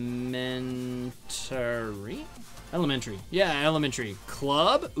 Elementary. Yeah, elementary.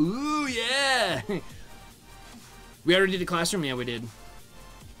 Club? Ooh, yeah. We already did a classroom? Yeah, we did.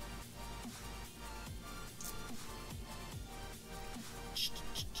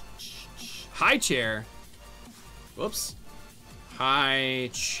 High chair. Whoops. High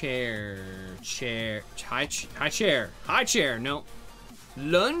chair. High chair. No.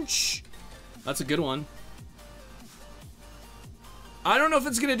 Lunch. That's a good one. I don't know if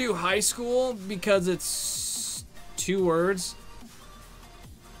it's gonna do high school because it's 2 words.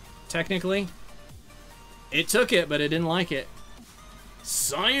 Technically. It took it, but it didn't like it.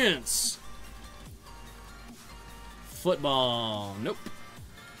 Science. Football. Nope.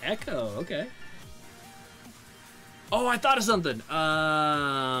 Echo. Okay. Oh, I thought of something.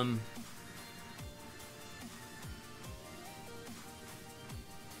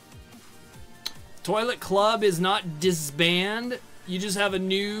 Toilet Club is not disband. You just have a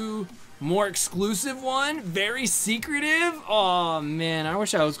new, more exclusive one. Very secretive. Oh man, I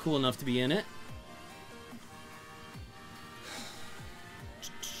wish I was cool enough to be in it.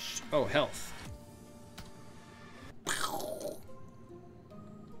 Oh, health.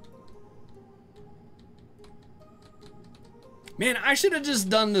 Man, I should have just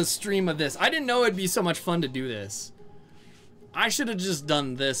done the stream of this. I didn't know it'd be so much fun to do this. I should have just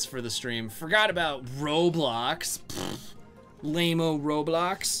done this for the stream. Forgot about Roblox. Lame-o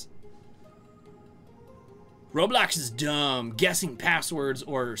Roblox. Roblox is dumb. Guessing passwords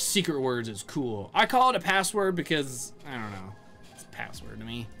or secret words is cool. I call it a password because, I don't know. It's a password to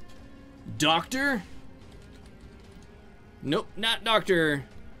me. Doctor? Nope, not doctor.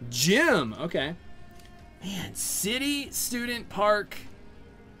 Gym, okay. Man, city, student, park.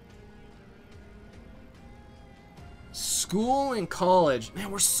 School and college. Man,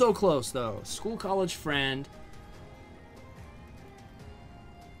 we're so close though. School, college, friend.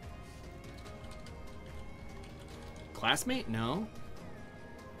 Classmate? No.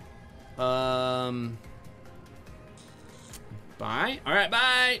 Bye? Alright,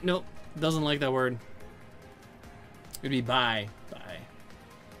 bye! Nope. Doesn't like that word. It'd be bye. Bye.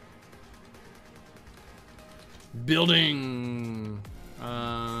 Building.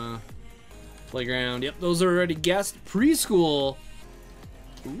 Playground. Yep, those are already guessed. Preschool.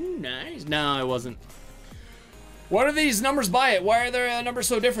 Ooh, nice. No, I wasn't. What are these numbers by it? Why are their numbers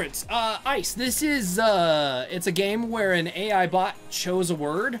so different? Ice, this is, it's a game where an AI bot chose a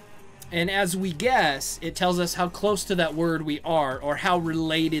word, And as we guess, it tells us how close to that word we are or how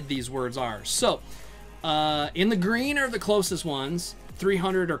related these words are. So, in the green are the closest ones,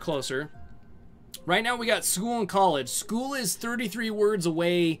 300 or closer. Right now we got school and college. School is 33 words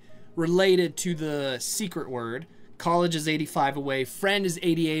away related to the secret word. College is 85 away. Friend is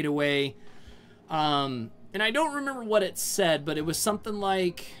 88 away. And I don't remember what it said, but it was something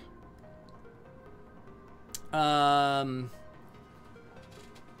like...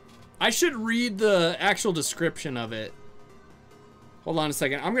 I should read the actual description of it. Hold on a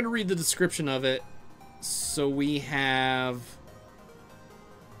second. I'm going to read the description of it. So we have...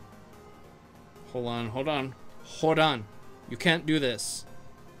 Hold on. You can't do this.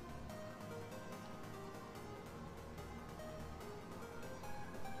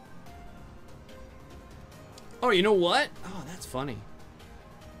 Oh, you know what? Oh, that's funny.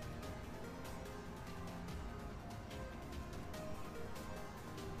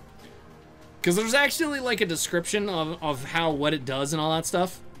 Because there's actually like a description of what it does and all that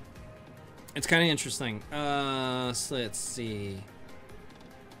stuff. It's kind of interesting. So let's see.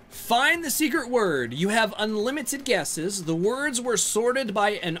 Find the secret word. You have unlimited guesses. The words were sorted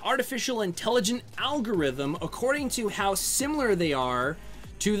by an artificial intelligent algorithm according to how similar they are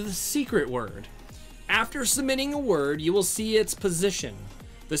to the secret word. After submitting a word, you will see its position.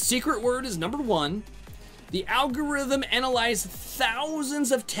 The secret word is number 1. The algorithm analyzed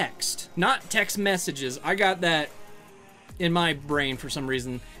thousands of text, not text messages. I got that in my brain for some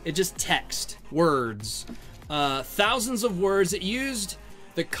reason. It just text, words. Thousands of words. It used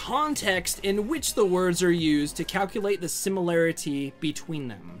the context in which the words are used to calculate the similarity between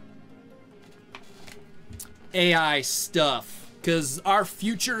them. AI stuff, because our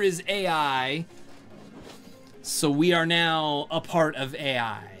future is AI, so we are now a part of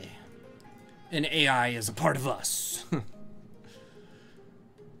AI. And AI is a part of us.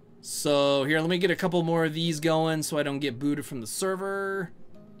 So here, let me get a couple more of these going so I don't get booted from the server.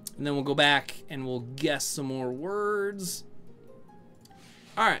 And then we'll go back and we'll guess some more words.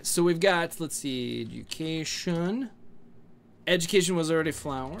 All right, so we've got, let's see, education. Education was already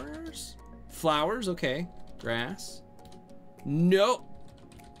flowers. Flowers, okay. Grass. Nope.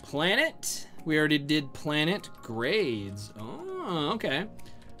 Planet. We already did planet. Grades. Oh, okay.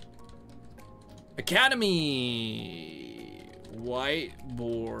 Academy.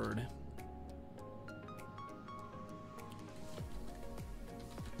 Whiteboard.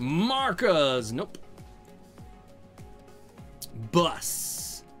 Marcas. Nope.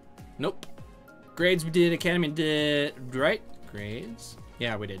 Bus. Nope. Grades we did. Academy did. Right? Grades.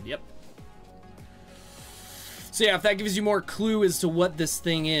 Yeah, we did. Yep. So yeah, if that gives you more clue as to what this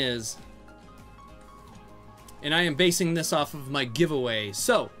thing is. And I am basing this off of my giveaway.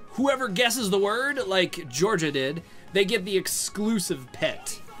 So, whoever guesses the word, like Georgia did, they get the exclusive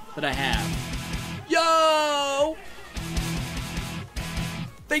pet that I have. Yo!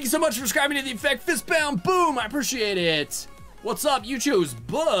 Thank you so much for subscribing to The Effect. Fistbound, boom! I appreciate it. What's up? You chose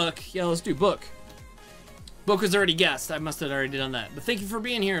book. Yeah, let's do book. Book was already guessed. I must have already done that. But thank you for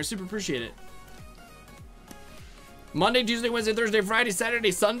being here. I super appreciate it. Monday, Tuesday, Wednesday, Thursday, Friday,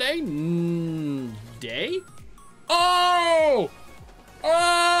 Saturday, Sunday? Day? Oh!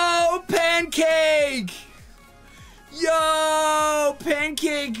 Oh, pancake! Yo,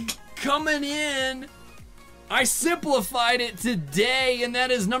 pancake coming in. I simplified it today, and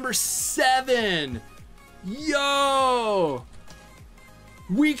that is number 7. Yo!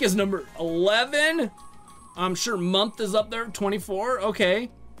 Week is number 11. I'm sure month is up there, 24. Okay.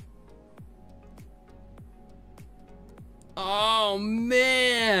 Oh,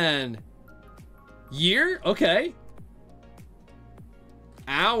 man. Year? Okay.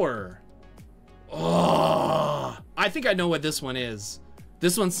 Hour. Oh, I think I know what this one is.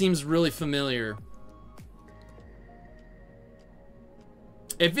 This one seems really familiar.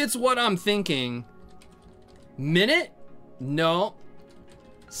 If it's what I'm thinking, minute? No.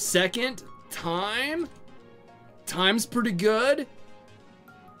 Second? Time? Time's pretty good.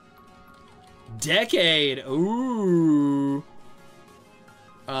 Decade. Ooh.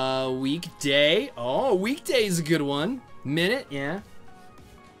 Weekday. Oh, weekday is a good one. Minute, yeah.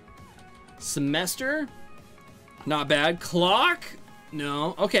 Semester. Not bad. Clock?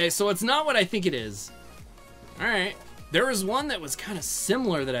 No. Okay, so it's not what I think it is. All right. There was one that was kind of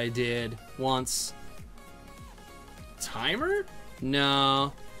similar that I did once. Timer?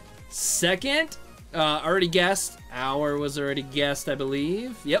 No. Second? Already guessed. Hour was already guessed, I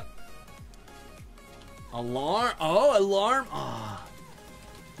believe. Yep. Alarm. Oh, alarm. Ah.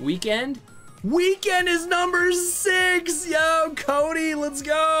 Weekend? Weekend is number 6. Yo, Cody, let's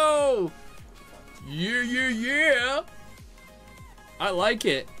go. Yeah, yeah, yeah. I like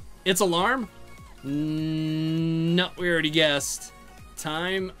it. It's alarm? No, we already guessed.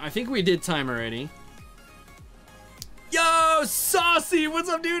 Time, I think we did time already. Yo, Saucy, what's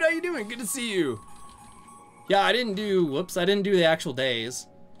up, dude? How you doing? Good to see you. Yeah, I didn't do, whoops, I didn't do the actual days.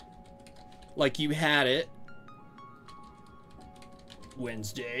 Like you had it.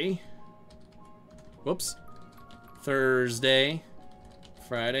 Wednesday. Whoops. Thursday.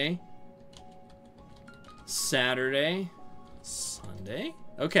 Friday. Saturday. Sunday.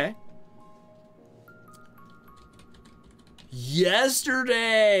 Okay.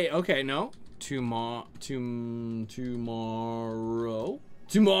 Yesterday. Okay, no. Tomorrow.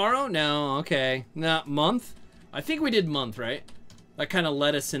 Tomorrow? No, okay. Not month? I think we did month, right? That kind of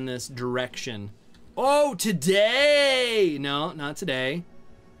led us in this direction. Oh, today! No, not today.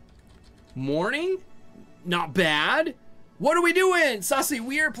 Morning? Not bad. What are we doing? Saucy,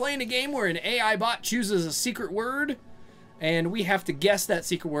 we are playing a game where an AI bot chooses a secret word, and we have to guess that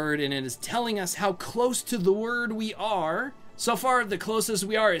secret word, and it is telling us how close to the word we are. So far, the closest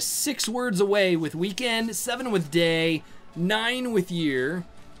we are is 6 words away with weekend, 7 with day, 9 with year.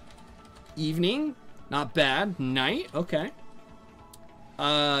 Evening? Not bad. Night? Okay.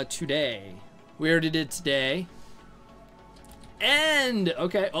 Today. We already did today. End.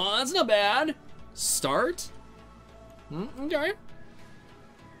 Okay. Oh, that's not bad. Start. Okay.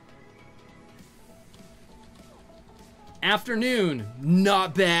 Afternoon.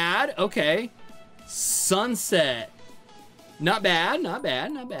 Not bad. Okay. Sunset. Not bad. Not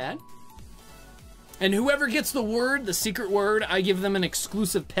bad. Not bad. And whoever gets the word, the secret word, I give them an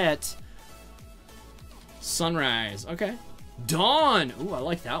exclusive pet. Sunrise. Okay. Dawn. Ooh, I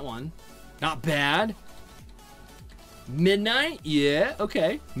like that one. Not bad. Midnight? Yeah,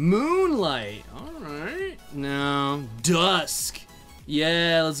 okay. Moonlight. All right. No. Dusk.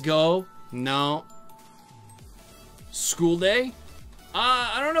 Yeah, let's go. No. School day?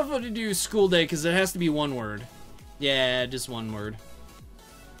 I don't know if I'll do school day because it has to be one word. Yeah, just one word.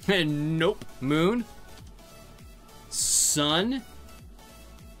 Nope. Moon? Sun?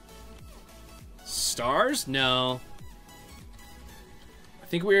 Stars? No. I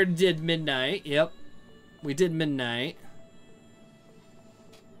think we already did midnight. Yep. We did midnight.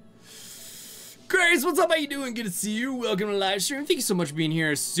 Grace, what's up? How you doing? Good to see you. Welcome to the live stream. Thank you so much for being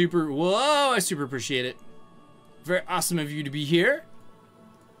here. I super appreciate it. Very awesome of you to be here.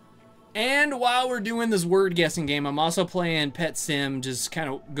 And while we're doing this word guessing game, I'm also playing Pet Sim, just kind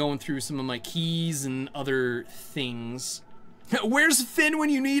of going through some of my keys and other things. Where's Finn when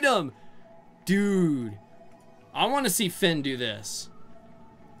you need him? Dude, I want to see Finn do this.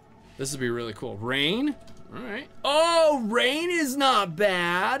 This would be really cool. Rain? All right. Oh, rain is not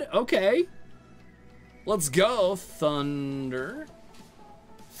bad. Okay. Let's go. Thunder.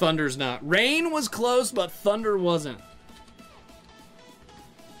 Thunder's not. Rain was close, but thunder wasn't.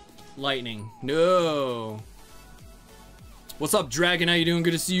 Lightning. No. What's up, Dragon? How you doing?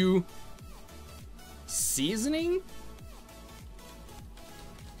 Good to see you. Seasoning?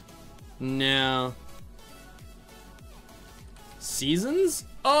 No. Seasons?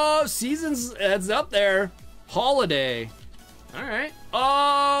 Oh, seasons, that's up there. Holiday. All right.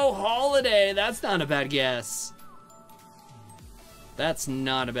 Oh, holiday. That's not a bad guess. That's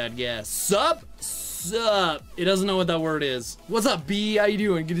not a bad guess. Sup? Sup? It doesn't know what that word is. What's up, B? How you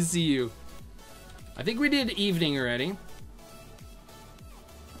doing? Good to see you. I think we did evening already.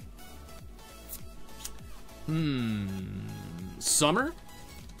 Summer?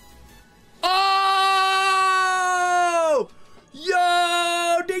 Oh!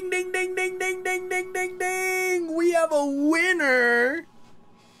 Yo! Ding, ding, ding, ding, ding, ding, ding, ding, ding! We have a winner!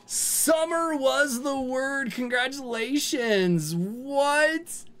 Summer was the word. Congratulations.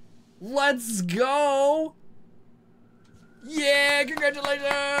 What? Let's go. Yeah,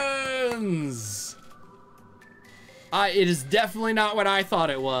 congratulations. It is definitely not what I thought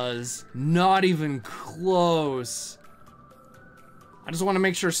it was. Not even close. I just want to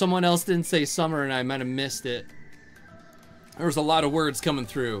make sure someone else didn't say summer and I might have missed it. There was a lot of words coming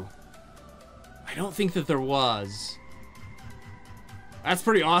through. I don't think that there was. That's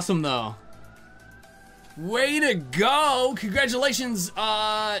pretty awesome though. Way to go! Congratulations.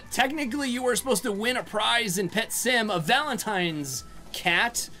 Technically you were supposed to win a prize in Pet Sim, a Valentine's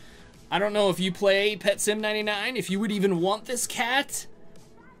cat. I don't know if you play Pet Sim 99, if you would even want this cat.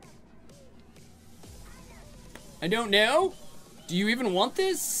 I don't know. Do you even want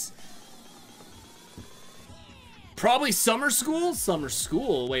this? Probably summer school? Summer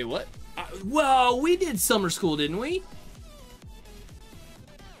school, wait, what? Well, we did summer school, didn't we?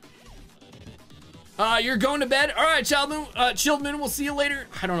 You're going to bed? All right, Chilled Moon, we'll see you later.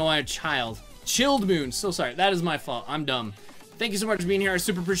 I don't know why a child. Chilled Moon, so sorry. That is my fault. I'm dumb. Thank you so much for being here. I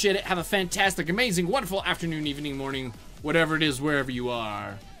super appreciate it. Have a fantastic, amazing, wonderful afternoon, evening, morning, whatever it is, wherever you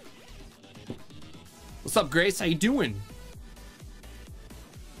are. What's up, Grace? How you doing?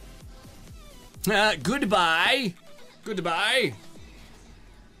 Goodbye. Goodbye.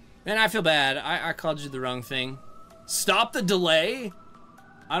 Man, I feel bad. I called you the wrong thing. Stop the delay?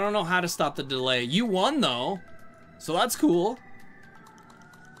 I don't know how to stop the delay. You won, though. So that's cool.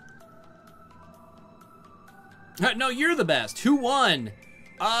 No, you're the best. Who won?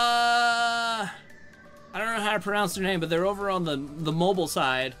 I don't know how to pronounce their name, but they're over on the mobile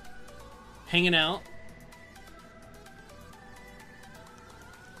side, hanging out.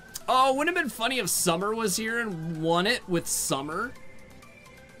 Oh, wouldn't it have been funny if Summer was here and won it with Summer?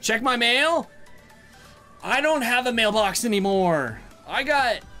 Check my mail. I don't have a mailbox anymore. I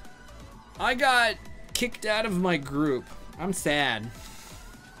got kicked out of my group. I'm sad.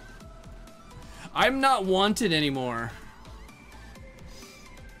 I'm not wanted anymore.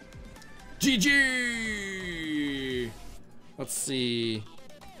 GG. Let's see.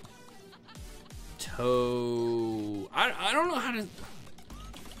 Toe. I don't know how to.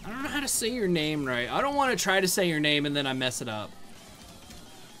 I don't know how to say your name right. I don't want to try to say your name and then I mess it up.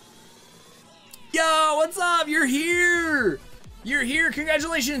 Yo, what's up? You're here. You're here.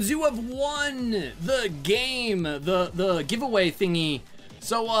 Congratulations. You have won the game, the giveaway thingy.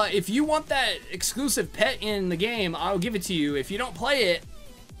 So if you want that exclusive pet in the game, I'll give it to you. If you don't play it,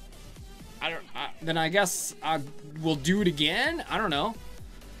 then I guess I will do it again. I don't know.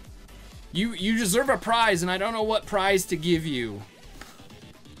 You deserve a prize, and I don't know what prize to give you.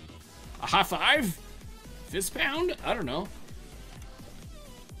 A high five? Fist pound? I don't know.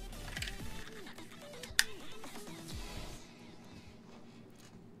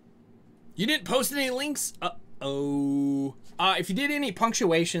 You didn't post any links? Uh-oh. If you did any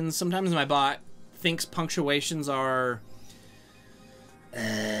punctuations, sometimes my bot thinks punctuations are...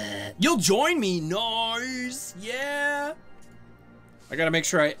 You'll join me, nice! Yeah! I gotta make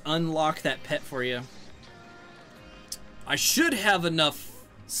sure I unlock that pet for you. I should have enough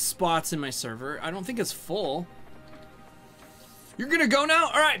spots in my server. I don't think it's full. You're gonna go now?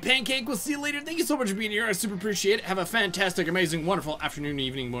 Alright, Pancake, we'll see you later. Thank you so much for being here. I super appreciate it. Have a fantastic, amazing, wonderful afternoon,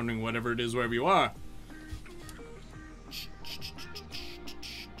 evening, morning, whatever it is, wherever you are.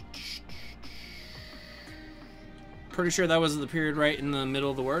 Pretty sure that was the period right in the middle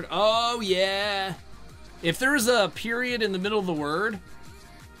of the word. Oh, yeah. If there's a period in the middle of the word,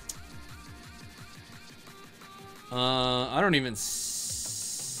 I don't even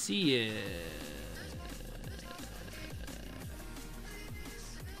see it.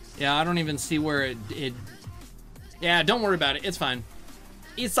 Yeah, I don't even see where it... Yeah, don't worry about it. It's fine.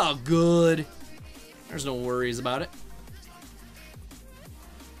 It's all good. There's no worries about it.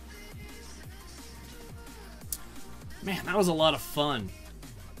 Man, that was a lot of fun.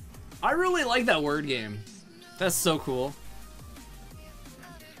 I really like that word game. That's so cool.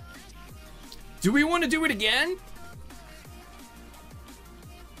 Do we want to do it again?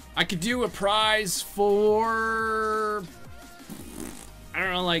 I could do a prize for... I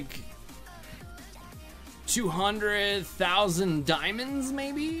don't know, like 200,000 diamonds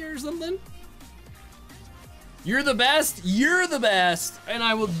maybe or something. You're the best, you're the best, and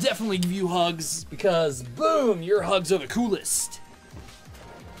I will definitely give you hugs because boom, your hugs are the coolest.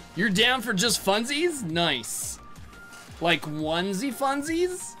 You're down for just funsies? Nice. Like onesie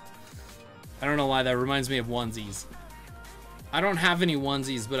funsies? I don't know why that reminds me of onesies. I don't have any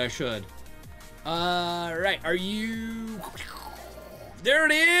onesies, but I should. Right, are you... There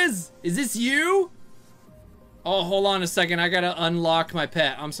it is! Is this you? Oh, hold on a second. I gotta unlock my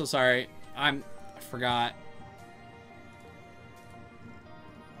pet. I'm so sorry. I forgot.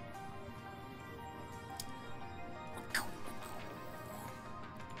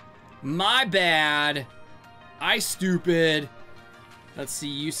 My bad. I stupid. Let's see.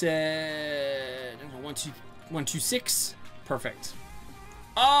 You said 126. Perfect.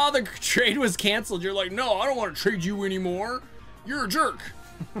 Oh, the trade was canceled. You're like, no, I don't want to trade you anymore. You're a jerk.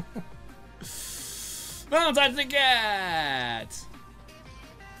 Valentine's the cat.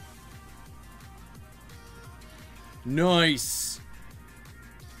 Nice.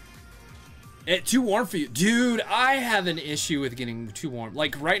 Too warm for you. Dude, I have an issue with getting too warm.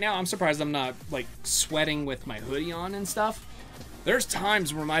 Like right now, I'm surprised I'm not like sweating with my hoodie on and stuff. There's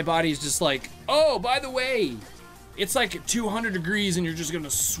times where my body's just like, oh, by the way, it's like 200 degrees and you're just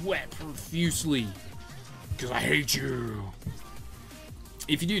gonna sweat profusely. Because I hate you.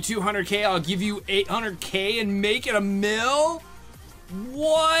 If you do 200K, I'll give you 800K and make it a mil?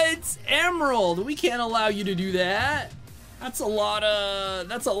 What? Emerald, we can't allow you to do that. That's a lot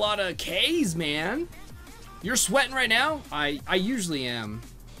of K's, man. You're sweating right now? I usually am.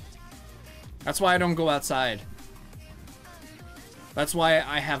 That's why I don't go outside. That's why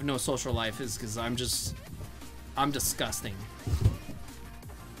I have no social life, is because I'm disgusting.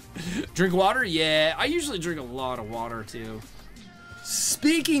 Drink water? Yeah, I usually drink a lot of water too.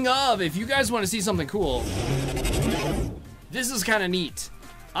 Speaking of, if you guys want to see something cool, this is kind of neat.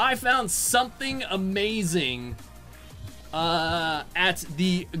 I found something amazing at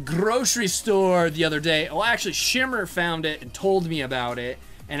the grocery store the other day. Oh, actually, Shimmer found it and told me about it,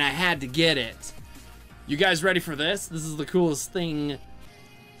 and I had to get it. You guys ready for this? This is the coolest thing.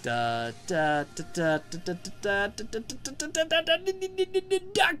 Dr.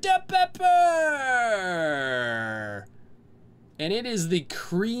 Pepper! And it is the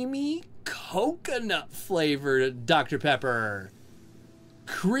creamy coconut flavored Dr. Pepper.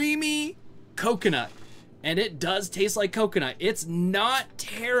 Creamy coconut. And it does taste like coconut. It's not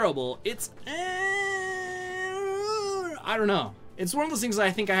terrible. It's, I don't know. It's one of those things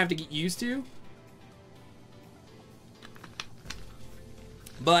I think I have to get used to.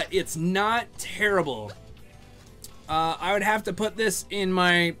 But it's not terrible. I would have to put this in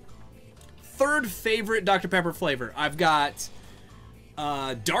my third favorite Dr. Pepper flavor. I've got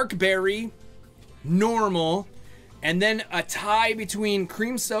dark berry, normal, and then a tie between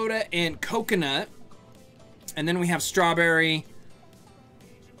cream soda and coconut. And then we have strawberry.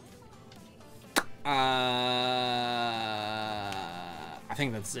 I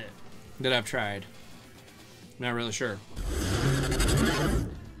think that's it that I've tried. Not really sure.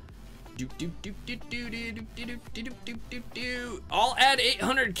 I'll add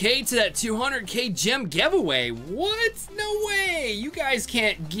 800K to that 200K gem giveaway. What? No way. You guys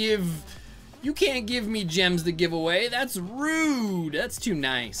can't give... You can't give me gems to give away. That's rude. That's too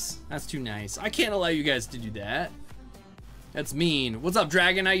nice. That's too nice. I can't allow you guys to do that. That's mean. What's up,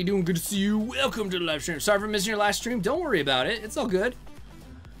 Dragon? How you doing? Good to see you. Welcome to the live stream. Sorry for missing your last stream. Don't worry about it. It's all good.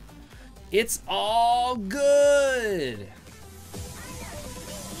 It's all good.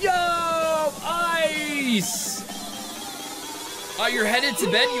 Yo, Ice! Oh, you're headed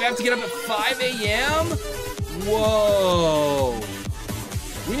to bed? You have to get up at 5 a.m.? Whoa.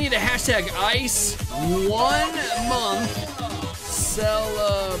 We need a hashtag Ice 1 month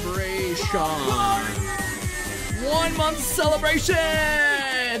celebration. 1 month celebration!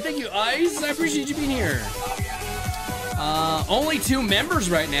 Thank you, Ice. I appreciate you being here. Only 2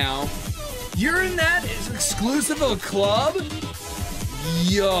 members right now. You're in that exclusive of a club?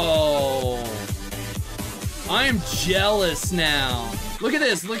 Yo. I am jealous now. Look at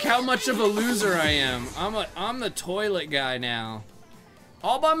this. Look how much of a loser I am. I'm the toilet guy now.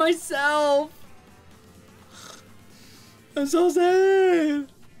 All by myself. I'm so sad.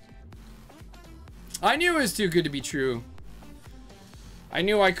 I knew it was too good to be true. I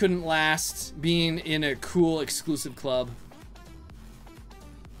knew I couldn't last being in a cool exclusive club.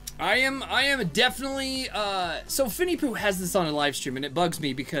 I am definitely, so Finny Pooh has this on a live stream and it bugs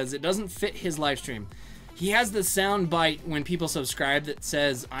me because it doesn't fit his live stream. He has the sound bite when people subscribe that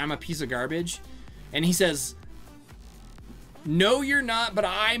says, I'm a piece of garbage. And he says, no, you're not, but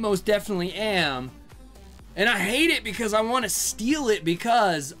I most definitely am. And I hate it because I want to steal it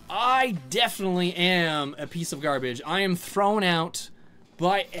because I definitely am a piece of garbage. I am thrown out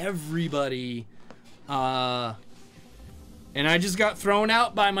by everybody. And I just got thrown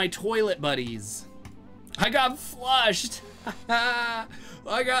out by my toilet buddies. I got flushed. I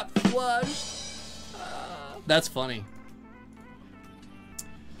got flushed. That's funny.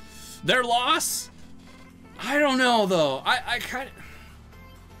 Their loss? I don't know though. I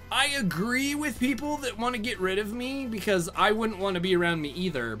agree with people that want to get rid of me because I wouldn't want to be around me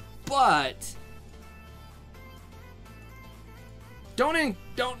either. But don't I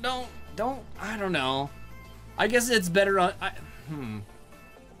don't know. I guess it's better on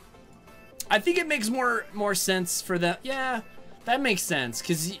I think it makes more sense for that. Yeah, that makes sense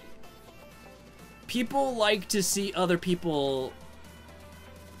cuz people like to see other people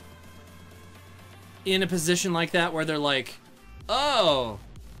in a position like that where they're like, "Oh,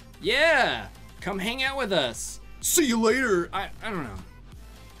 yeah, come hang out with us. See you later." I don't know.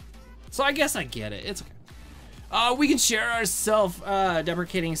 So I guess I get it. It's okay. We can share our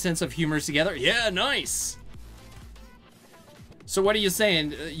self-deprecating sense of humor together. Yeah, nice. So what are you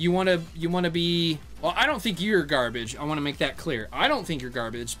saying? You want to be... Well, I don't think you're garbage. I want to make that clear. I don't think you're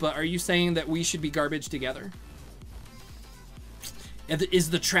garbage, but are you saying that we should be garbage together? Is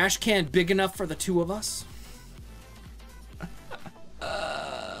the trash can big enough for the 2 of us?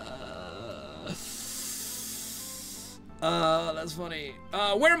 That's funny.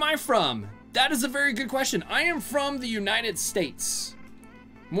 Where am I from? That is a very good question. I am from the United States.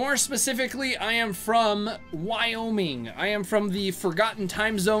 More specifically, I am from Wyoming. I am from the forgotten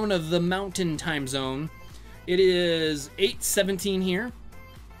time zone of the mountain time zone. It is 8:17 here.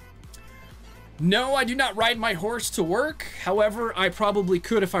 No, I do not ride my horse to work. However, I probably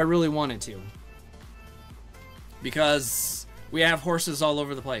could if I really wanted to. Because we have horses all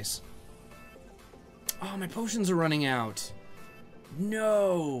over the place. Oh, my potions are running out.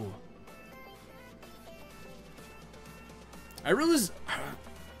 No. I was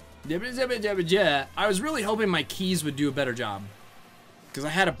really hoping my keys would do a better job. Because I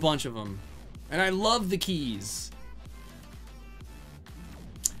had a bunch of them. And I love the keys.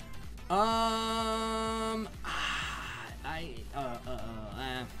 Yeah.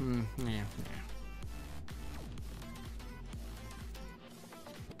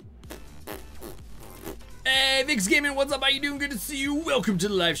 Hey, Vix Gaming, what's up? How you doing? Good to see you. Welcome to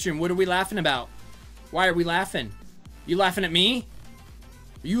the live stream. What are we laughing about? Why are we laughing? You laughing at me?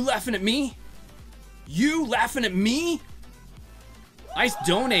 Are you laughing at me? You laughing at me? Ice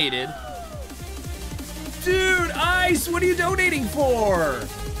donated. Dude, Ice, what are you donating for?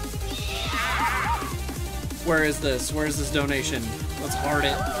 Where is this? Where is this donation? Let's heart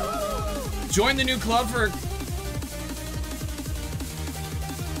it. Join the new club for...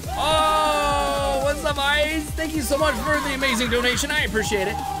 Oh, what's up, Ice? Thank you so much for the amazing donation. I appreciate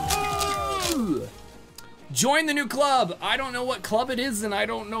it. Join the new club. I don't know what club it is, and I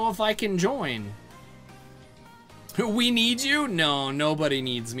don't know if I can join. We need you? No, nobody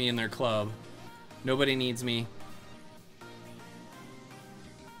needs me in their club. Nobody needs me.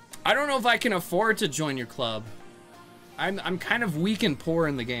 I don't know if I can afford to join your club. I'm kind of weak and poor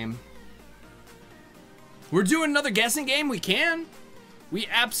in the game. We're doing another guessing game? We can. We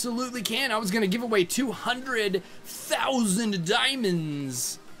absolutely can. I was gonna give away 200,000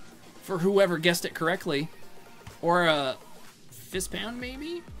 diamonds for whoever guessed it correctly. Or a fist pound,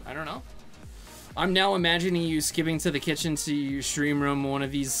 maybe? I don't know. I'm now imagining you skipping to the kitchen to your stream room one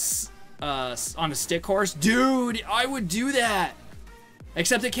of these on a stick horse. Dude, I would do that.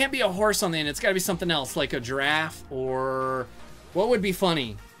 Except it can't be a horse on the end. It's gotta be something else, like a giraffe or... What would be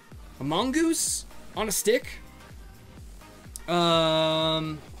funny? A mongoose on a stick?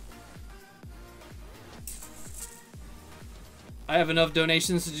 I have enough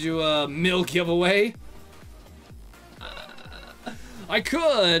donations to do a meal giveaway. I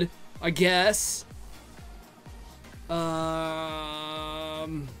could, I guess. Do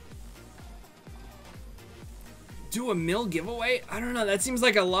a meal giveaway? I don't know, that seems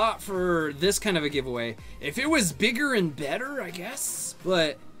like a lot for this kind of a giveaway. If it was bigger and better, I guess,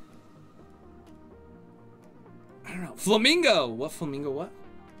 but... I don't know. Flamingo! What flamingo, what?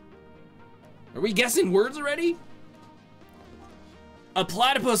 Are we guessing words already? A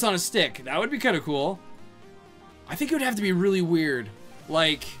platypus on a stick. That would be kind of cool. I think it would have to be really weird.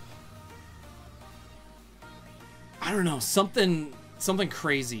 Like... I don't know, something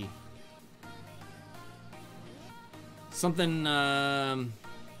crazy. Something, I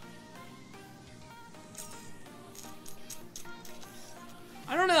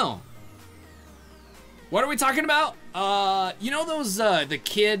don't know. What are we talking about? You know those, the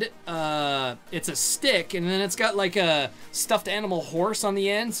kid, it's a stick and then it's got like a stuffed animal horse on the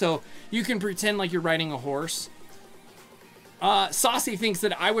end, so you can pretend like you're riding a horse. Saucy thinks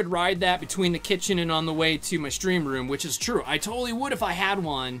that I would ride that between the kitchen and on the way to my stream room, which is true. I totally would if I had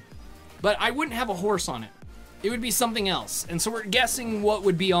one, but I wouldn't have a horse on it. It would be something else. And so we're guessing what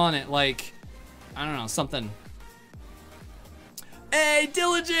would be on it, like, I don't know, something. Hey,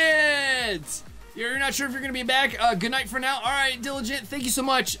 Diligent! You're not sure if you're gonna be back? Good night for now. All right, Diligent, thank you so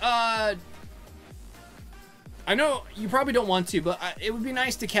much. I know you probably don't want to, but it would be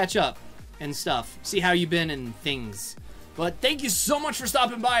nice to catch up and stuff. See how you've been and things. But thank you so much for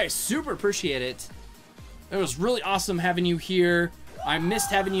stopping by. I super appreciate it. It was really awesome having you here. I missed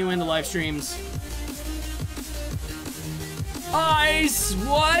having you in the live streams. Ice,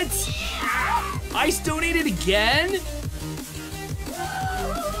 what? Ice donated again?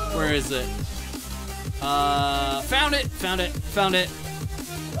 Where is it? Found it.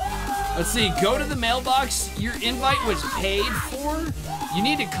 Let's see, go to the mailbox. Your invite was paid for? You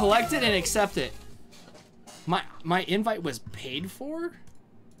need to collect it and accept it. My invite was paid for?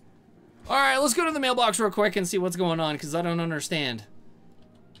 All right, let's go to the mailbox real quick and see what's going on, because I don't understand.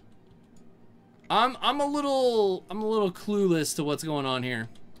 I'm a little clueless to what's going on here.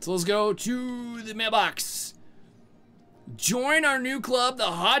 So let's go to the mailbox. Join our new club, the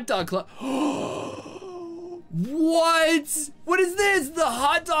Hot Dog Club. What? What is this? The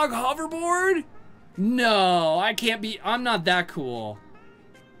hot dog hoverboard? No, I can't be. I'm not that cool.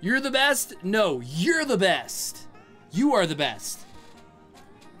 You're the best? No, you're the best. You are the best.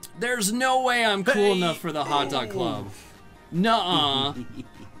 There's no way I'm cool enough for the hot dog club. Nuh-uh.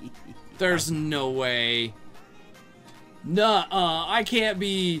 There's no way. Nuh-uh. I can't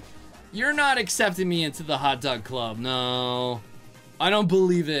be... You're not accepting me into the hot dog club. No. I don't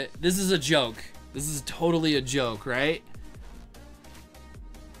believe it. This is a joke. This is totally a joke, right?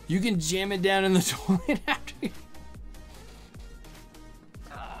 You can jam it down in the toilet after you...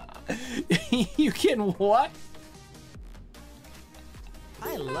 You can what?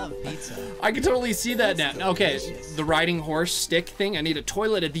 I love pizza. I can totally see that now. Okay, the riding horse stick thing. I need a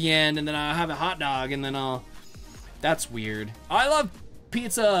toilet at the end, and then I'll have a hot dog, and then I'll... That's weird. I love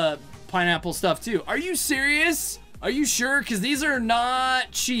pizza pineapple stuff, too. Are you serious? Are you sure? Because these are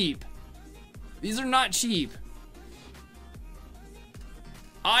not cheap. These are not cheap.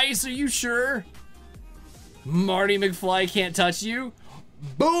 Ice, are you sure? Marty McFly can't touch you?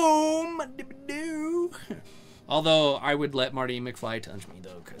 Boom! Although, I would let Marty McFly touch me,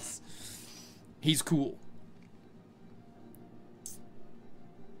 though, because he's cool.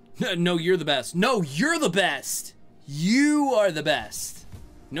 No, you're the best. No, you're the best! You are the best.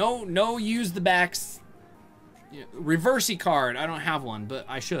 No, use the backs. Reversey card. I don't have one, but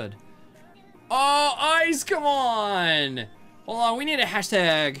I should. Oh, Ice, come on! Hold on, we need a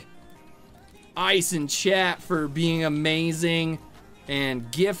hashtag Ice in chat for being amazing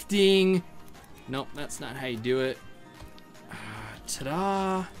and gifting. Nope, that's not how you do it.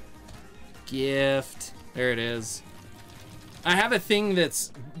 Ta-da. Gift. There it is. I have a thing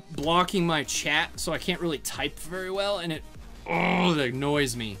that's blocking my chat, so I can't really type very well, and it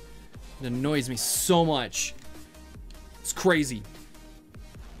annoys me. It annoys me so much. It's crazy.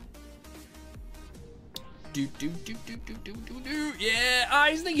 Yeah,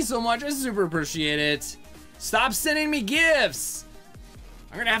 Ice, thank you so much. I super appreciate it. Stop sending me gifts.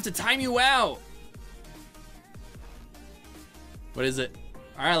 I'm gonna have to time you out. What is it?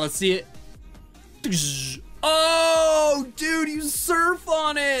 All right, let's see it. Oh, dude, you surf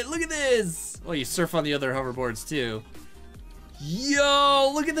on it. Look at this. Well, you surf on the other hoverboards too.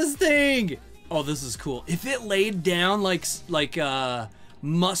 Yo, look at this thing. Oh, this is cool. If it laid down like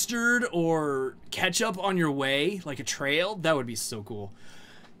mustard or ketchup on your way, like a trail, that would be so cool.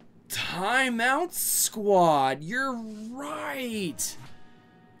 Timeout squad, you're right.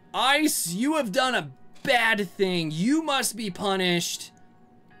 Ice, you have done a bad thing. You must be punished.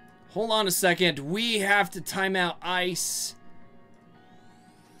 Hold on a second. We have to time out Ice.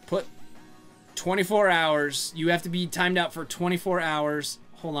 Put 24 hours. You have to be timed out for 24 hours.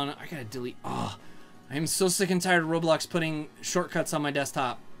 Hold on. I gotta delete. Oh, I am so sick and tired of Roblox putting shortcuts on my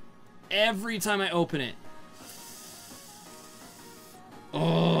desktop every time I open it.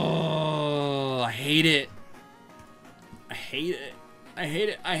 Oh, I hate it. I hate it. I hate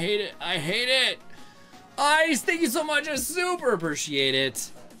it. I hate it. I hate it. Ice, thank you so much. I super appreciate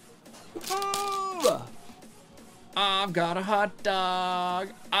it. Ooh. I've got a hot dog.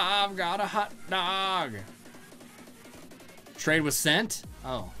 I've got a hot dog. Trade was sent?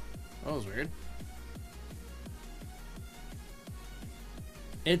 Oh, that was weird.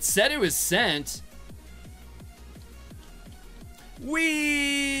 It said it was sent.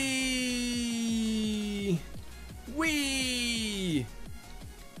 Wee.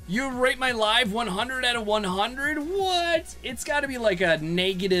 You rate my live 100 out of 100? What? It's got to be like a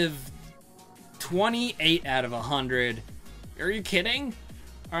negative 28 out of 100. Are you kidding?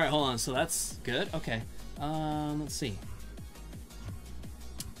 All right, hold on. So that's good. Okay. Let's see.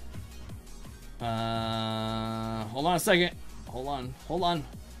 Hold on a second. Hold on.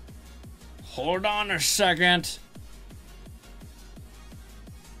 Hold on a second.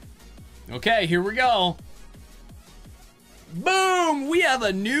 Okay, here we go. Boom! We have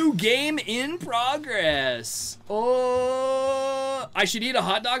a new game in progress. Oh, I should eat a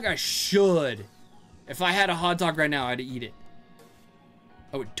hot dog? I should. If I had a hot dog right now, I'd eat it.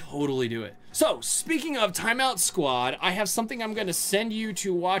 I would totally do it. So, speaking of Timeout Squad, I have something I'm going to send you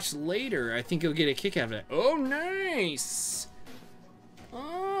to watch later. I think you'll get a kick out of it. Oh, nice.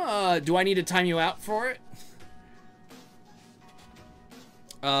 Do I need to time you out for it?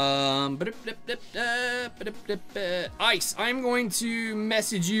 Ice, I'm going to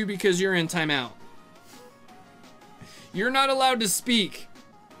message you because you're in timeout. You're not allowed to speak.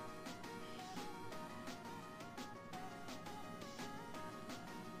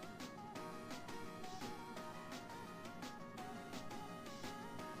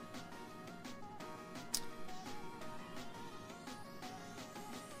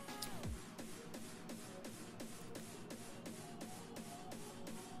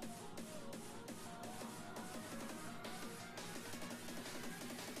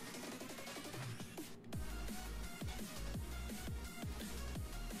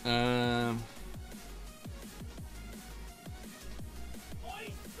 Hey,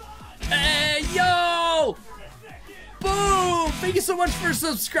 yo! Boom! Thank you so much for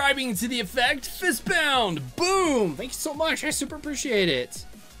subscribing to the effect. Fistbound. Boom! Thank you so much. I super appreciate it.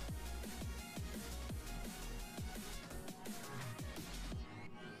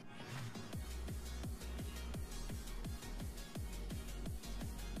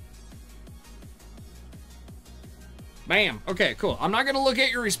 Bam. Okay, cool. I'm not gonna look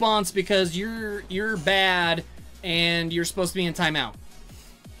at your response because you're bad and you're supposed to be in timeout.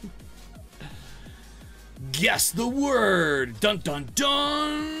 Guess the word. Dun dun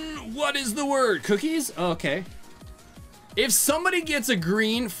dun. What is the word? Cookies? Okay. If somebody gets a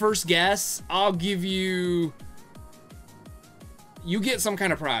green first guess, I'll give you get some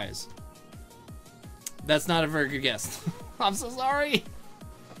kind of prize. That's not a very good guess. I'm so sorry.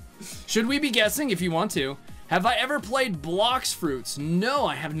 Should we be guessing if you want to? Have I ever played Blocks Fruits? No,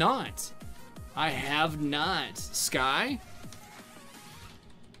 I have not. I have not. Sky?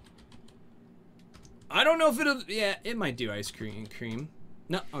 I don't know if it'll, yeah, it might do ice cream.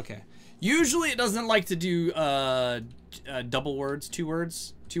 No, okay. Usually it doesn't like to do double words, two word,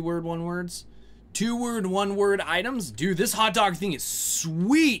 one words. 2-word, 1-word items. Dude, this hot dog thing is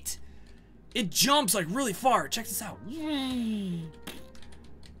sweet. It jumps like really far. Check this out.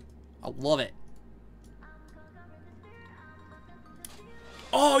 I love it.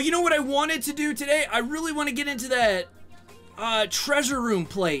 Oh, you know what I wanted to do today? I really want to get into that treasure room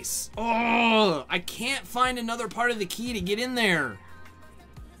place. Oh, I can't find another part of the key to get in there.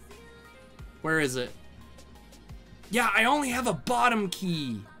 Where is it? Yeah, I only have a bottom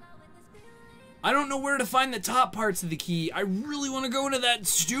key. I don't know where to find the top parts of the key. I really want to go into that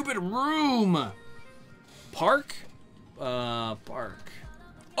stupid room. Park? Park.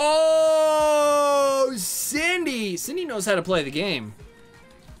 Oh, Cindy. Cindy knows how to play the game.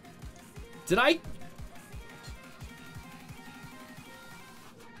 Did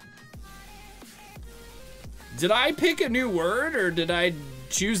I pick a new word or did I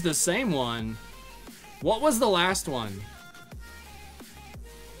choose the same one? What was the last one?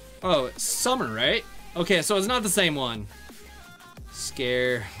 Oh, it's summer, right? Okay, so it's not the same one.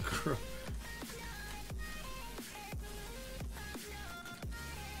 Scarecrow.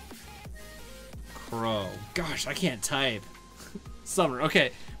 Crow. Gosh, I can't type. Summer.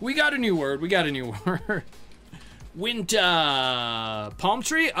 Okay, we got a new word. Winter. Palm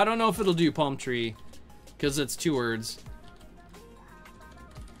tree? I don't know if it'll do palm tree because it's 2 words.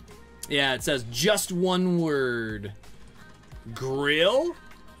 Yeah, it says just 1 word. Grill?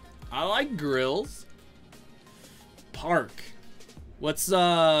 I like grills. Park. What's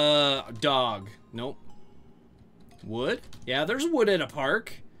dog? Nope. Wood? Yeah, there's wood at a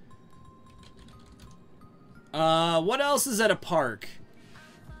park. What else is at a park?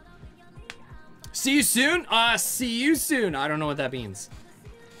 See you soon? See you soon. I don't know what that means.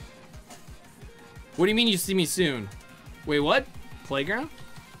 What do you mean you see me soon? Wait, what? Playground?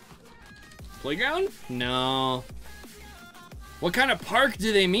 Playground? No. What kind of park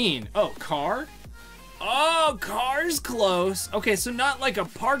do they mean? Oh, car? Oh, car's close. Okay, so not like a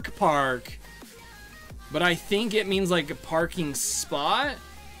park, but I think it means like a parking spot.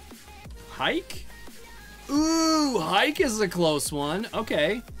 Hike? Ooh, hike is a close one.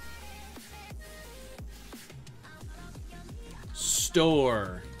 Okay.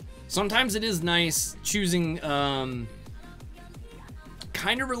 Store. Sometimes it is nice choosing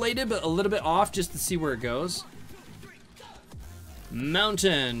kind of related but a little bit off just to see where it goes.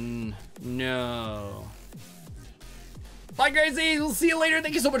 Mountain. No. Bye, Gracie. We'll see you later.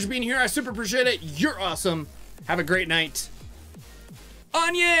 Thank you so much for being here. I super appreciate it. You're awesome. Have a great night.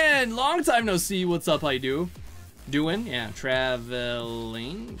 Onion! Long time no see. What's up? How you doing? Yeah.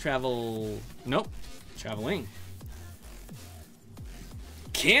 Traveling. Nope. Traveling.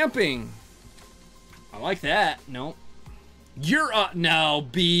 Camping. I like that. Nope. No,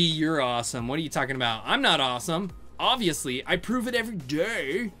 B, you're awesome. What are you talking about? I'm not awesome. Obviously, I prove it every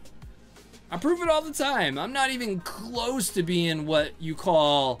day. I prove it all the time. I'm not even close to being what you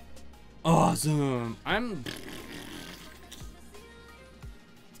call awesome. I don't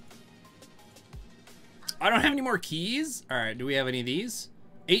have any more keys. All right, do we have any of these?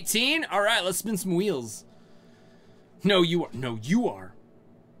 18? All right, let's spin some wheels. No, you are. No, you are.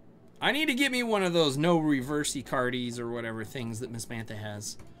 I need to get me one of those no reversey cardies or whatever things that Miss Bantha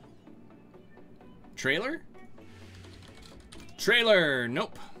has. Trailer? Trailer,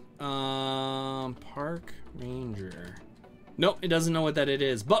 nope. Park Ranger. Nope, it doesn't know what that it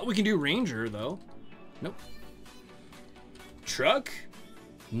is, but we can do Ranger though. Nope. Truck?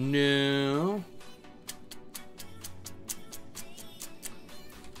 No.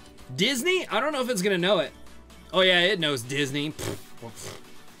 Disney? I don't know if it's gonna know it. Oh yeah, it knows Disney.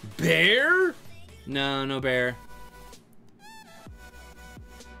 Bear? No, no bear.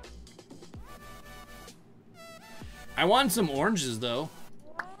 I want some oranges though.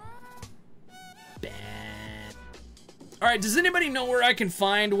 Bad. All right, does anybody know where I can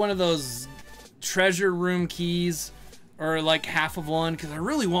find one of those treasure room keys? Or like half of one, because I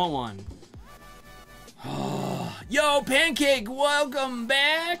really want one. Yo, Pancake, welcome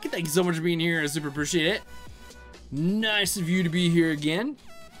back. Thank you so much for being here. I super appreciate it. Nice of you to be here again.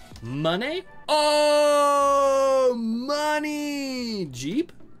 Money? Oh, money.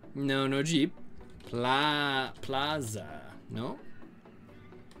 Jeep? No, no Jeep. Plaza. No.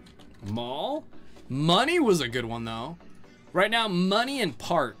 Mall? Money was a good one though. Right now, money and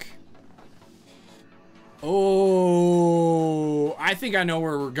park. Oh, I think I know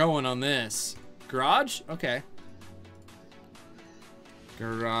where we're going on this. Garage? Okay.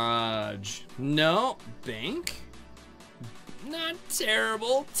 Garage. No. Bank? Not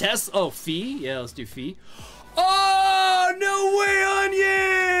terrible. Oh, fee? Yeah, let's do fee. Oh, no way,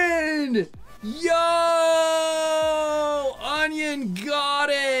 Onion! Yo! Onion got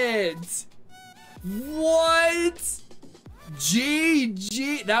it! What?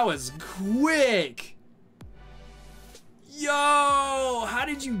 GG. That was quick. Yo! How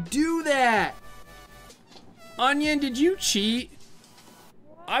did you do that? Onion, did you cheat?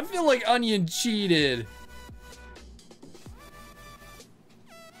 I feel like Onion cheated.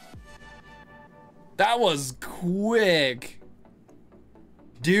 That was quick.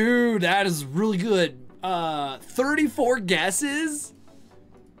 Dude, that is really good. 34 guesses?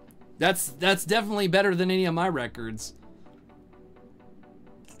 That's definitely better than any of my records.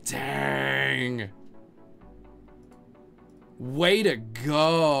 Dang. Way to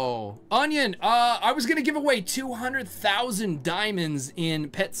go. Onion, I was gonna give away 200,000 diamonds in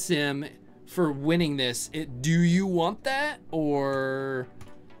Pet Sim for winning this. Do you want that or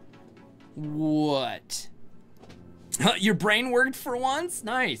what? Your brain worked for once?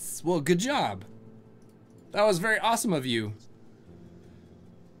 Nice. Well, good job. That was very awesome of you.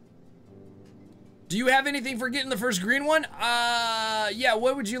 Do you have anything for getting the first green one? Yeah,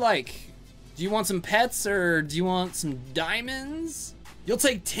 what would you like? Do you want some pets or do you want some diamonds? You'll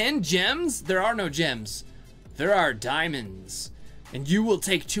take 10 gems? There are no gems. There are diamonds. And you will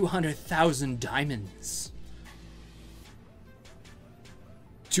take 200,000 diamonds.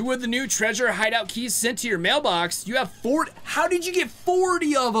 2 of the new treasure hideout keys sent to your mailbox. You have 40. How did you get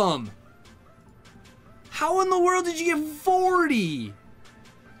 40 of them? How in the world did you get 40?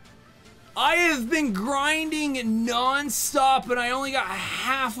 I have been grinding non-stop and I only got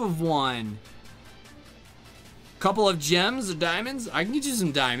half of one. Couple of gems or diamonds. I can get you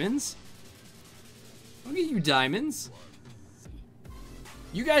some diamonds. I'll get you diamonds.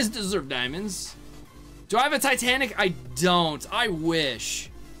 You guys deserve diamonds. Do I have a Titanic? I don't. I wish.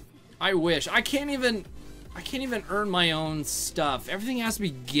 I wish. I can't even earn my own stuff. Everything has to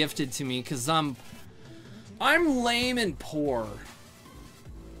be gifted to me because I'm lame and poor.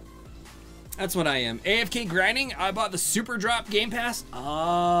 That's what I am. AFK grinding. I bought the Super Drop Game Pass.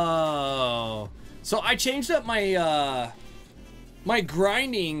 Oh. So I changed up my my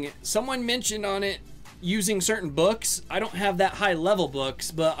grinding. Someone mentioned on it using certain books. I don't have that high level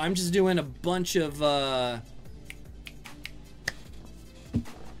books, but I'm just doing a bunch of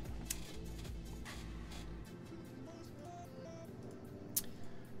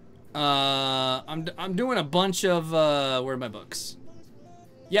I'm doing a bunch of where are my books?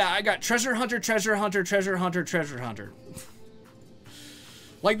 Yeah, I got Treasure Hunter, Treasure Hunter, Treasure Hunter, Treasure Hunter.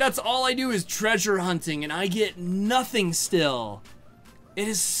 Like, that's all I do is treasure hunting, and I get nothing still. It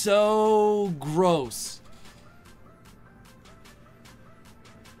is so gross.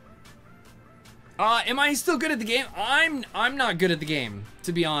 Am I still good at the game? I'm not good at the game,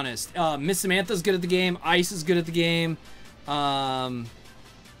 to be honest. Miss Samantha's good at the game. Ice is good at the game.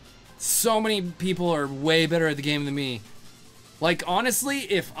 So many people are way better at the game than me. Like, honestly,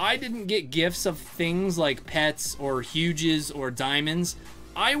 if I didn't get gifts of things like pets or huges or diamonds,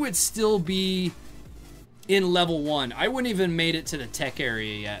 I would still be in level 1. I wouldn't even made it to the tech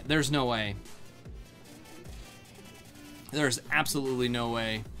area yet. There's no way. There's absolutely no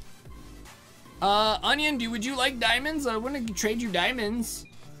way. Onion, would you like diamonds? I want to trade you diamonds.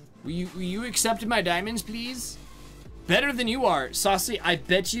 Will you accept my diamonds, please? Better than you are. Saucy, I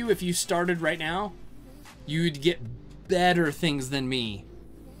bet you if you started right now, you'd get better things than me.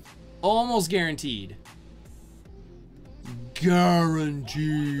 Almost guaranteed.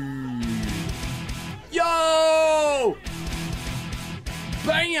 Guaranteed. Yo!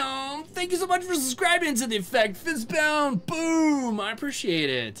 Bam! Thank you so much for subscribing to the effect. Fistbound. Boom! I appreciate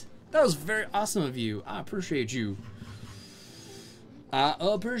it. That was very awesome of you. I appreciate you. I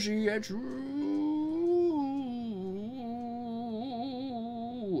appreciate you.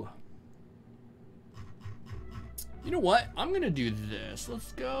 You know what? I'm gonna do this.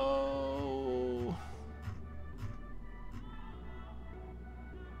 Let's go.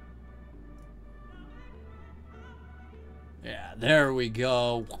 Yeah, there we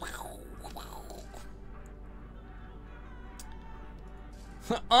go.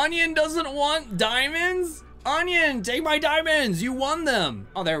 Onion doesn't want diamonds? Onion, take my diamonds. You won them.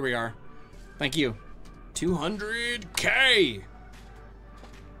 Oh, there we are. Thank you. 200K.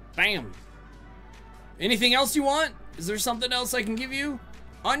 Bam. Anything else you want? Is there something else I can give you?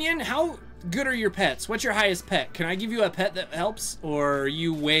 Onion, how good are your pets? What's your highest pet? Can I give you a pet that helps? Or are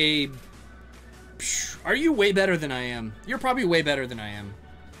you way... Are you way better than I am? You're probably way better than I am.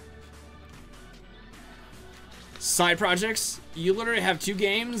 Side projects? You literally have 2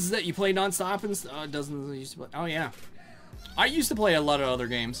 games that you play nonstop and doesn't used to play. Oh yeah, I used to play a lot of other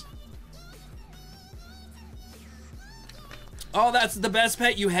games. Oh, that's the best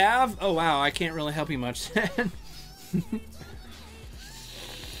pet you have? Oh wow, I can't really help you much then.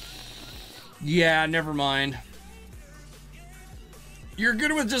 Yeah, never mind. You're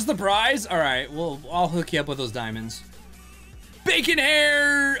good with just the prize? All right, well, I'll hook you up with those diamonds. Bacon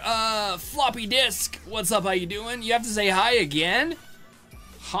hair, floppy disk. What's up? How you doing? You have to say hi again.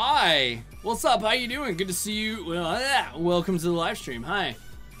 Hi. What's up? How you doing? Good to see you. Well, welcome to the live stream. Hi.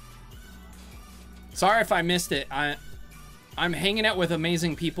 Sorry if I missed it. I'm hanging out with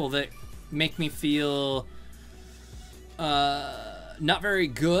amazing people that make me feel not very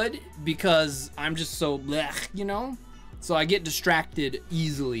good because I'm just so blech, you know? So I get distracted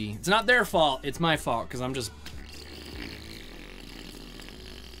easily. It's not their fault. It's my fault because I'm just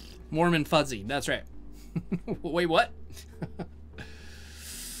warm and fuzzy. That's right. Wait, what?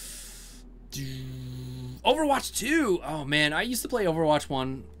 Overwatch 2. Oh man, I used to play Overwatch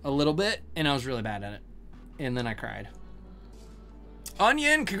 1 a little bit and I was really bad at it. And then I cried.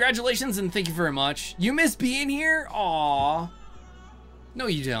 Onion, congratulations and thank you very much. You miss being here? Aw. No,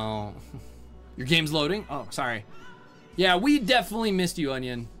 you don't. Your game's loading? Oh, sorry. Yeah, we definitely missed you,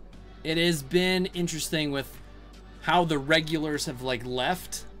 Onion. It has been interesting with how the regulars have like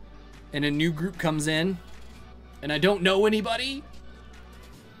left and a new group comes in and I don't know anybody.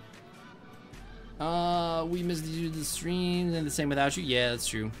 We missed you the stream and the same without you. Yeah, that's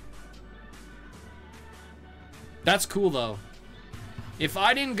true. That's cool though. If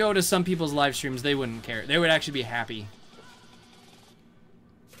I didn't go to some people's live streams, they wouldn't care. They would actually be happy.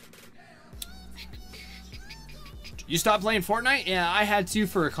 You stopped playing Fortnite? Yeah, I had to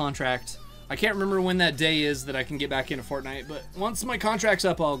for a contract. I can't remember when that day is that I can get back into Fortnite, but once my contract's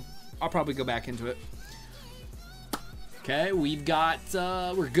up, I'll probably go back into it. Okay, we've got,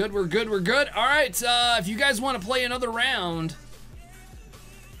 we're good. All right, if you guys want to play another round,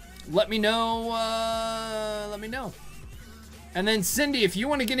 let me know, And then Cindy, if you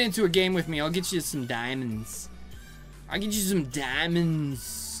want to get into a game with me, I'll get you some diamonds. I'll get you some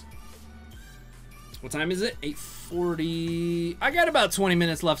diamonds. What time is it? 8:40. I got about 20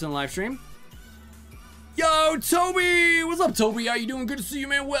 minutes left in the live stream. Yo, Toby! What's up, Toby? How you doing? Good to see you,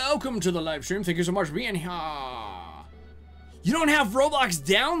 man. Welcome to the live stream. Thank you so much for being here. You don't have Roblox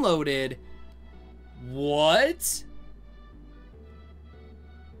downloaded? What?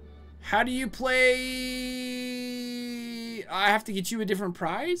 How do you play? I have to get you a different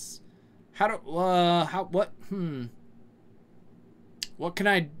prize? What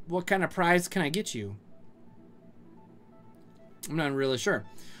kind of prize can I get you? I'm not really sure.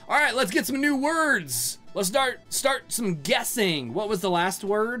 All right, let's get some new words. Let's start some guessing. What was the last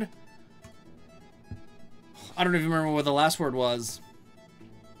word? I don't even remember what the last word was.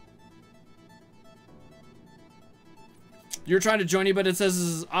 You're trying to join me, but it says this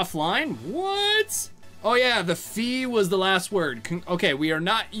is offline? What? Oh yeah, the fee was the last word. Okay, we are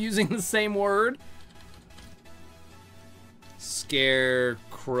not using the same word.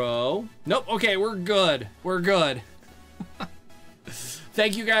 Scarecrow. Nope, okay, we're good. We're good.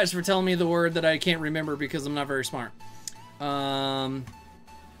 Thank you guys for telling me the word that I can't remember because I'm not very smart. Oh,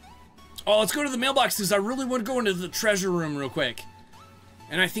 let's go to the mailbox because I really want to go into the treasure room real quick.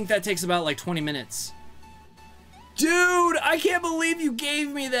 And I think that takes about like 20 minutes. Dude, I can't believe you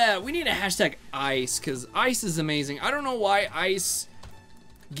gave me that. We need a hashtag ice because ice is amazing. I don't know why ice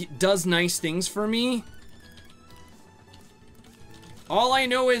does nice things for me. All I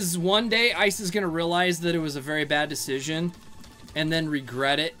know is one day ice is going to realize that it was a very bad decision and then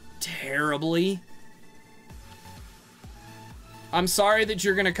regret it terribly. I'm sorry that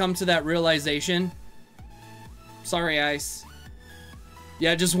you're going to come to that realization. Sorry, Ice.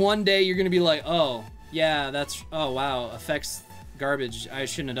 Yeah, just one day you're gonna be like, oh, yeah, that's, oh wow, affects garbage. I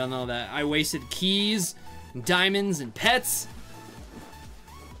shouldn't have done all that. I wasted keys, and diamonds, and pets.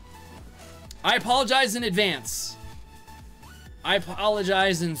 I apologize in advance. I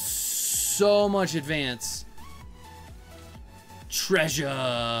apologize in so much advance. Treasure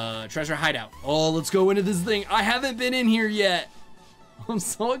hideout. Oh, let's go into this thing. I haven't been in here yet. I'm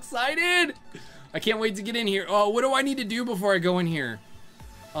so excited. I can't wait to get in here. Oh, what do I need to do before I go in here?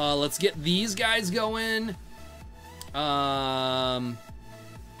 Let's get these guys going. Oh,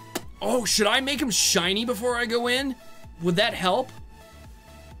 should I make them shiny before I go in? Would that help?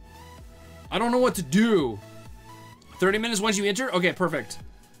 I don't know what to do. 30 minutes once you enter? Okay, perfect.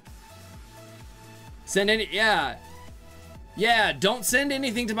 Send any, yeah. Yeah, don't send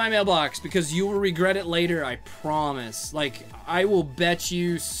anything to my mailbox because you will regret it later, I promise. Like, I will bet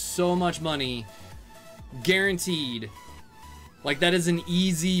you so much money. Guaranteed. Like, that is an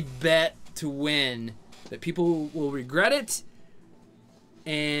easy bet to win. That people will regret it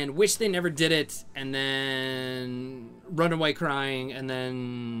and wish they never did it and then run away crying and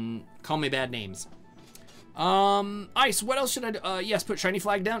then call me bad names. Ice, what else should I do? Yes, put shiny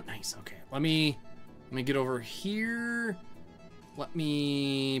flag down. Nice, okay. Let me get over here. Let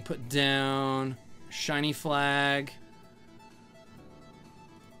me put down shiny flag.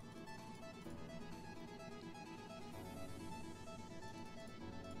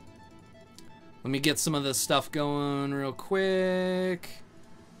 Let me get some of this stuff going real quick.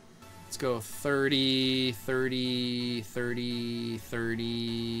 Let's go 30, 30, 30,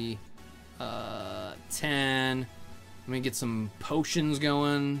 30, 10. Let me get some potions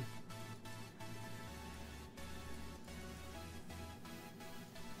going.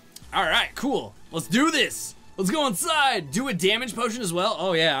 All right, cool. Let's do this. Let's go inside. Do a damage potion as well.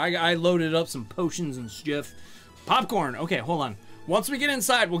 Oh yeah, I loaded up some potions and stuff. Popcorn. Okay, hold on. Once we get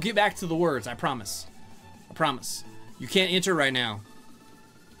inside, we'll get back to the words. I promise. I promise. You can't enter right now.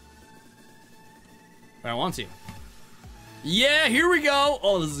 But I want to. Yeah, here we go.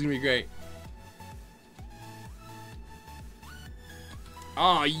 Oh, this is gonna be great.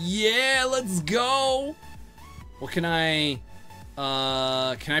 Oh yeah, let's go. What can I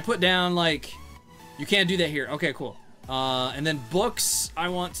put down, like, you can't do that here. Okay, cool. And then books, I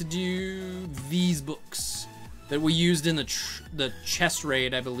want to do these books that we used in the chest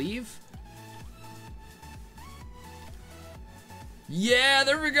raid, I believe. Yeah,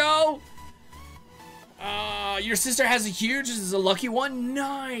 there we go. Your sister has a huge, this is a lucky one.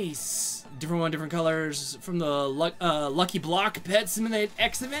 Nice. Different one, different colors from the Lucky Block Pet Simulate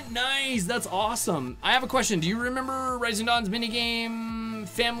X event. Nice, that's awesome. I have a question. Do you remember Rising Dawn's minigame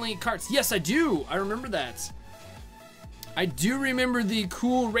Family Carts? Yes, I do. I remember that. I do remember the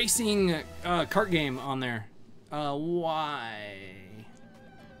cool racing kart game on there. Why?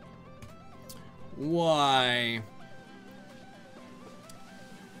 Why?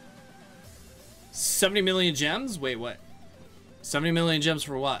 70 million gems? Wait, what? 70 million gems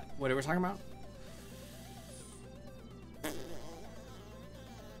for what? What are we talking about?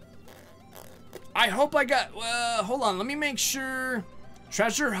 I hope I got, hold on, let me make sure.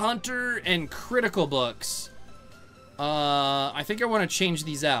 Treasure Hunter and Critical books. I think I want to change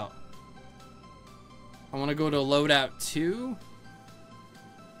these out. I want to go to loadout 2.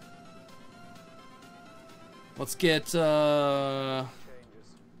 Let's get,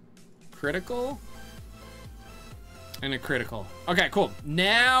 critical and a critical. Okay, cool.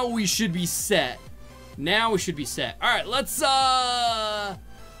 Now we should be set. Now we should be set. All right, let's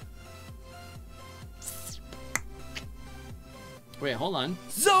wait, hold on.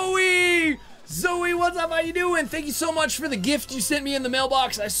 Zoe! Zoe, what's up? How you doing? Thank you so much for the gift you sent me in the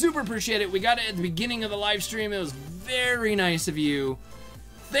mailbox. I super appreciate it. We got it at the beginning of the live stream. It was very nice of you.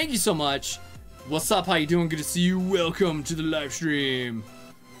 Thank you so much. What's up? How you doing? Good to see you. Welcome to the live stream.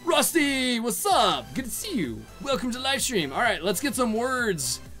 Rusty, what's up? Good to see you. Welcome to the live stream. All right, let's get some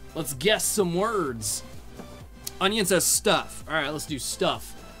words. Let's guess some words. Onion says stuff. All right, let's do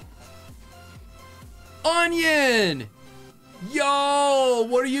stuff. Onion! Yo,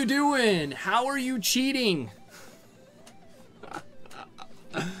 what are you doing? How are you cheating?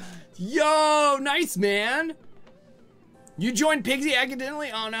 Yo, nice, man. You joined Pigsy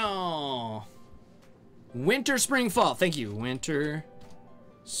accidentally? Oh, no. Winter, spring, fall. Thank you. Winter,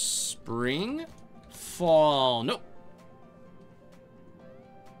 spring, fall. Nope.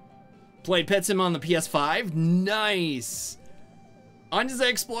 Played Pet Sim on the PS5. Nice. Onion's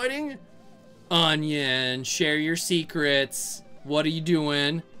exploiting? Onion, share your secrets. What are you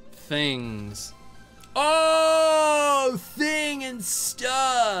doing? Things. Oh, thing and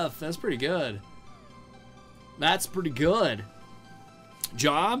stuff. That's pretty good. That's pretty good.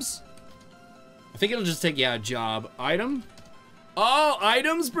 Jobs? I think it'll just take, yeah, job. Item? Oh,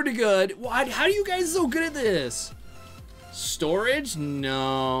 item's pretty good. What? How are you guys so good at this? Storage?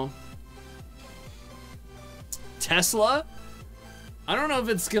 No. Tesla? I don't know if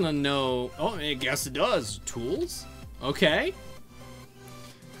it's gonna know. Oh, I guess it does. Tools? Okay.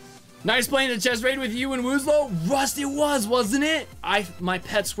 Nice playing the chess raid with you and Woozlo. Rust, it was, wasn't it? My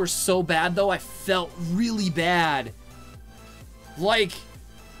pets were so bad, though. I felt really bad. Like,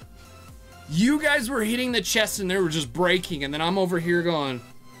 you guys were hitting the chest and they were just breaking, and then I'm over here going,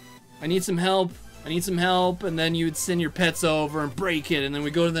 I need some help. I need some help. And then you would send your pets over and break it, and then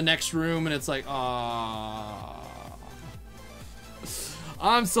we go to the next room, and it's like, ah.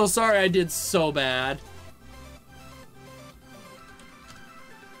 I'm so sorry I did so bad.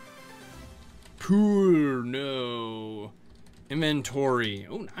 Poor, no. Inventory.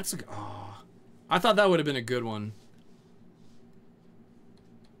 Oh, that's a, oh. I thought that would have been a good one.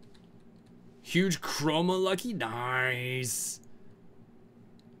 Huge chroma lucky, nice.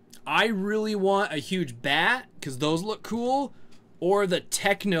 I really want a huge bat, because those look cool, or the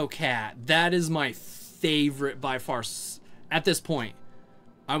Techno Cat. That is my favorite by far at this point.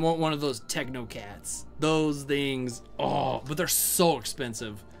 I want one of those Techno Cats. Those things, oh, but they're so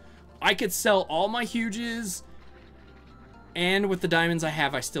expensive. I could sell all my huges, and with the diamonds I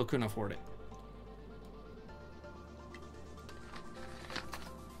have, I still couldn't afford it.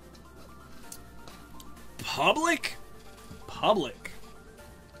 Public? Public.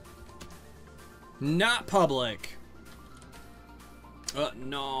 Not public.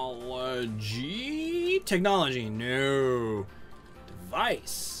 Technology? Technology, no.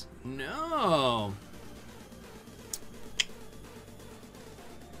 Device, no.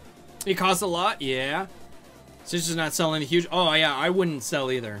 It costs a lot, yeah. So it's just not selling a huge, oh yeah, I wouldn't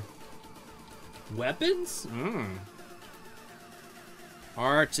sell either. Weapons?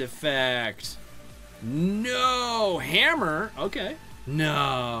 Artifact. No. Hammer, okay.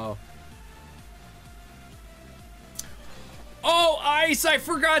 No. Oh, ice, I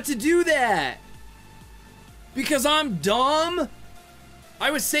forgot to do that. Because I'm dumb.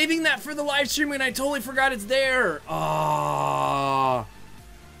 I was saving that for the live stream and I totally forgot it's there. Ah.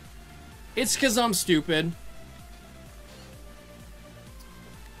 It's because I'm stupid.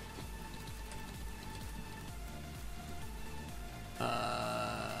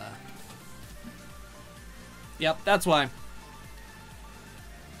 Yep, that's why.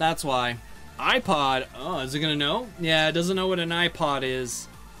 That's why. iPod. Oh, is it gonna know? Yeah, it doesn't know what an iPod is.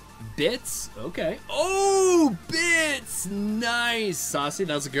 Bits? Okay. Oh, bits! Nice. Saucy,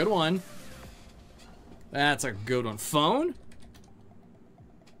 that's a good one. That's a good one. Phone?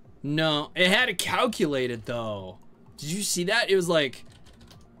 No, it had it calculated though. Did you see that? It was like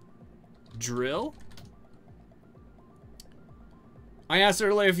drill. I asked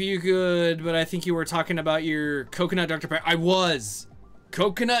earlier if you could, but I think you were talking about your coconut Dr. Pepper. I was.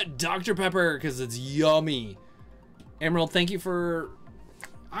 Coconut Dr. Pepper, because it's yummy. Emerald, thank you for...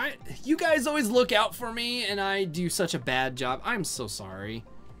 You guys always look out for me, and I do such a bad job. I'm so sorry.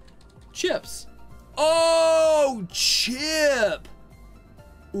 Chips. Oh, chip.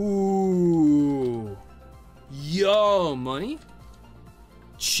 Ooh. Yo, money.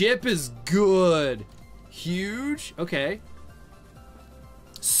 Chip is good. Huge. Okay.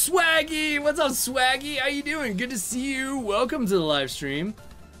 Swaggy, what's up, Swaggy? How you doing? Good to see you. Welcome to the live stream.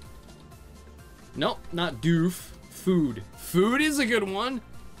 Nope, not doof. Food. Food is a good one.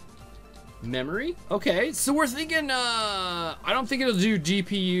 Memory. Okay, so we're thinking. I don't think it'll do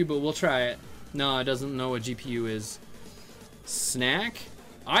GPU, but we'll try it. No, it doesn't know what GPU is. Snack.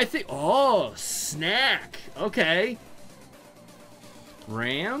 I think. Oh, snack. Okay.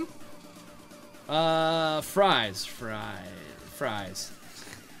 RAM. Fries. Fries.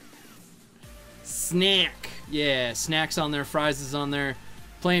 Snack. Yeah, snacks on there, fries is on there.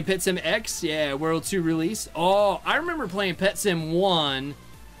 Playing Pet Sim X, yeah, World 2 release. Oh, I remember playing Pet Sim 1,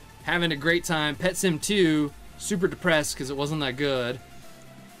 having a great time. Pet Sim 2, super depressed because it wasn't that good.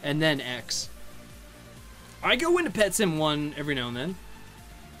 And then X. I go into Pet Sim 1 every now and then.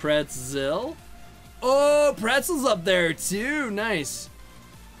 Pretzel. Oh, Pretzel's up there too, nice.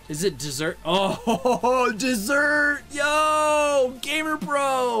 Is it dessert? Oh, dessert, yo, Gamer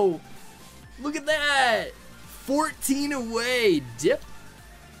Pro. Look at that! 14 away. Dip.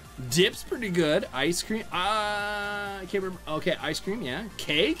 Dip's pretty good. Ice cream. I can't remember. Okay, ice cream, yeah.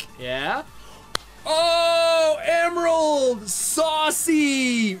 Cake, yeah. Oh, Emerald!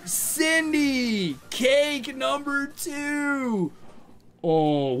 Saucy! Cindy! Cake number 2!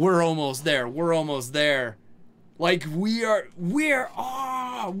 Oh, we're almost there. We're almost there. Like, we are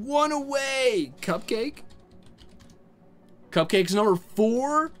one away. Cupcake? Cupcake's number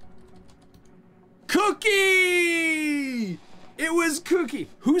 4. Cookie! It was Cookie.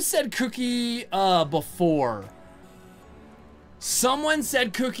 Who said Cookie before? Someone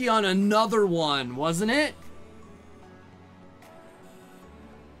said Cookie on another one, wasn't it?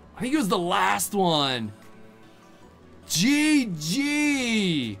 I think it was the last one.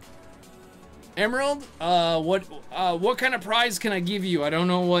 GG. Emerald, what kind of prize can I give you? I don't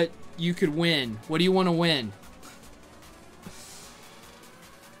know what you could win. What do you want to win?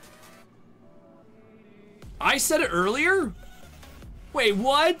 I said it earlier? Wait,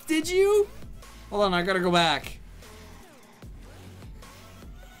 what? Did you? Hold on, I gotta go back.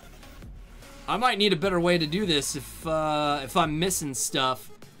 I might need a better way to do this if I'm missing stuff.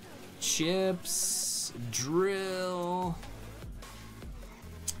 Chips, drill.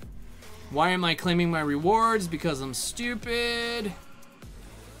 Why am I claiming my rewards? Because I'm stupid.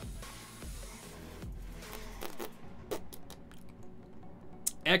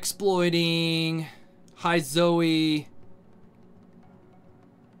 Exploiting. Hi, Zoe.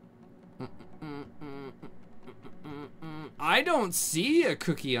 I don't see a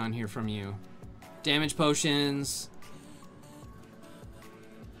cookie on here from you. Damage potions.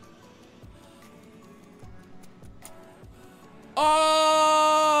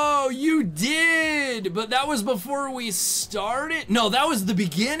 Oh, you did, but that was before we started. No, that was the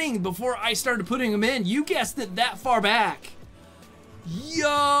beginning before I started putting them in. You guessed it that far back.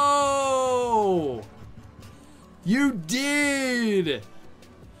 Yo, you did.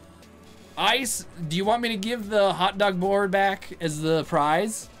 Ice, do you want me to give the hot dog board back as the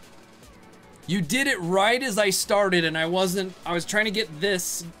prize? You did it right as I started, and I was trying to get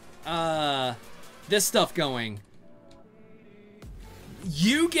this stuff going.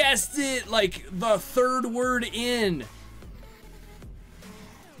 You guessed it like the 3rd word in.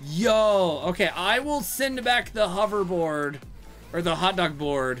 Yo, okay, I will send back the hoverboard or the hot dog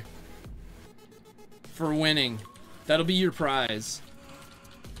board for winning. That'll be your prize.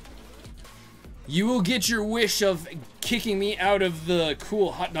 You will get your wish of kicking me out of the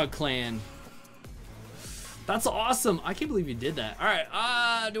cool hot dog clan. That's awesome. I can't believe you did that. All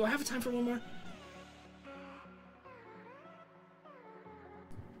right, do I have time for one more?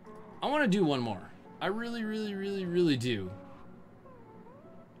 I want to do one more. I really, really, really, really do.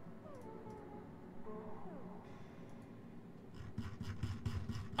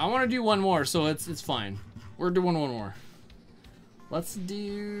 I want to do one more, so it's fine. We're doing one more. Let's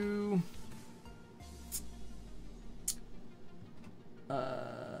do...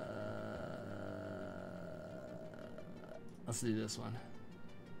 let's do this one.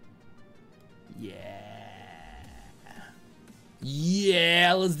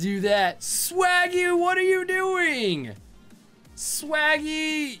 Yeah, let's do that. Swaggy, what are you doing?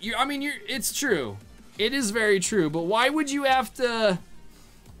 Swaggy, it's true. It is very true, but why would you have to...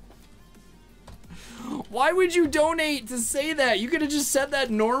 Why would you donate to say that? You could have just said that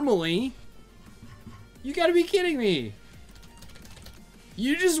normally. You gotta be kidding me.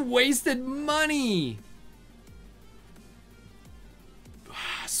 You just wasted money.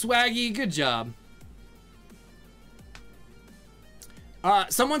 Swaggy, good job.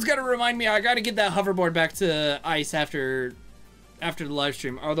 Someone's got to remind me. I got to get that hoverboard back to Ice after the live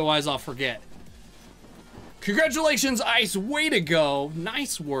stream. Otherwise, I'll forget. Congratulations, Ice. Way to go.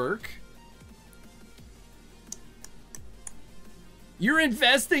 Nice work. You're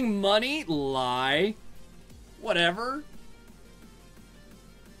investing money? Lie. Whatever.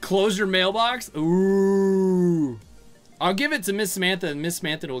 Close your mailbox? Ooh. I'll give it to Miss Samantha, and Miss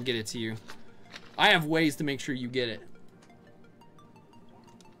Samantha will get it to you. I have ways to make sure you get it.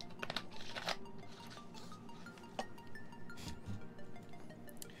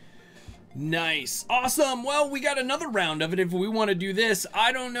 Nice. Awesome. Well, we got another round of it if we want to do this.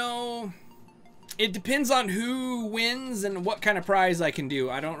 I don't know. It depends on who wins and what kind of prize I can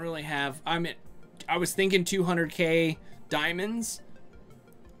do. I don't really have... I was thinking 200k diamonds.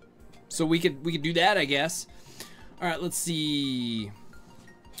 So we could do that, I guess. All right, let's see.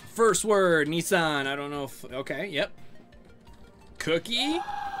 First word, Nissan. I don't know if... Okay, yep. Cookie?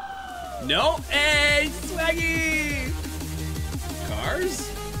 No. Hey, Swaggy! Cars?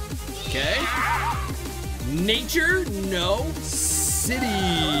 Okay. Nature? No. City?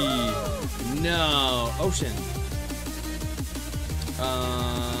 No. Ocean?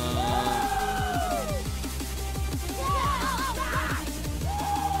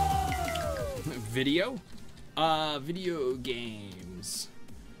 Video? Video games.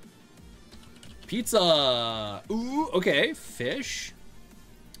 Pizza. Ooh, okay. Fish.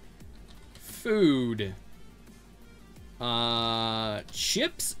 Food.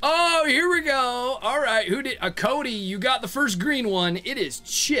 Chips. Oh, here we go. All right, who did? Cody, you got the first green one. It is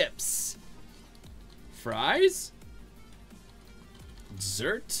chips. Fries.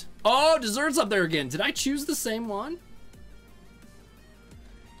 Dessert. Oh, dessert's up there again. Did I choose the same one?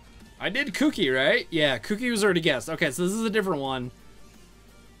 I did cookie, right? Yeah, cookie was already guessed. Okay, so this is a different one.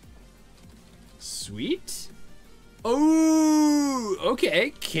 Sweet. Oh,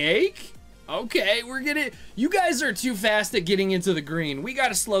 okay. Cake. Okay, we're gonna... You guys are too fast at getting into the green. We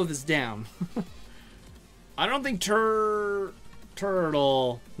gotta slow this down. I don't think turtle...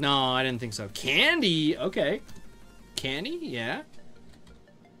 No, I didn't think so. Candy. Okay. Candy, yeah.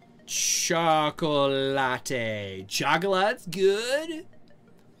 Chocolate. Chocolate's good.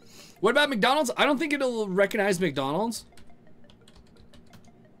 What about McDonald's? I don't think it'll recognize McDonald's.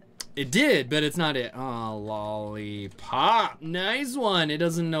 It did, but it's not it. Oh, lollipop. Nice one. It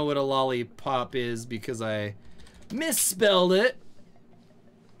doesn't know what a lollipop is because I misspelled it.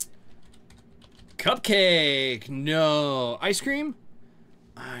 Cupcake. No. Ice cream?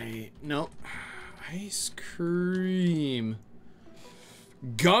 No. Ice cream.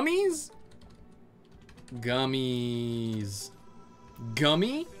 Gummies? Gummies.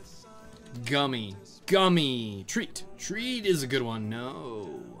 Gummy? Gummy. Gummy. Treat. Treat is a good one.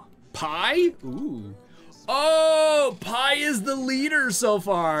 No. Pie? Ooh. Oh, pie is the leader so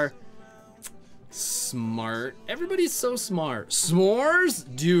far. Smart. Everybody's so smart. S'mores?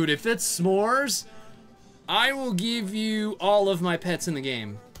 Dude, if it's s'mores, I will give you all of my pets in the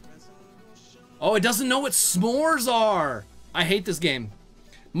game. Oh, it doesn't know what s'mores are. I hate this game.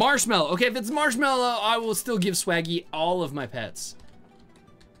 Marshmallow. Okay, if it's marshmallow, I will still give Swaggy all of my pets.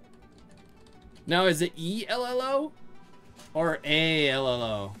 Now, is it E-L-L-O or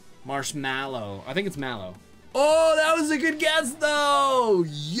A-L-L-O? Marshmallow. I think it's mallow. Oh, that was a good guess, though.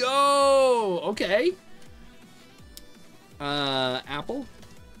 Yo. Okay. Apple.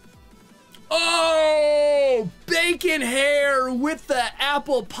 Oh, bacon hair with the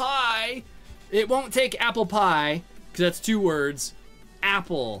apple pie. It won't take apple pie because that's 2 words.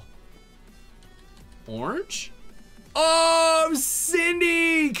 Apple. Orange. Oh,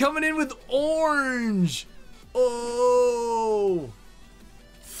 Cindy coming in with orange. Oh.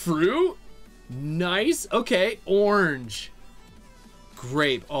 Fruit? Nice. Okay, orange.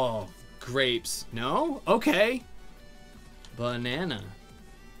 Grape. Oh, grapes. No? Okay. Banana.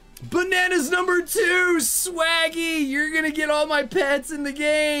 Banana's number 2! Swaggy! You're gonna get all my pets in the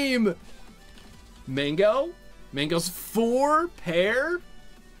game! Mango? Mango's 4. Pear?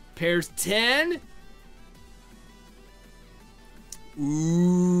 Pear's 10.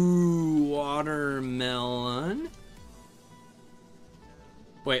 Ooh, watermelon.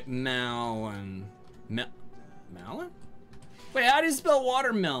 Wait, melon. Melon? Wait, how do you spell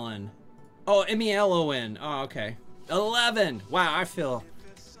watermelon? Oh, M-E-L-O-N. Oh, okay. 11. Wow, I feel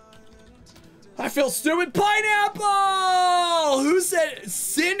stupid. Pineapple! Who said?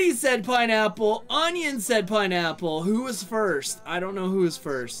 Cindy said pineapple. Onion said pineapple. Who was first? I don't know who was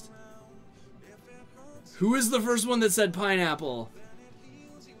first. Who is the first one that said pineapple?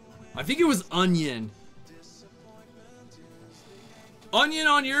 I think it was Onion. Onion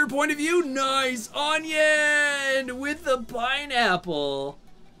on your point of view? Nice. Onion with the pineapple.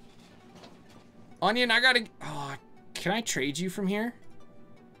 Onion, I gotta... Oh, can I trade you from here?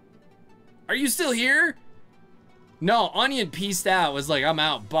 Are you still here? No, Onion pieced out. Was like, I'm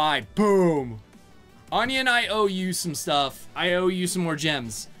out. Bye. Boom. Onion, I owe you some stuff. I owe you some more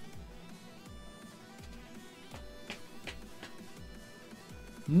gems.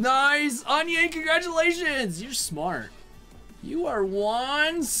 Nice. Onion, congratulations. You're smart. You are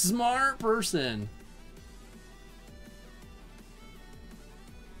one smart person.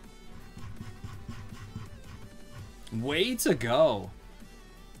 Way to go.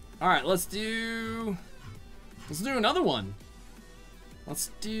 All right, let's do another one. Let's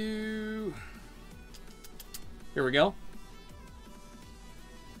do, here we go.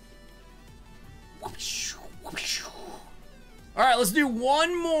 All right, let's do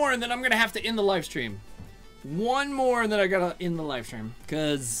one more and then I'm gonna have to end the live stream. One more and then I gotta end the live stream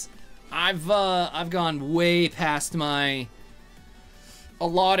because I've gone way past my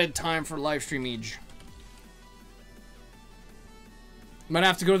allotted time for live stream age. Might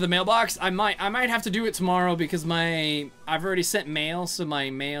have to go to the mailbox. I might have to do it tomorrow because I've already sent mail, so my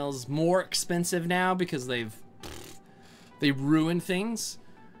mail's more expensive now because they ruined things.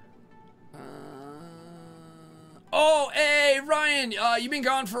 Oh, hey, Ryan, you've been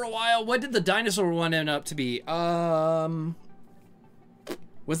gone for a while. What did the dinosaur one end up to be? Was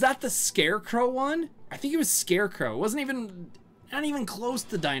that the Scarecrow one? I think it was Scarecrow. It wasn't even, not even close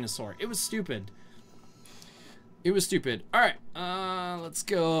to dinosaur. It was stupid. It was stupid. All right, let's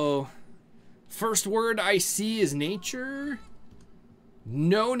go. First word I see is nature.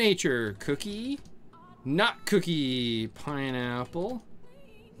 No nature. Cookie. Not cookie. Pineapple.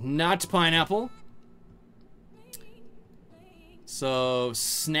 Not pineapple. So,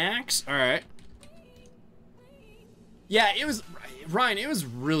 snacks. All right. Yeah, it was, Ryan, it was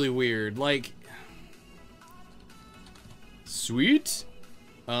really weird. Like, sweet.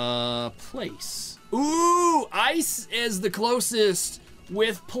 Place. Ooh, ice is the closest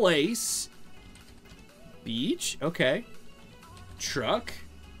with place. Beach, okay. Truck.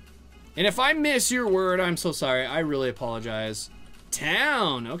 And if I miss your word, I'm so sorry. I really apologize.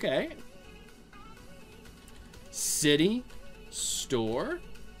 Town, okay. City. Store.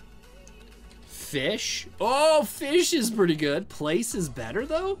 Fish. Oh, fish is pretty good. Place is better,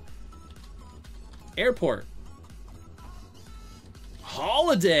 though. Airport.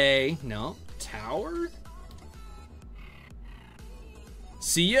 Holiday. No. Tower.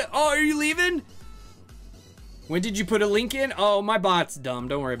 See ya. Oh, are you leaving? When did you put a link in? Oh, my bot's dumb.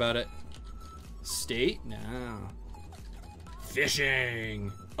 Don't worry about it. State? No.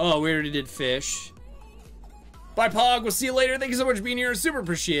 Fishing. Oh, we already did fish. Bye, Pog. We'll see you later. Thank you so much for being here. Super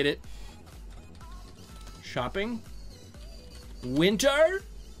appreciate it. Shopping. Winter.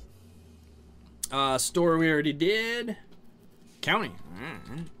 Store we already did. County.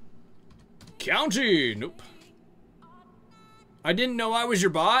 County. Nope. I didn't know I was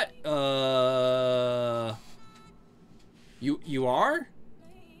your bot. You are?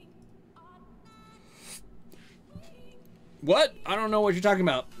 What? I don't know what you're talking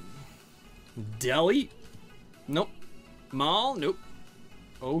about. Deli? Nope. Mall? Nope.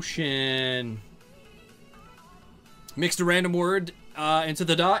 Ocean. Mixed a random word into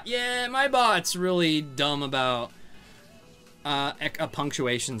the dot. Yeah, my bot's really dumb about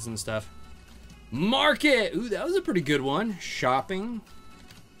punctuations and stuff. Market. Ooh, that was a pretty good one. Shopping.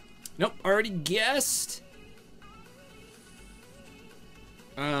 Nope, already guessed.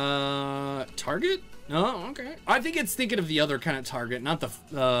 Target? Oh, okay. I think it's thinking of the other kind of Target, not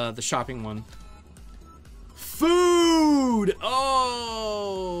the shopping one. Food!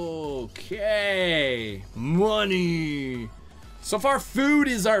 Okay. Money. So far, food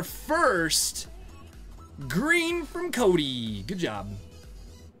is our first. Green from Cody. Good job.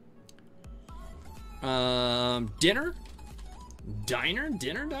 Dinner? Diner?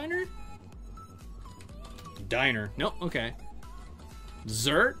 Dinner? Diner? Diner. Nope, okay.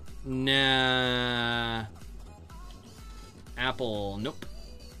 Dessert? Nah. Apple? Nope.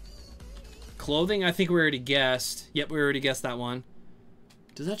 Clothing? I think we already guessed. Yep, we already guessed that one.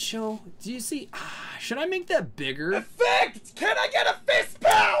 Does that show? Do you see? Should I make that bigger? Effect! Can I get a fist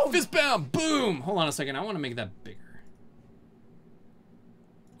pound? Fist pound! Boom! Hold on a second. I want to make that bigger.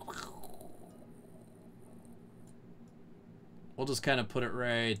 We'll just kind of put it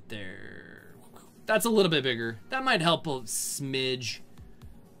right there. That's a little bit bigger. That might help a smidge.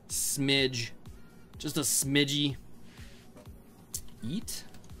 Smidge. Just a smidgy. Eat.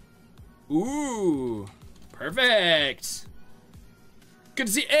 Ooh. Perfect. Good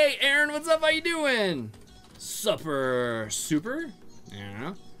to see. Hey, Aaron, what's up? How you doing? Supper. Super.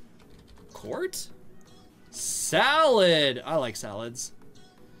 Yeah. Court. Salad. I like salads.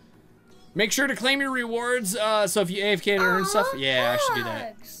 Make sure to claim your rewards. So if you AFK and earn stuff, yeah, I should do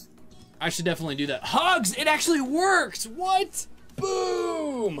that. I should definitely do that. Hugs! It actually works! What?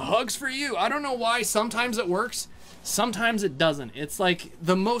 Boom! Hugs for you. I don't know why. Sometimes it works. Sometimes it doesn't. It's like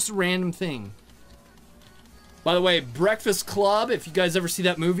the most random thing. By the way, Breakfast Club, if you guys ever see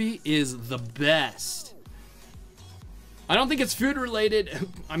that movie, is the best. I don't think it's food related.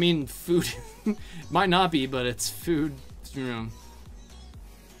 I mean, food might not be, but it's food, you know.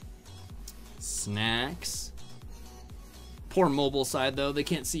 Snacks. Poor mobile side though, they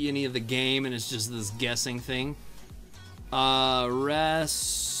can't see any of the game and it's just this guessing thing.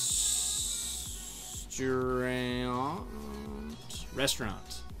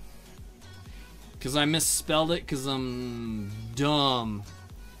 Restaurant. Because I misspelled it because I'm dumb.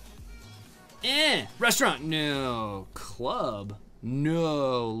 Restaurant. No. Club.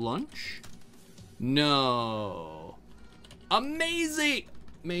 No. Lunch. No. Amazing.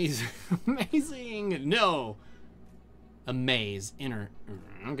 Amazing. Amazing. No. Amaze. Inner.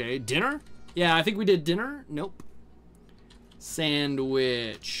 Okay. Dinner? Yeah, I think we did dinner. Nope.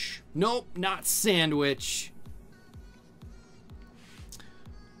 Sandwich. Nope, not sandwich.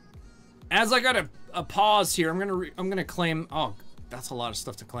 As I got a pause here, I'm gonna claim. Oh, that's a lot of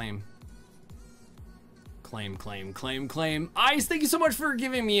stuff to claim. Claim, claim, claim, claim. Ice, thank you so much for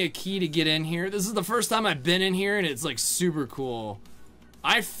giving me a key to get in here. This is the first time I've been in here, and it's like super cool.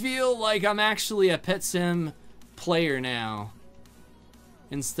 I feel like I'm actually a Pet Sim player now.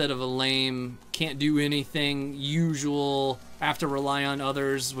 Instead of a lame, can't do anything usual, have to rely on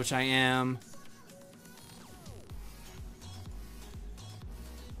others, which I am.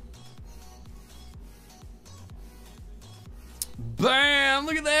 Bam!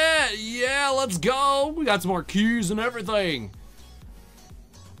 Look at that! Yeah, let's go! We got some more keys and everything.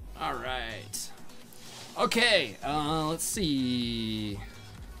 Alright. Okay, let's see.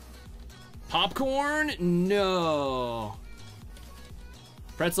 Popcorn? No.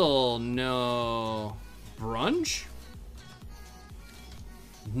 Pretzel? No. Brunch?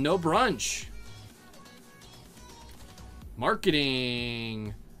 No brunch.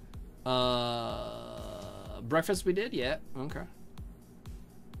 Marketing. Breakfast we did? Yeah, okay.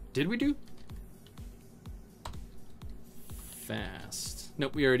 Did we do? Fast.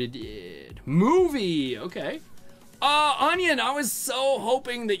 Nope, we already did. Movie, okay. Onion, I was so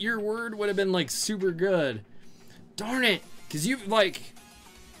hoping that your word would have been like super good. Darn it, because you've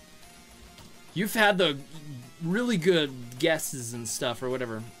had the really good guesses and stuff or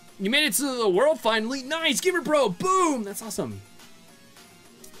whatever. You made it to the world finally. Nice, Giver Bro, boom, that's awesome.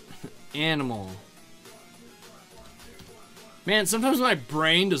 Animal. Man, sometimes my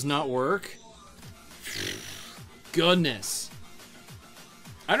brain does not work. Goodness.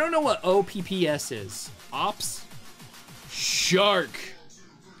 I don't know what OPPS is. Ops? Shark.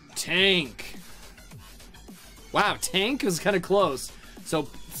 Tank. Wow, tank was kind of close. So,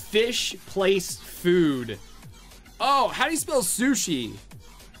 fish, place, food. Oh, how do you spell sushi?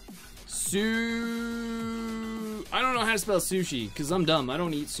 I don't know how to spell sushi, because I'm dumb. I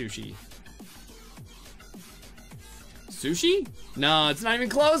don't eat sushi. Sushi? No, it's not even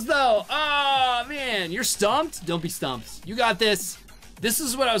close though. Oh man, you're stumped? Don't be stumped. You got this. This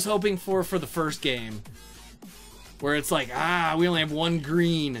is what I was hoping for the first game. Where it's like, we only have one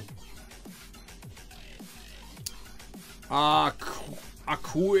green.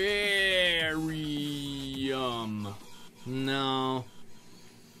 Aquarium. No.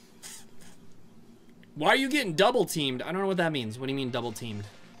 Why are you getting double teamed? I don't know what that means. What do you mean double teamed?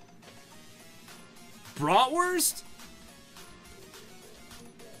 Bratwurst?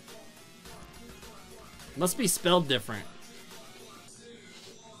 Must be spelled different.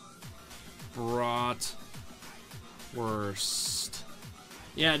 Bratwurst.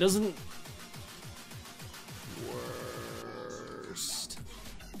 Yeah, it doesn't... Worst.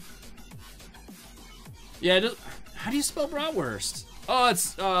 Yeah, it does... How do you spell bratwurst? Oh,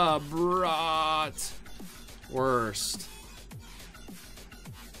 it's, bratwurst.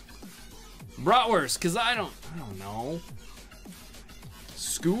 Bratwurst, because I don't know.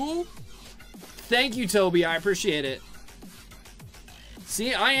 School? Thank you, Toby. I appreciate it.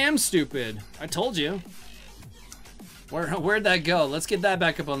 See, I am stupid. I told you. Where'd that go? Let's get that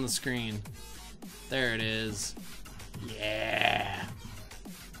back up on the screen. There it is. Yeah.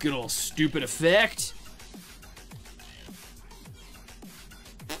 Good old stupid effect.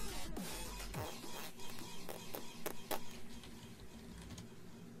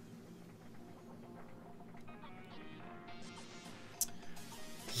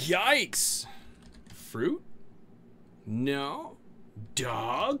 Yikes. Fruit? No.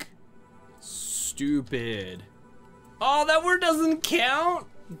 Dog? Stupid. Oh, that word doesn't count?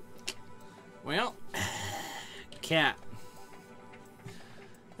 Well, cat.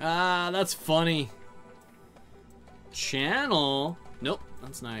 That's funny. Channel? Nope,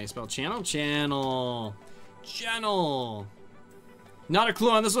 that's nice. Spell channel? Channel. Channel. Not a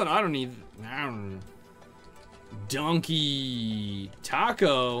clue on this one. I don't need... Donkey.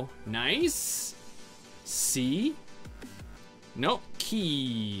 Taco. Nice. C. Nope.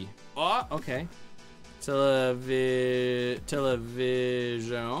 Key. Oh, okay. Television.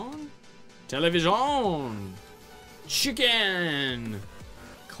 Television. Chicken.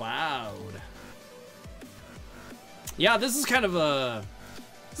 Cloud. Yeah, this is kind of a...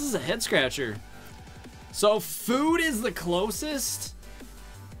 This is a head scratcher. So food is the closest.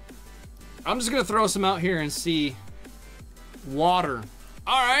 I'm just gonna throw some out here and see. Water.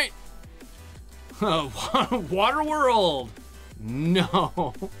 All right. Water World.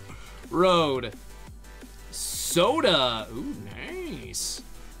 No. Road. Soda. Ooh, nice.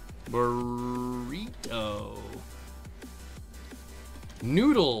 Burrito.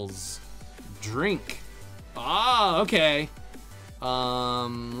 Noodles. Drink. Ah, okay.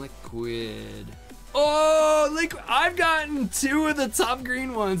 Liquid. Oh, liquid. I've gotten 2 of the top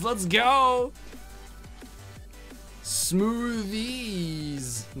green ones. Let's go.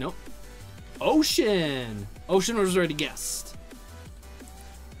 Smoothies. Nope. Ocean. Ocean was already guessed.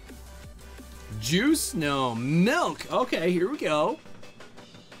 Juice? No. Milk. Okay, here we go.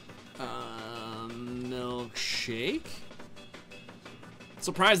 Milkshake. shake.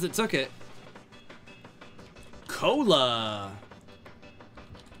 Surprised it took it. Cola.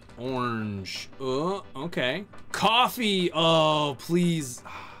 Orange. Okay. Coffee. Oh, please.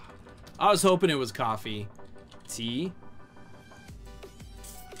 I was hoping it was coffee. Tea.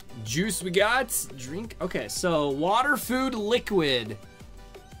 Juice we got. Drink. Okay, so water, food, liquid.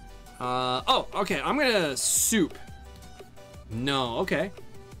 Oh, okay. I'm gonna soup. No, okay.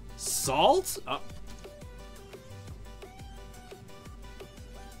 Salt?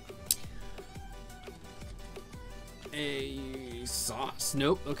 A sauce?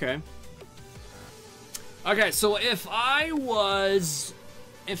 Nope, okay. Okay, so if I was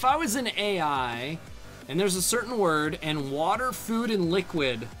an AI and there's a certain word and water, food, and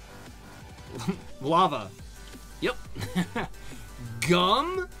liquid. Lava. Yep.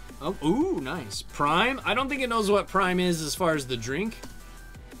 Gum? Oh, ooh, nice. Prime? I don't think it knows what prime is as far as the drink.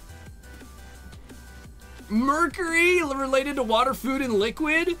 Mercury related to water, food, and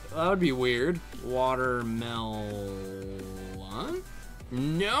liquid? That would be weird. Watermelon?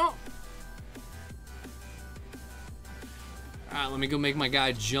 No. Alright, let me go make my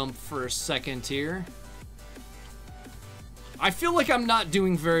guy jump for a second here. I feel like I'm not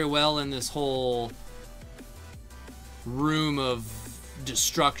doing very well in this whole room of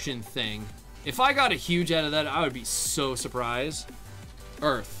destruction thing. If I got a huge out of that, I would be so surprised.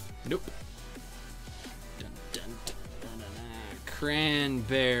 Earth. Nope. Dun, dun, dun, dun, dun, dun.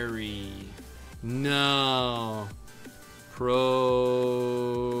 Cranberry. No. Protein?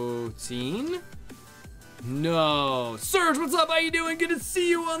 No. Serge, what's up? How you doing? Good to see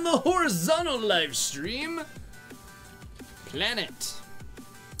you on the horizontal live stream. Planet.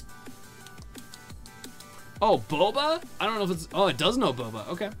 Oh, boba? I don't know if it's... Oh, it does know boba.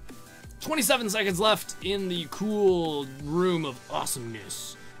 Okay. 27 seconds left in the cool room of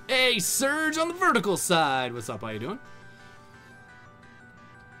awesomeness. Hey, Serge on the vertical side. What's up? How you doing?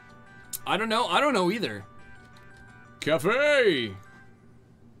 I don't know. I don't know either. Cafe.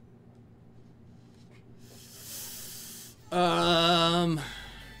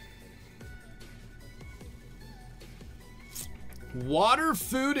 Water,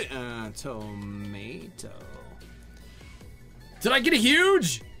 food, tomato. Did I get a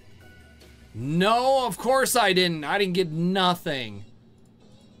huge? No, of course I didn't. I didn't get nothing.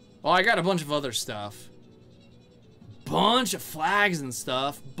 Oh, I got a bunch of other stuff. Bunch of flags and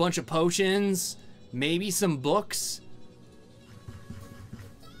stuff. Bunch of potions. Maybe some books.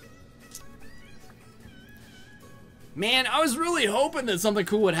 Man, I was really hoping that something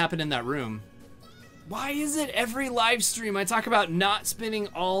cool would happen in that room. Why is it every live stream I talk about not spending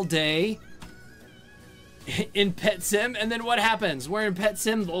all day in Pet Sim, and then what happens? We're in Pet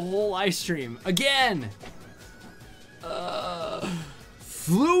Sim the whole live stream. Again!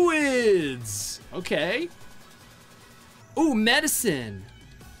 Fluids! Okay. Ooh, medicine.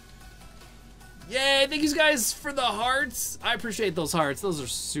 Yay, thank you guys for the hearts. I appreciate those hearts. Those are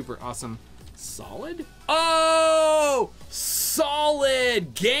super awesome. Solid? Oh!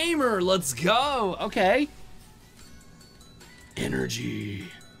 Solid gamer, let's go. Okay. Energy.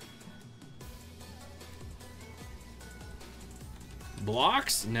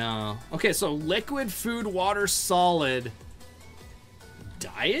 Blocks? No. Okay, so liquid, food, water, solid.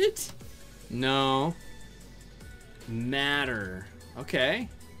 Diet? No. Matter. Okay.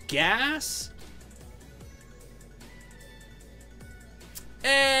 Gas?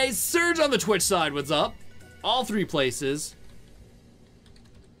 Hey, Serge on the Twitch side, what's up? All three places.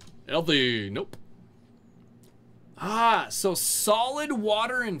 Healthy, nope. Ah, so solid,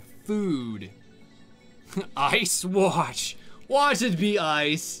 water, and food. Ice watch. Watch it be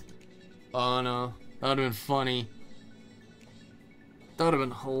ice. Oh no, that would've been funny. That would've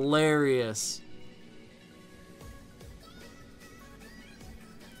been hilarious.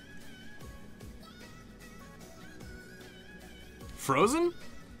 Frozen?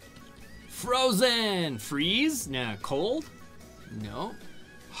 Frozen! Freeze? Nah, cold? No.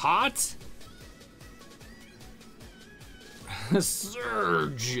 Hot?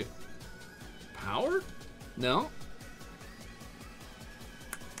 Surge. Power? No.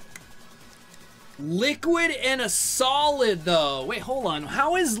 Liquid and a solid though. Wait, hold on.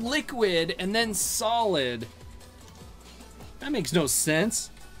 How is liquid and then solid? That makes no sense.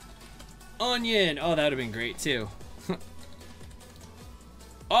 Onion. Oh, that would have been great too.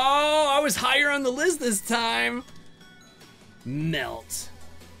 Oh, I was higher on the list this time. Melt.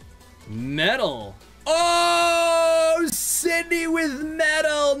 Metal. Oh, Sydney with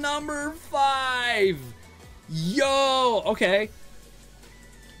metal, number 5. Yo, okay.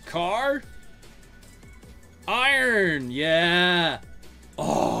 Car. Iron, yeah.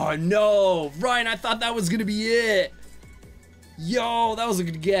 Oh, no. Ryan, I thought that was going to be it. Yo, that was a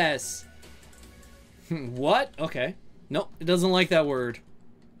good guess. What? Okay. Nope, it doesn't like that word.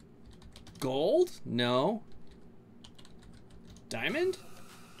 Gold? No. Diamond?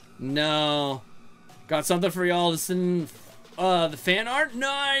 No. Got something for y'all to send the fan art?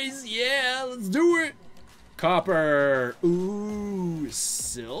 Nice! Yeah, let's do it! Copper. Ooh,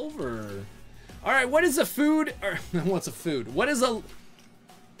 silver. Alright, what is a food? Or, what's a food? What is a...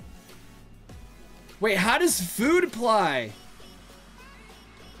 Wait, how does food apply?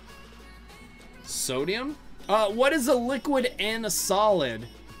 Sodium? What is a liquid and a solid?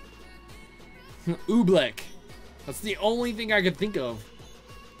 Oobleck. That's the only thing I could think of.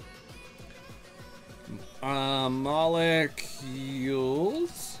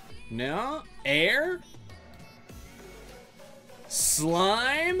 Molecules? No. Air?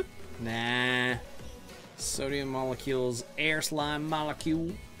 Slime? Nah. Sodium molecules, air slime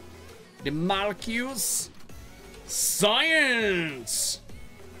molecule. The molecules? Science!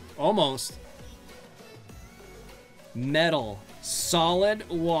 Almost. Metal. Solid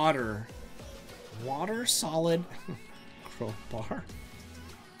water. Water, solid. Crowbar.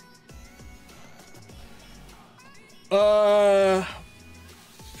 Oh,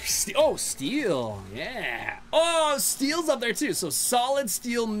 steel. Yeah. Oh, steel's up there too. So solid,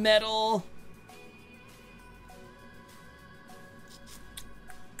 steel, metal.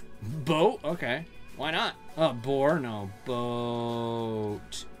 Boat. Okay. Why not? Oh, boar. No.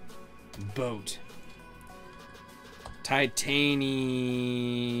 Boat. Boat.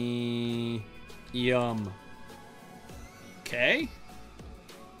 Titanium. Okay.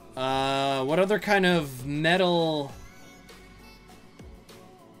 What other kind of metal?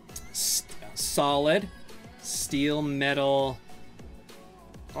 Solid. Steel, metal.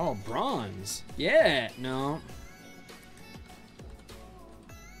 Oh, bronze. Yeah, no.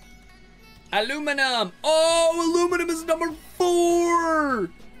 Aluminum. Oh, aluminum is number 4.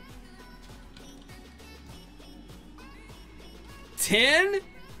 10?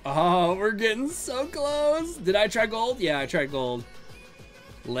 Oh, we're getting so close. Did I try gold? Yeah, I tried gold.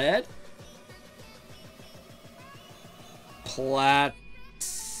 Lead? Platinum.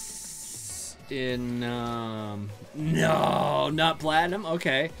 No, not platinum.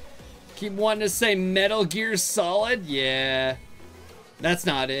 Okay. Keep wanting to say Metal Gear Solid. Yeah. That's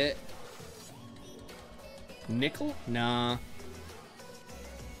not it. Nickel? Nah.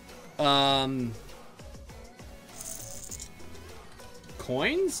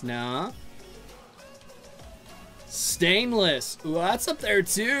 Coins? Nah. Stainless. Ooh, that's up there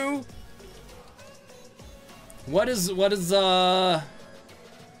too. What is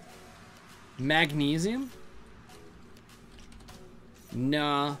magnesium?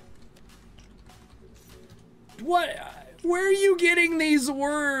 Nah. What? Where are you getting these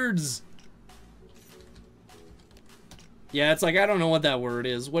words? Yeah, it's like, I don't know what that word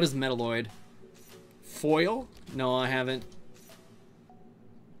is. What is metalloid? Foil? No, I haven't.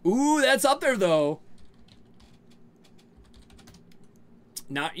 Ooh, that's up there though.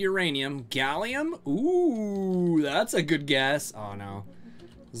 Not uranium. Gallium? Ooh, that's a good guess. Oh no.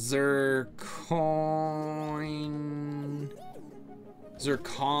 Zirconium?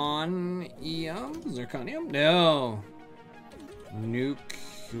 Zirconium? No. Nuclear.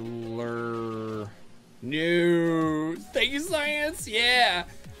 No. Thank you, science. Yeah.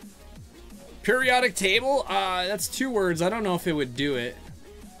 Periodic table? That's 2 words. I don't know if it would do it.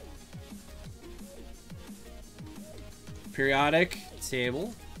 Periodic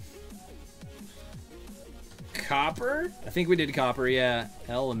table. Copper? I think we did copper, yeah.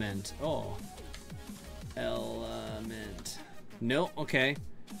 Element. Oh. Element. No, okay.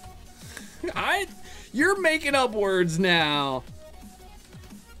 You're making up words now.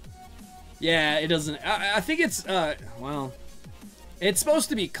 Yeah, it doesn't. I think it's, well, it's supposed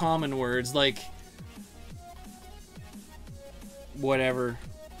to be common words, like, whatever.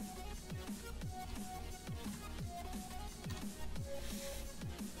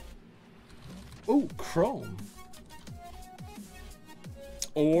 Ooh, chrome.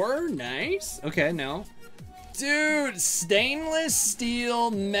 Ore, nice. Okay, no. Dude, stainless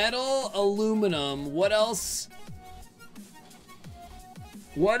steel, metal, aluminum. What else?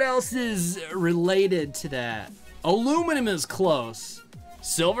 What else is related to that? Aluminum is close.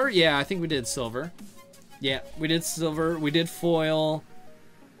 Silver? Yeah, I think we did silver. Yeah, we did silver. We did foil.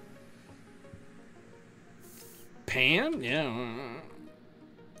 Pan? Yeah.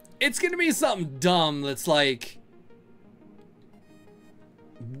 It's gonna be something dumb that's like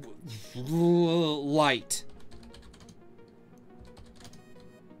light.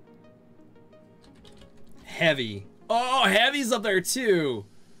 Heavy. Oh, heavy's up there too.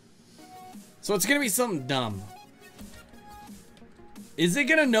 So it's gonna be something dumb. Is it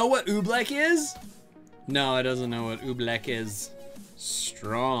gonna know what oobleck is? No, it doesn't know what oobleck is.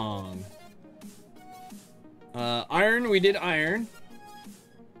 Strong. Iron, we did iron.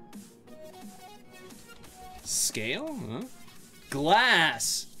 Scale? Huh?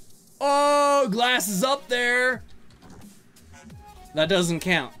 Glass. Oh, glass is up there. That doesn't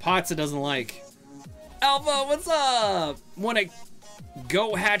count. Pots it doesn't like. Alpha, what's up? Wanna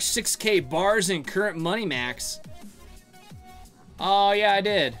go hatch 6K bars in current money max? Oh, yeah, I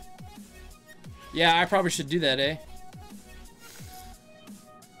did. Yeah, I probably should do that, eh?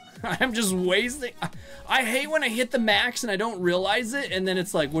 I'm just wasting. I hate when I hit the max and I don't realize it, and then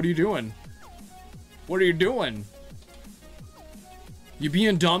it's like, what are you doing? What are you doing? You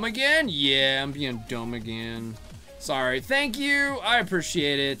being dumb again? Yeah, I'm being dumb again. Sorry. Thank you. I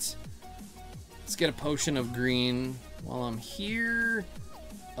appreciate it. Let's get a potion of green while I'm here.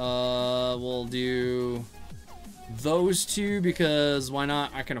 We'll do those two because why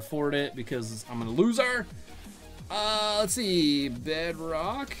not? I can afford it because I'm gonna lose her. Let's see.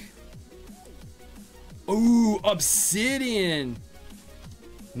 Bedrock. Ooh, obsidian.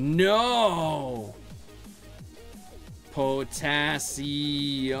 No. Potassium?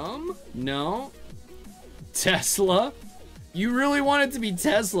 No. Tesla? You really want it to be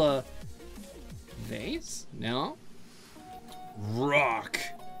Tesla? Vase? No. Rock.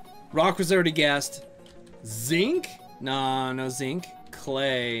 Rock was already guessed. Zinc? Nah, no zinc.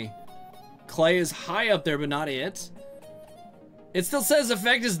 Clay. Clay is high up there, but not it. It still says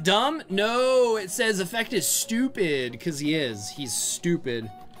effect is dumb? No, it says effect is stupid, because he is. He's stupid.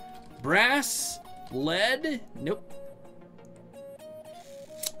 Brass? Lead? Nope.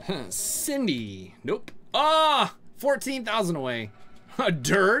 Cindy? Nope. Ah! 14,000 away.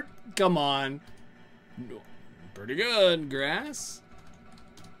 Dirt? Come on. Pretty good. Grass?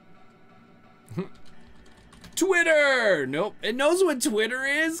 Twitter! Nope. It knows what Twitter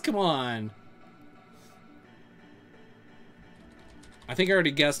is? Come on. I think I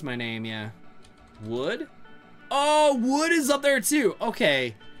already guessed my name, yeah. Wood? Oh, wood is up there too.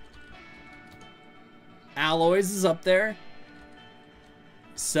 Okay. Alloys is up there.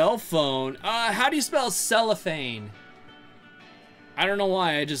 Cell phone. How do you spell cellophane? I don't know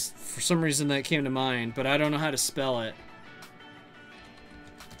why. I just, for some reason that came to mind, but I don't know how to spell it.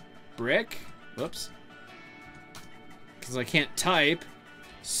 Brick? Whoops. Because I can't type.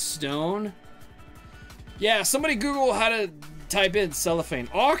 Stone. Yeah, somebody Google how to type in cellophane.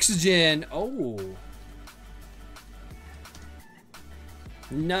 Oxygen. Oh.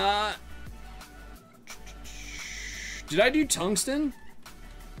 Nah. Did I do tungsten?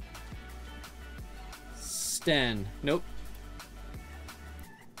 Sten. Nope.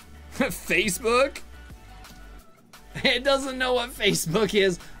 Facebook? It doesn't know what Facebook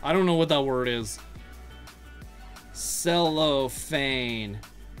is. I don't know what that word is. Cellophane.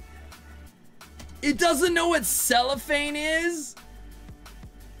 It doesn't know what cellophane is?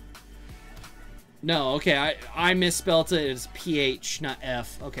 No, okay, I misspelled it. It's PH, not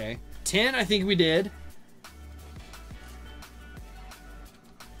F. Okay. 10, I think we did.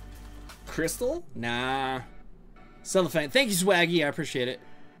 Crystal? Nah. Cellophane. Thank you, Swaggy. I appreciate it.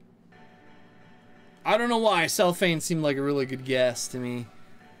 I don't know why. Cellophane seemed like a really good guess to me.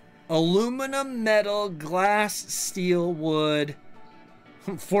 Aluminum, metal, glass, steel, wood.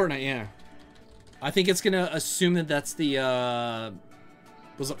 Fortnite, yeah. I think it's gonna assume that that's the,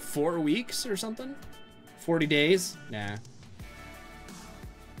 was it 4 weeks or something? 40 days? Nah.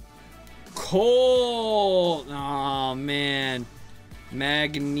 Coal! Oh, man.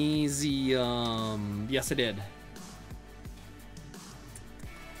 Magnesium. Yes, I did.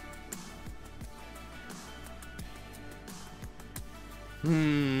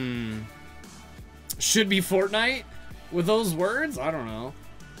 Should be Fortnite with those words? I don't know.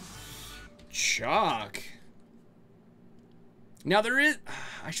 Chalk. Now there is,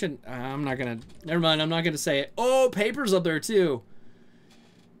 I shouldn't, I'm not gonna, never mind, I'm not gonna say it. Oh, paper's up there too.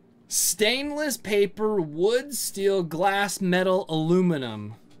 Stainless paper, wood, steel, glass, metal,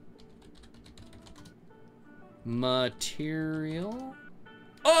 aluminum. Material?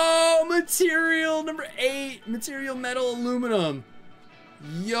 Oh, material, number 8. Material, metal, aluminum.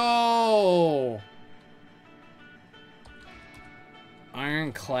 Yo.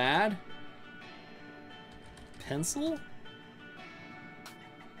 Ironclad? Pencil?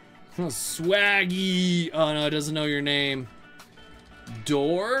 Oh, swaggy. Oh no, it doesn't know your name.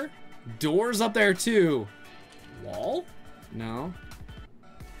 Door? Door's up there too. Wall? No.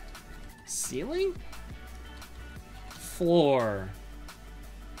 Ceiling? Floor.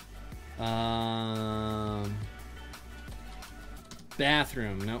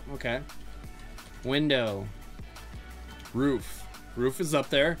 Bathroom. No. Okay. Window. Roof. Roof is up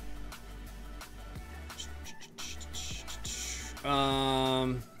there.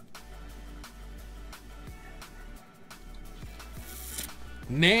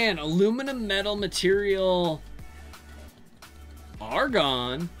 Man, aluminum metal material.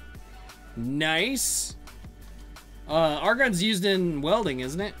 Argon. Nice. Argon's used in welding,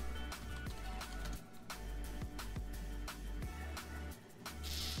 isn't it?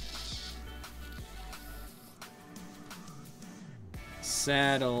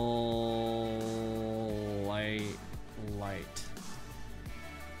 Satellite light.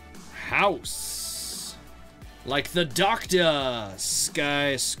 House. Like the doctor.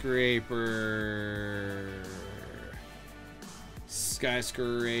 Skyscraper.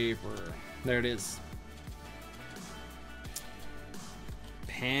 Skyscraper. There it is.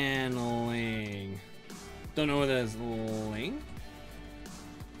 Paneling. Don't know what that is. Ling?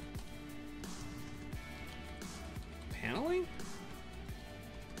 Paneling?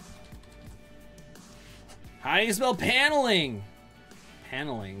 How do you spell paneling?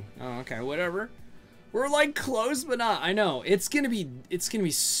 Paneling. Oh, okay, whatever. We're like close, but not. I know it's gonna be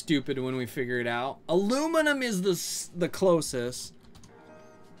stupid when we figure it out. Aluminum is the closest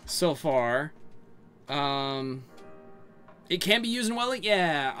so far. It can be used in welding.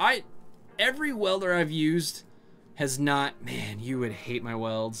 Yeah, every welder I've used has not. Man, you would hate my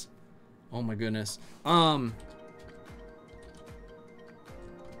welds. Oh my goodness.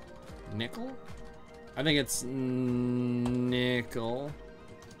 Nickel. I think it's nickel.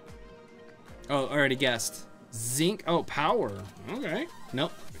 Oh, already guessed. Zinc. Oh, power. Okay.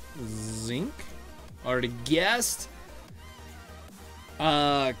 Nope. Zinc. Already guessed.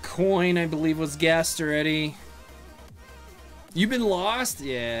 Coin, I believe, was guessed already. You've been lost?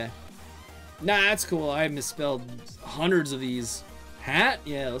 Yeah. Nah, that's cool. I misspelled hundreds of these. Hat?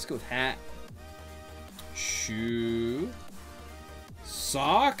 Yeah, let's go with hat. Shoe.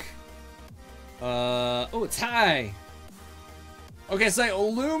 Sock. Oh, tie. Okay, so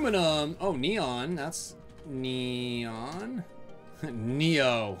aluminum. Oh, neon. That's neon.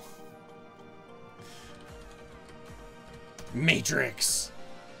 Neo. Matrix.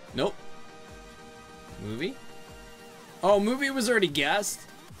 Nope. Movie. Oh, movie was already guessed.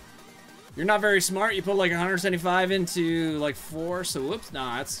 You're not very smart. You put like 175 into like 4. So whoops.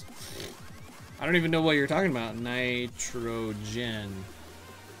 Nah, that's. I don't even know what you're talking about. Nitrogen.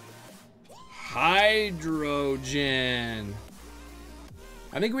 Hydrogen.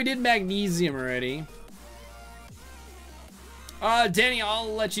 I think we did magnesium already. Danny,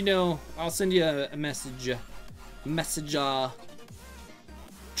 I'll let you know. I'll send you a message.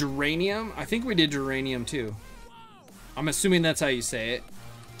 Geranium? I think we did geranium too. I'm assuming that's how you say it.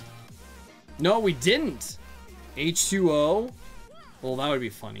 No, we didn't. H2O? Well, that would be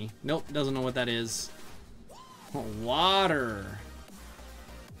funny. Nope, doesn't know what that is. Water.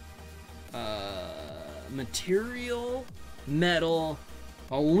 Material, metal,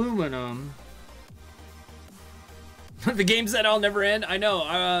 aluminum. The game said I'll never end. I know.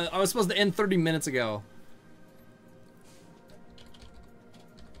 I was supposed to end 30 minutes ago.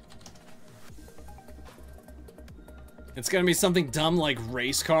 It's gonna be something dumb like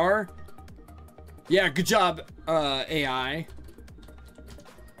race car. Yeah, good job, AI.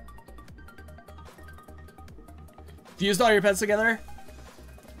 Fused all your pets together?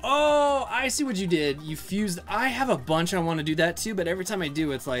 Oh, I see what you did. You fused. I have a bunch I want to do that too, but every time I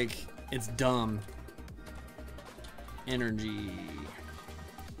do, it's like, it's dumb. Energy.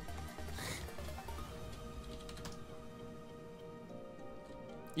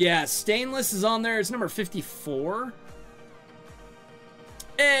 Yeah, stainless is on there. It's number 54.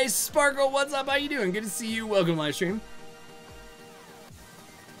 Hey, Sparkle, what's up? How you doing? Good to see you. Welcome to live stream.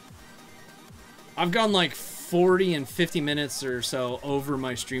 I've gone like 40 and 50 minutes or so over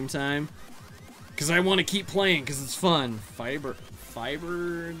my stream time because I want to keep playing because it's fun. Fiberglass.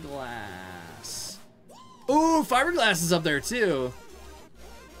 Ooh, fiberglass is up there too.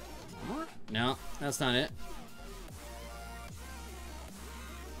 No, that's not it.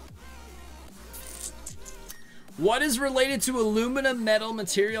 What is related to aluminum, metal,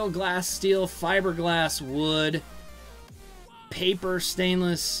 material, glass, steel, fiberglass, wood, paper,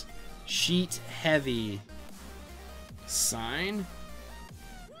 stainless, sheet, heavy? Sign?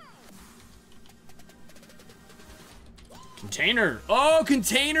 Container. Oh,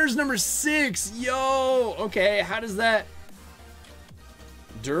 containers number 6. Yo. Okay, how does that?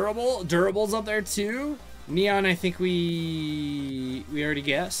 Durable. Durable's up there too. Neon, I think we already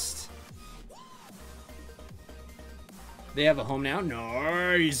guessed. They have a home now.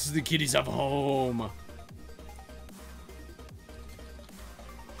 Nice. The kitties have a home.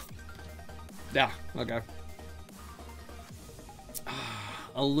 Yeah, okay.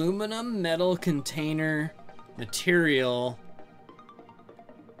 Aluminum metal container material.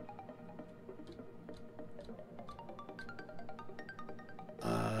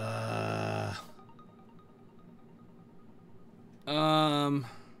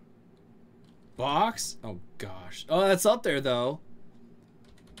 Box? Oh gosh. Oh, that's up there though.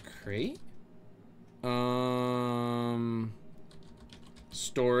 Crate?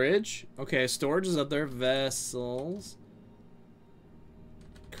 Storage. Okay, storage is up there. Vessels.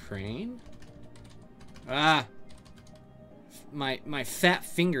 Crane. Ah. My fat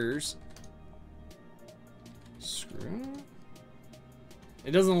fingers. Screw.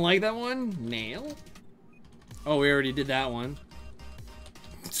 It doesn't like that one? Nail? Oh, we already did that one.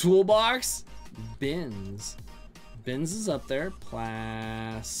 Toolbox? Bins. Bins is up there.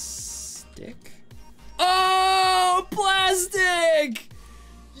 Plastic. Oh, plastic!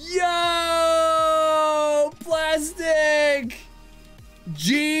 Yo! Plastic!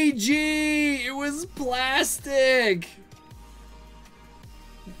 GG! It was plastic!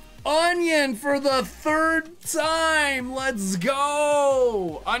 Onion for the 3rd time! Let's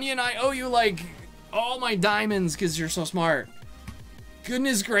go! Onion, I owe you like all my diamonds because you're so smart.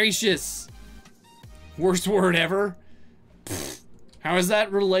 Goodness gracious. Worst word ever. Pfft. How is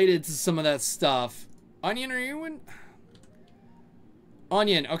that related to some of that stuff? Onion, are you in?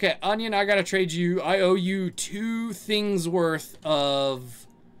 Onion, okay, Onion, I gotta trade you. I owe you 2 things worth of...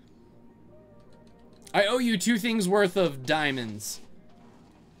 I owe you 2 things worth of diamonds.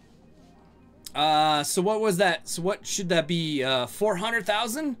 So what was that? So what should that be?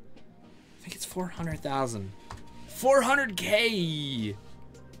 400,000? I think it's 400,000. 400K!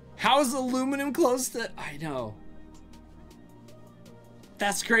 How's aluminum close to... I know.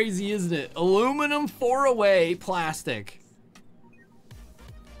 That's crazy, isn't it? Aluminum 4 away, plastic.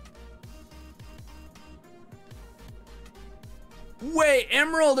 Wait,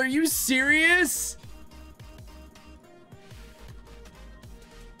 Emerald, are you serious?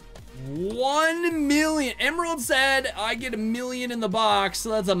 1 million. Emerald said I get 1 million in the box, so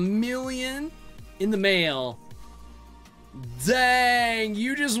that's 1 million in the mail. Dang,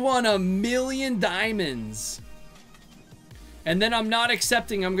 you just won 1 million diamonds. And then I'm not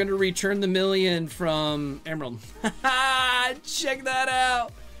accepting. I'm gonna return the 1 million from Emerald. Check that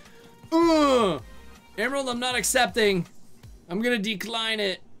out. Emerald, I'm not accepting. I'm gonna decline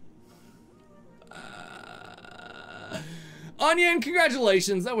it. Onion,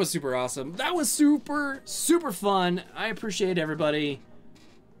 congratulations. That was super awesome. That was super, super fun. I appreciate everybody.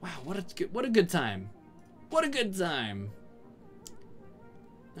 Wow, what a good time. What a good time.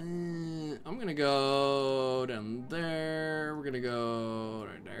 I'm gonna go down there. We're gonna go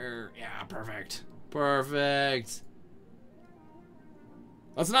right there. Yeah, perfect. Perfect.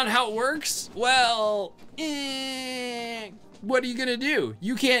 That's not how it works? Well, what are you gonna do?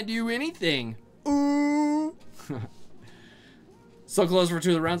 You can't do anything. Ooh. So close for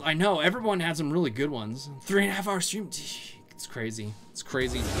 2 of the rounds. I know, everyone had some really good ones. 3.5 hour stream. It's crazy. It's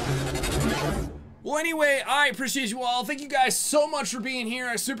crazy. Well, anyway, I appreciate you all. Thank you guys so much for being here.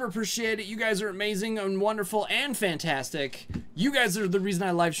 I super appreciate it. You guys are amazing and wonderful and fantastic. You guys are the reason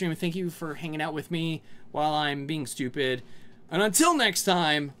I live stream. Thank you for hanging out with me while I'm being stupid. And until next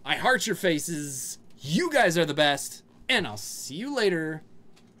time, I heart your faces. You guys are the best. And I'll see you later.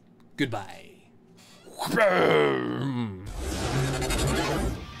 Goodbye.